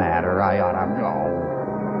the matter? I ought to go.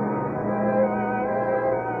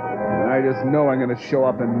 I just know I'm going to show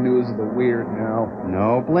up in News of the Weird now.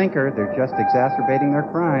 No blinker. They're just exacerbating their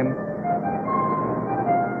crime.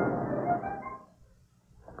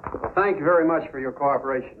 Well, thank you very much for your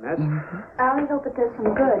cooperation, miss. I only hope it does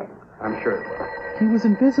some good. I'm sure. He was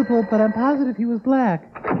invisible, but I'm positive he was black.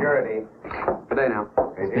 Security. Good day now.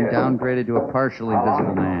 He's been downgraded to a partially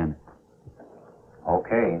visible man.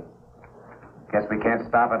 Okay. Guess we can't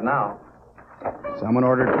stop it now. Someone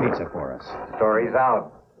ordered pizza for us. Story's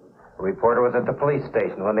out. The reporter was at the police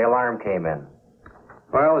station when the alarm came in.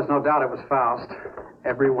 Well, there's no doubt it was Faust.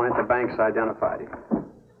 Everyone at the bank's identified him.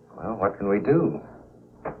 Well, what can we do?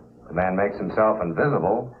 The man makes himself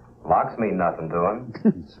invisible. Locks mean nothing to him.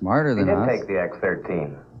 He's smarter than He us. did take the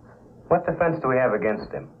X-13. What defense do we have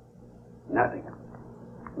against him? Nothing.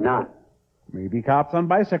 None. Maybe cops on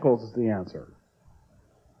bicycles is the answer.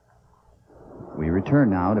 We return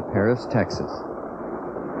now to Paris, Texas.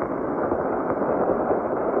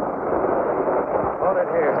 Hold it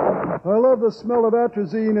here. I love the smell of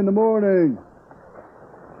atrazine in the morning.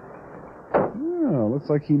 Oh, looks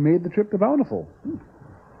like he made the trip to Bountiful.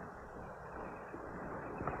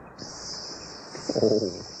 Oh.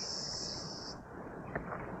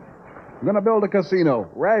 I'm gonna build a casino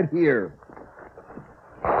right here.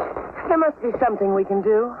 There must be something we can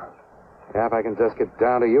do. Yeah, if I can just get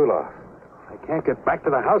down to Eula. I can't get back to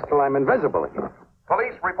the house till I'm invisible again.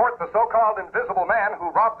 Police report the so-called invisible man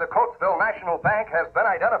who robbed the Coatesville National Bank has been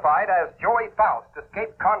identified as Joey Faust,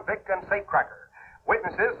 escaped convict and safecracker.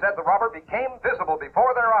 Witnesses said the robber became visible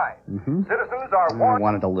before their eyes. Mm-hmm. Citizens are I warned.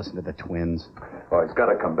 wanted to listen to the twins. Oh, he's got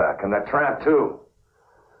to come back. And that tramp, too.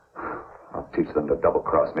 I'll teach them to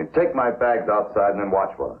double-cross me. Take my bags outside and then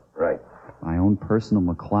watch for them. Right. My own personal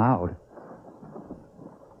McLeod.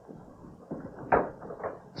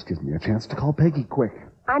 This gives me a chance to call Peggy quick.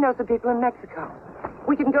 I know some people in Mexico.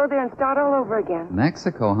 We can go there and start all over again.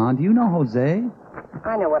 Mexico, huh? Do you know Jose?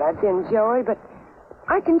 I know what I've been, Joey, but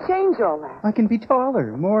I can change all that. I can be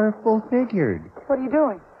taller, more full-figured. What are you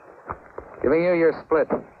doing? Giving you your split.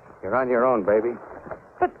 You're on your own, baby.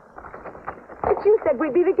 But you said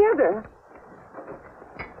we'd be together.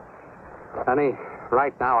 Honey,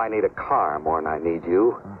 right now I need a car more than I need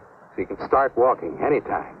you. So you can start walking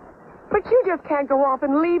anytime. But you just can't go off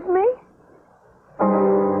and leave me.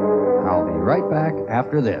 I'll be right back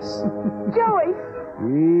after this. Joey!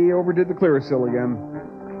 We overdid the Clearasil again.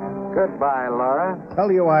 Goodbye, Laura.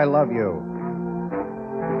 Tell you I love you.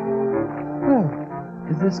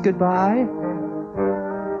 Is this goodbye?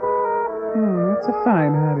 That's a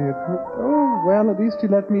fine idiot. Oh, well, at least you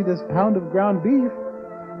left me this pound of ground beef.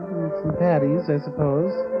 And some patties, I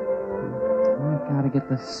suppose. I've got to get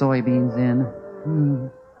the soybeans in.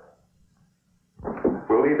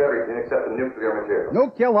 We'll leave everything except the nuclear material. No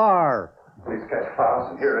killer. Please catch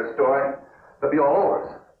Faust and hear his story. They'll be all over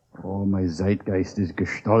us. Oh, my Zeitgeist is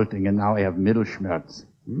gestalting, and now I have Mittelschmerz.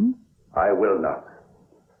 I will not.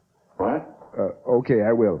 What? Okay,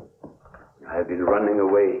 I will. I've been running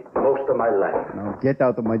away most of my life. Now get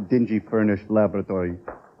out of my dingy furnished laboratory.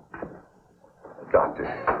 Doctor,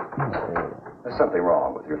 there's something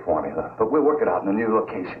wrong with your formula, but we'll work it out in a new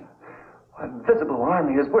location. A visible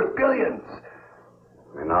army is worth billions.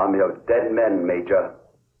 An army of dead men, Major.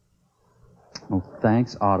 Oh,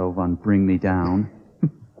 thanks, Otto von Bring Me Down.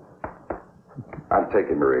 I'm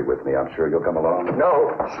taking Marie with me. I'm sure you'll come along.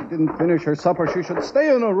 No! She didn't finish her supper. She should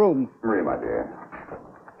stay in her room. Marie, my dear.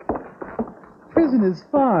 Prison is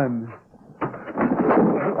fun.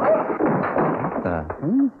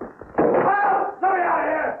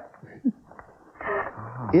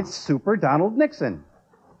 It's Super Donald Nixon.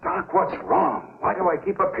 Doc, what's wrong? Why do I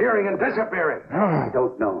keep appearing and disappearing? I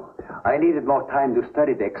don't know. I needed more time to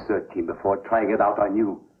study the X-13 before trying it out on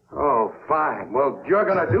you. Oh, fine. Well, you're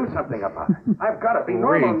going to do something about it. I've got to be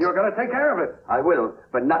normal, and you're going to take care of it. I will,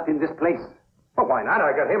 but not in this place. Well, why not?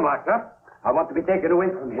 I got him locked up. I want to be taken away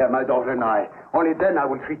from here, my daughter and I. Only then I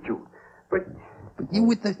will treat you. But You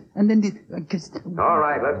with the... And then the... All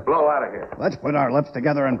right, let's blow out of here. Let's put our lips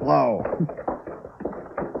together and blow.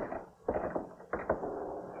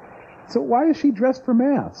 So why is she dressed for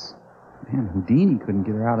mass? Man, Houdini couldn't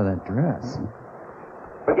get her out of that dress.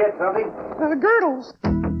 forget something? The girdles.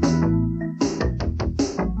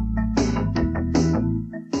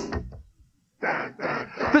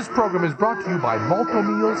 This program is brought to you by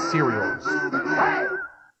Malto-Meal Cereals.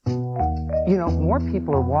 You know, more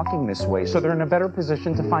people are walking this way, so they're in a better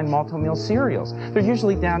position to find Malto-Meal cereals. They're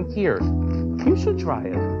usually down here. You should try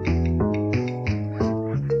it.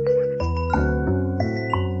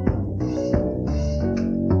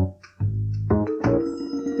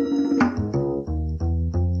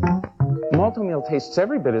 Malto-Meal tastes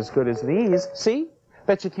every bit as good as these. See?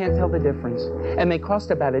 Bet you can't tell the difference. And they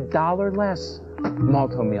cost about $1 less.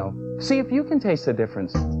 Malto-Meal. See if you can taste the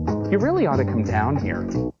difference. You really ought to come down here.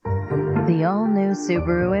 The all-new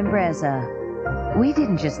Subaru Impreza. We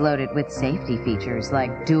didn't just load it with safety features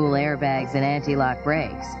like dual airbags and anti-lock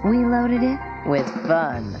brakes. We loaded it with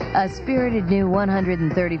fun. A spirited new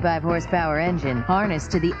 135 horsepower engine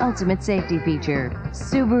harnessed to the ultimate safety feature,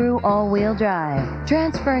 Subaru all-wheel drive,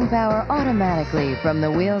 transferring power automatically from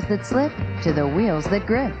the wheels that slip to the wheels that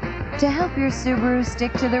grip, to help your Subaru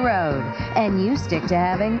stick to the road and you stick to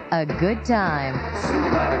having a good time.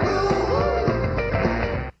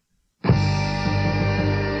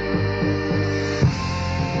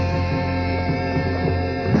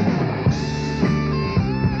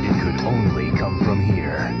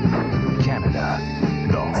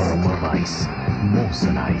 Ice,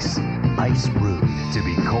 Molson Ice, ice brewed to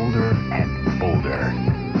be colder and bolder,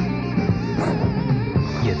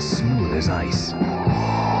 yet smooth as ice.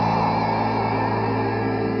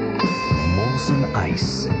 Molson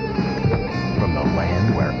Ice, from the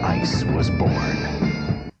land where ice was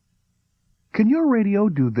born. Can your radio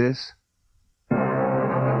do this?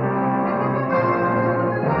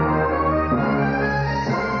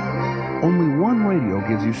 Only one radio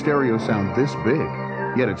gives you stereo sound this big.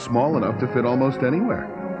 Yet it's small enough to fit almost anywhere.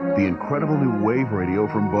 The incredible new Wave radio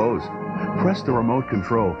from Bose. Press the remote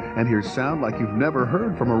control and hear sound like you've never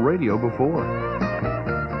heard from a radio before.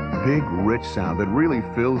 Big, rich sound that really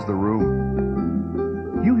fills the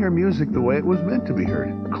room. You hear music the way it was meant to be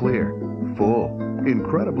heard. Clear, full,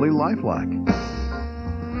 incredibly lifelike.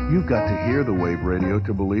 You've got to hear the Wave radio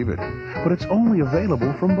to believe it. But it's only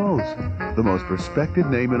available from Bose, the most respected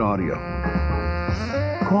name in audio.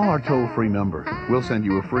 Call our toll-free number. We'll send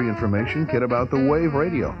you a free information kit about the Wave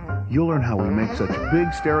radio. You'll learn how we make such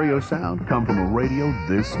big stereo sound come from a radio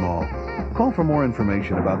this small. Call for more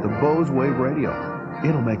information about the Bose Wave radio.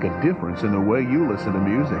 It'll make a difference in the way you listen to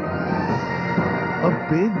music. A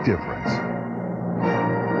big difference.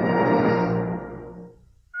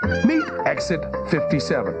 Meet Exit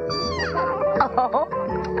 57.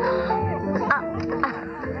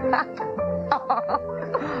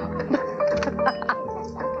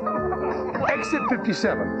 Exit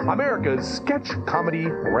 57, America's sketch comedy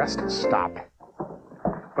rest stop.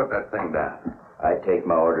 Put that thing down. I take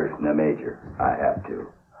my orders from the major. I have to.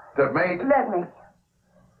 The mate? Let me.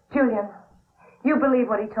 Julian, you believe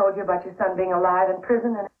what he told you about your son being alive in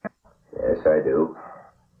prison? And Yes, I do.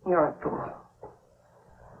 you're a fool.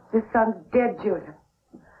 Your son's dead, Julian.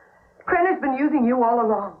 Krenner's been using you all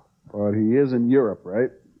along. But he is in Europe, right?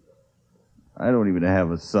 I don't even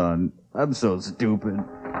have a son. I'm so stupid.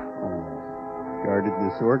 Guarded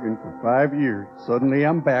this organ for 5 years. Suddenly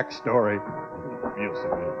I'm back story.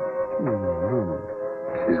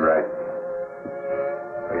 She's right.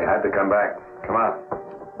 Well, you had to come back. Come on.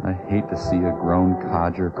 I hate to see a grown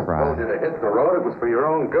codger cry. Told you to hit the road. It was for your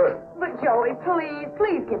own good. But Joey,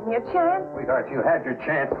 please give me a chance. Sweetheart, you had your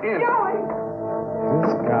chance in. Joey!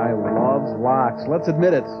 This guy loves locks. Let's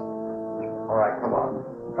admit it. All right, come on.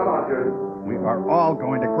 Come on, Judy. We are all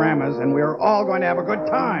going to Grandma's, and we are all going to have a good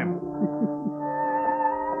time.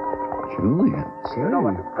 Julian. You know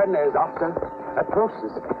what Krenner is after? A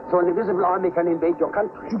process, so an invisible army can invade your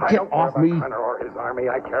country. Get off me. Krenner or his army.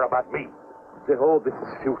 I care about me. The whole this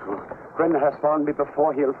is futile. Krenner has found me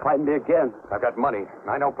before. He'll find me again. I've got money.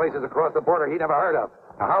 I know places across the border he never heard of.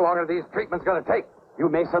 Now, how long are these treatments going to take? You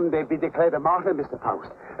may someday be declared a martyr, Mr.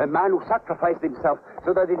 Faust. A man who sacrificed himself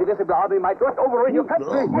so that the invisible army might rush over in your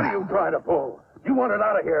country. What are you trying to pull? You wanted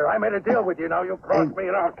out of here. I made a deal with you. Now you cross me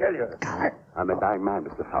and I'll kill you. I'm a dying man,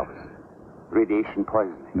 Mr. Faust. Radiation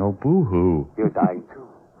poisoning. No boo-hoo. You're dying too.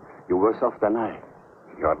 You're worse off than I.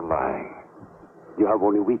 You're lying. You have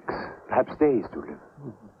only weeks, perhaps days to live.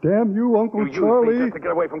 Damn you, Uncle You Charlie. used me just to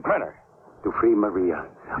get away from Krenner. To free Maria.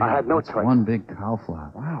 I had no choice. One big cow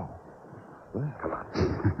flap. Wow. Come on.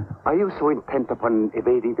 Are you so intent upon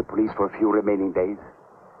evading the police for a few remaining days?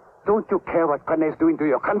 Don't you care what Guinea is doing to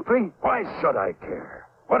your country? Why should I care?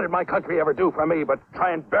 What did my country ever do for me but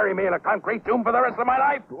try and bury me in a concrete tomb for the rest of my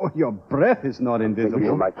life? Oh, your breath is not invisible.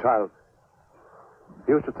 Think of you, my child.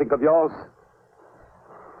 You should think of yours.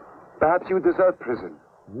 Perhaps you deserve prison.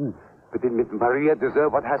 But did Miss Maria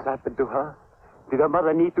deserve what has happened to her? Did her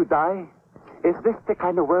mother need to die? Is this the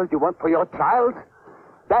kind of world you want for your child?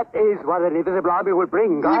 That is what an invisible army will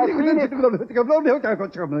bring. I've seen it.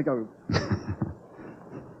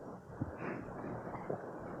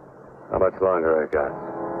 How much longer I got?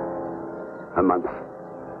 A month.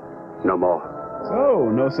 No more. So,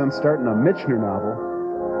 no sense starting a Michener novel.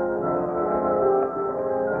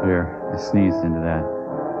 Here, I sneezed into that.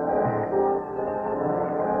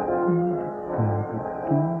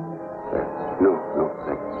 No,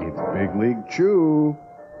 thanks. It's Big League Chew.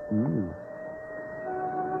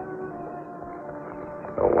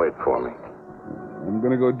 Don't wait for me. I'm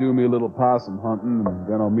gonna go do me a little possum hunting, and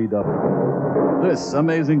then I'll meet up. This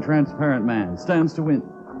amazing transparent man stands to win.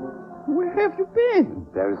 Where have you been?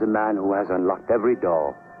 There is a man who has unlocked every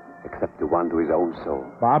door, except the one to his own soul.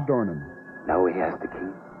 Bob Dornan. Now he has the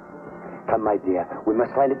key. Come, my dear. We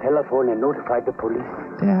must find a telephone and notify the police.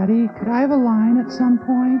 Daddy, could I have a line at some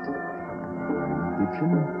point?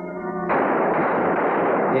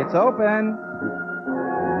 It's open.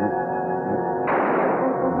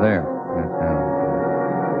 There.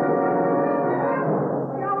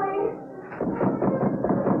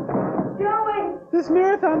 Joey! This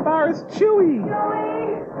marathon bar is chewy.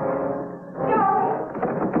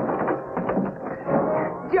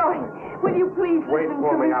 Joey, will you please Wait listen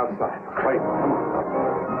for to me outside. Wait.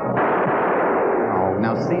 Oh,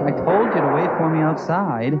 now see, I told you to wait for me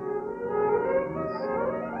outside.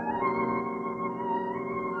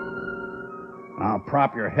 Now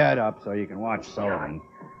prop your head up so you can watch Sullivan.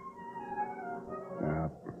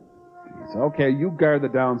 It's okay, you guard the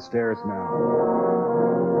downstairs now.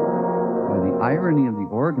 Well, the irony of the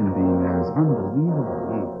organ being there is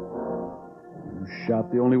unbelievable. You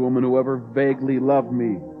shot the only woman who ever vaguely loved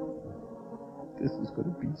me. This is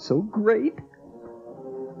going to be so great.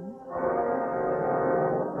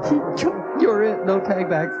 You're it. No tag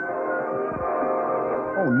backs.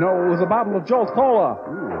 Oh, no, it was a bottle of Jolt Cola.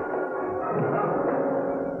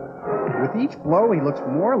 With each blow, he looks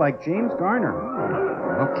more like James Garner.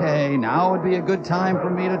 Okay, now would be a good time for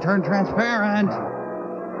me to turn transparent.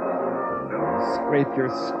 Scrape your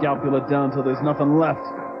scapula down till there's nothing left.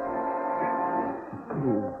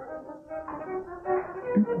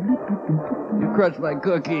 You crushed my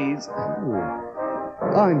cookies.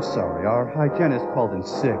 I'm sorry, our hygienist called in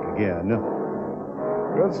sick again.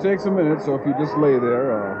 This takes a minute, so if you just lay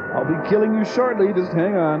there, I'll be killing you shortly. Just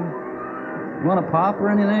hang on. You want a pop or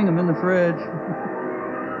anything? I'm in the fridge.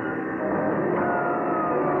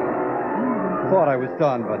 Thought I was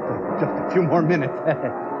done, but just a few more minutes.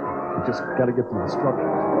 You just got to get the instructions.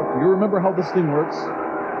 Do you remember how this thing works?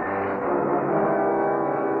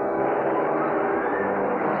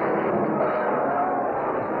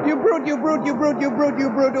 You brute, you brute, you brute, you brute, you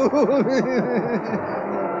brute.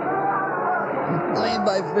 Leave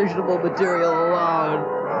my fissionable material alone.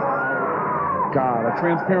 God, a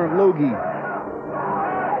transparent logie.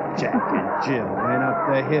 Jack and Jill went up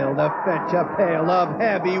the hill to fetch a pail of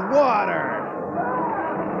heavy water.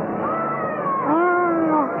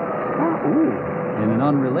 In an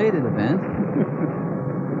unrelated event.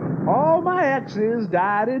 All my exes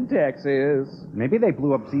died in Texas. Maybe they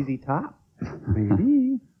blew up ZZ Top.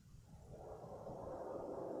 Maybe.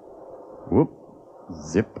 Whoop.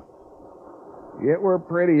 Zip. It were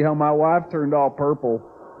pretty how my wife turned all purple.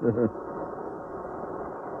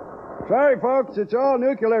 Sorry, folks, it's all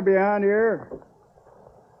nuclear behind here.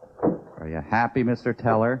 Are you happy, Mr.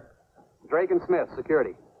 Teller? Drake and Smith,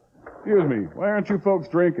 security. Excuse me, why aren't you folks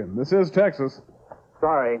drinking? This is Texas.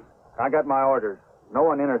 Sorry, I got my orders. No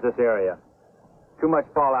one enters this area. Too much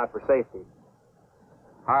fallout for safety.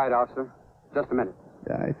 All right, officer. Just a minute.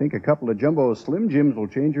 I think a couple of Jumbo Slim Jims will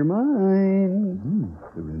change your mind.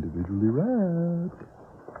 They're individually wrapped.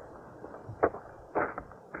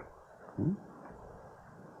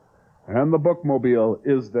 And the bookmobile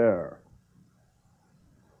is there.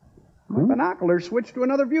 My binoculars switched to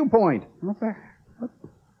another viewpoint.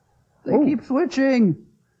 They keep switching.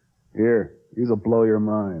 Here, these'll blow your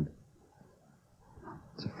mind.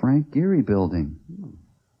 It's a Frank Gehry building.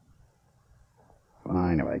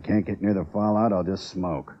 Fine, if I can't get near the fallout, I'll just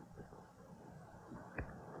smoke.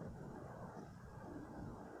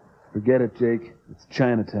 Forget it, Jake. It's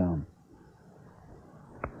Chinatown.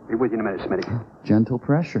 Be with you in a minute, Smitty. Gentle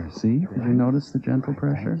pressure, see? Did you notice the gentle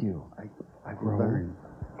pressure? Thank you. I've learned.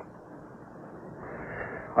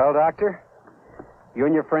 Well, Doctor, you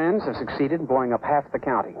and your friends have succeeded in blowing up half the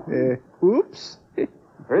county. Oops.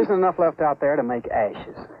 There isn't enough left out there to make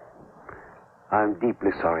ashes. I'm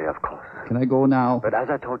deeply sorry, of course. Can I go now? But as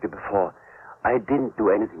I told you before, I didn't do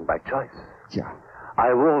anything by choice. Yeah.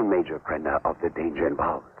 I warned Major Krenner of the danger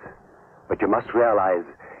involved. But you must realize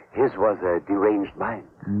his was a deranged mind.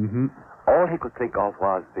 Mm-hmm. All he could think of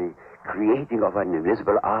was the creating of an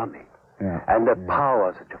invisible army. Yeah. And the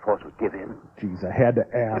power such a force would give him. Jeez, I had to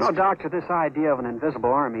ask. You know, Doctor, this idea of an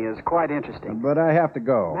invisible army is quite interesting. But I have to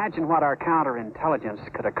go. Imagine what our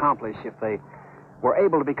counterintelligence could accomplish if they were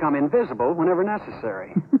able to become invisible whenever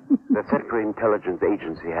necessary. The Central Intelligence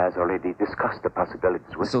Agency has already discussed the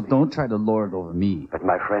possibilities with So me. don't try to lord over me. But,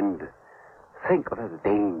 my friend, think of the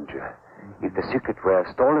danger if the secret were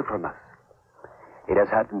stolen from us. It has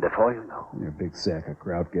happened before, you know. You're a big sack of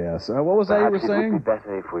kraut gas. What was that you were Perhaps it would saying? be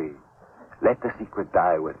better if we let the secret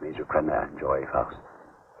die with Major Krenner and Joy Faust.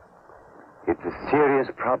 It's a serious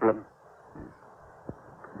problem.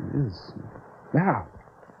 It is. Yeah.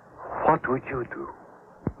 What would you do?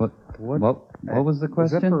 What was the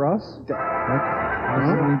question? Is that for us? What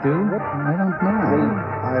should we do? I don't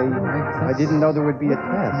know. I didn't know there would be a test.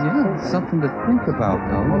 Yeah, something to think about,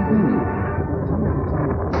 though.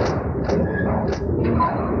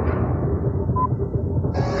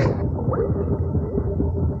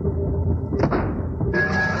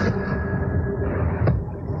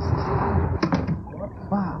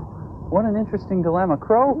 What an interesting dilemma.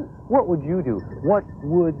 Crow, what would you do? What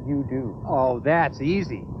would you do? Oh, that's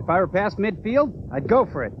easy. If I were past midfield, I'd go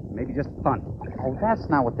for it. Maybe just punt. Oh, that's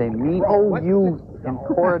not what they mean. Oh, you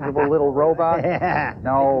incorrigible little robot.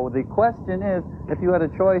 No, the question is, if you had a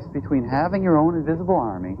choice between having your own invisible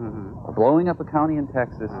army or blowing up a county in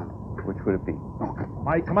Texas, which would it be?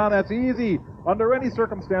 Mike, come on, that's easy. Under any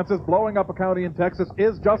circumstances, blowing up a county in Texas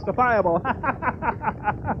is justifiable.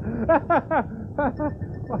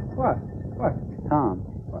 What? Tom,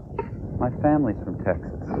 my family's from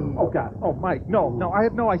Texas. Oh, God. Oh, Mike, no, I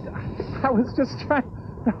had no idea. I was just trying...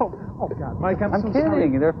 No. Oh, God, Mike, I'm so kidding.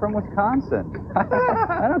 sorry. They're from Wisconsin.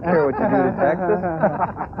 I don't care what you do to Texas.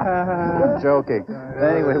 I'm joking.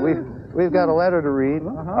 Anyway, we've got a letter to read.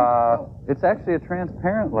 It's actually a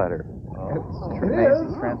transparent letter. It's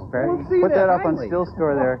amazing, transparent. Put that up on Still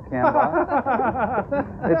Store there,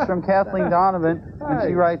 Canva. It's from Kathleen Donovan, and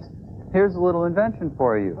she writes, here's a little invention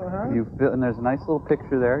for you. And there's a nice little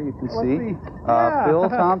picture there you can see. Fill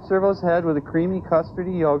Tom Servo's head with a creamy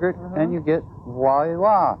custardy yogurt, and you get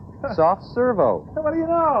voila, soft servo. What do you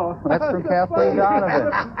know? That's from Kathleen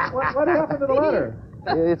Donovan. What happened to the letter?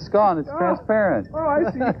 It's gone. It's transparent. Oh, I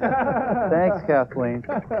see. Thanks, Kathleen.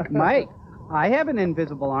 Mike, I have an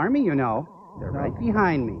invisible army, you know. They're right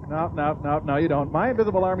behind me. No, you don't. My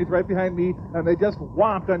invisible army's right behind me, and they just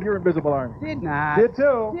whomped on your invisible army. Did not. Did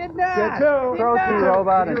too. Did not. Did too. Croaky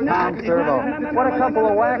Robot and Tom Servo. What a couple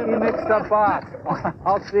of wacky mixed-up bots.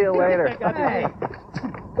 I'll see you later.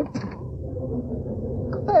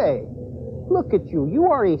 Hey, look at you.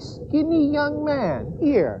 You are a skinny young man.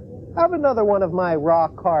 Here, have another one of my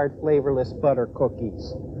rock hard flavorless butter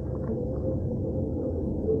cookies.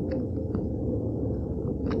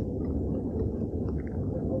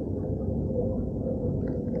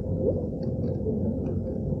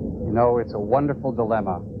 You know, it's a wonderful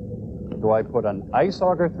dilemma. Do I put an ice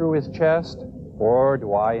auger through his chest, or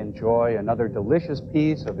do I enjoy another delicious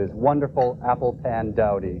piece of his wonderful apple pan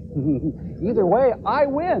dowdy? Either way, I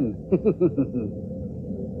win.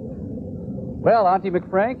 Well, Auntie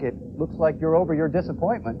McFrank, it looks like you're over your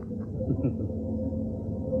disappointment.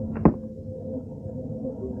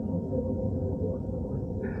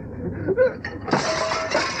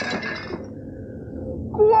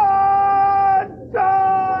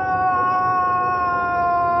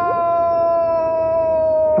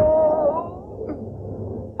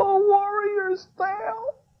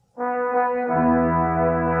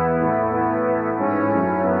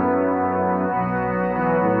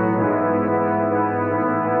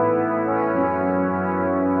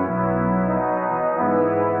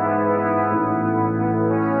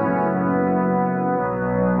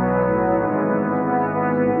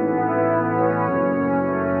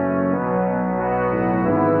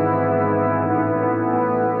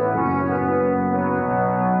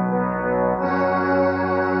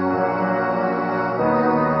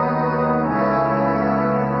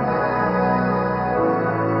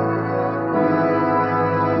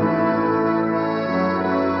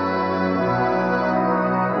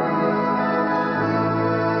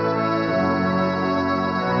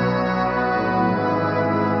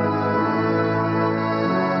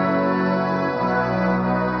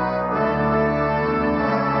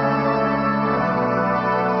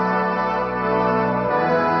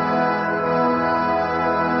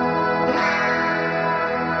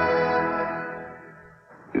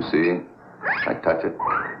 See? I touch it.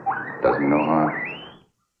 Does me no harm.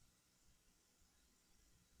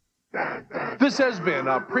 This has been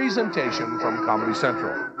a presentation from Comedy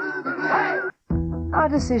Central. Our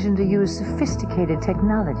decision to use sophisticated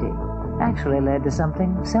technology actually led to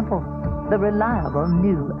something simple. The reliable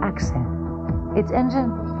new accent. Its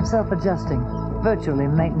engine, self-adjusting, virtually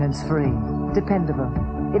maintenance-free, dependable.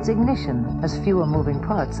 Its ignition has fewer moving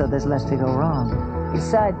parts, so there's less to go wrong. Its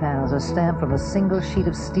side panels are stamped from a single sheet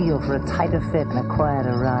of steel for a tighter fit and a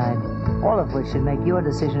quieter ride. All of which should make your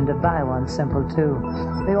decision to buy one simple, too.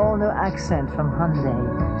 The all-new Accent from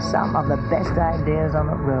Hyundai. Some of the best ideas on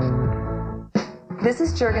the road. This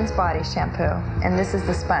is Jergens body shampoo, and this is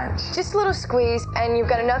the sponge. Just a little squeeze, and you've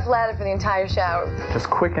got enough lather for the entire shower. Just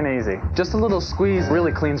quick and easy. Just a little squeeze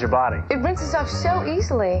really cleans your body. It rinses off so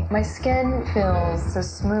easily. My skin feels so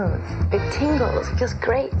smooth. It tingles. It feels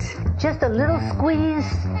great. Just a little squeeze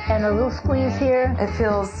and a little squeeze here. It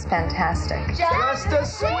feels fantastic. Just a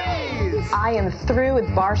squeeze! I am through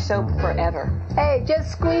with bar soap forever. Hey,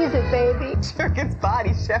 just squeeze it, baby. Jergens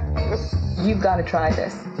body shampoo. You've got to try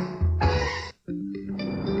this.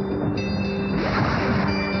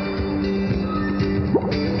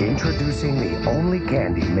 Introducing the only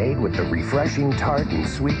candy made with the refreshing tart and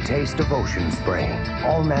sweet taste of ocean spray.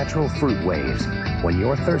 All natural fruit waves when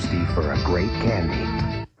you're thirsty for a great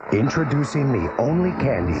candy. Introducing the only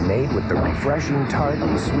candy made with the refreshing tart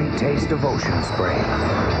and sweet taste of ocean spray.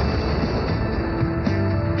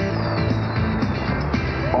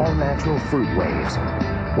 All natural fruit waves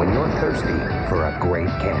when you're thirsty for a great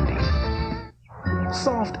candy.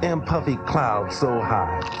 Soft and puffy clouds so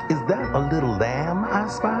high. Is that a little lamb I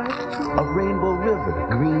spy? A rainbow river,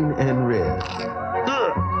 green and red.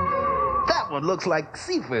 Ugh! That one looks like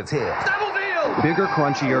Seafood's head. Bigger,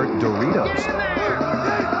 crunchier Doritos.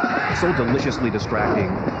 So deliciously distracting.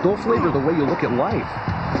 They'll flavor the way you look at life.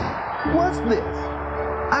 What's this?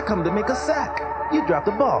 I come to make a sack. You drop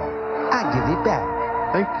the ball. I give it back.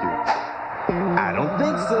 Thank you. I don't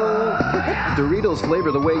think so. Doritos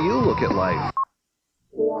flavor the way you look at life.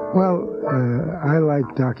 Well, I like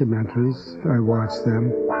documentaries. I watch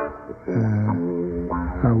them.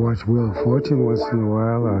 I watch Wheel of Fortune once in a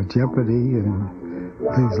while, or Jeopardy and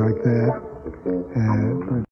things like that.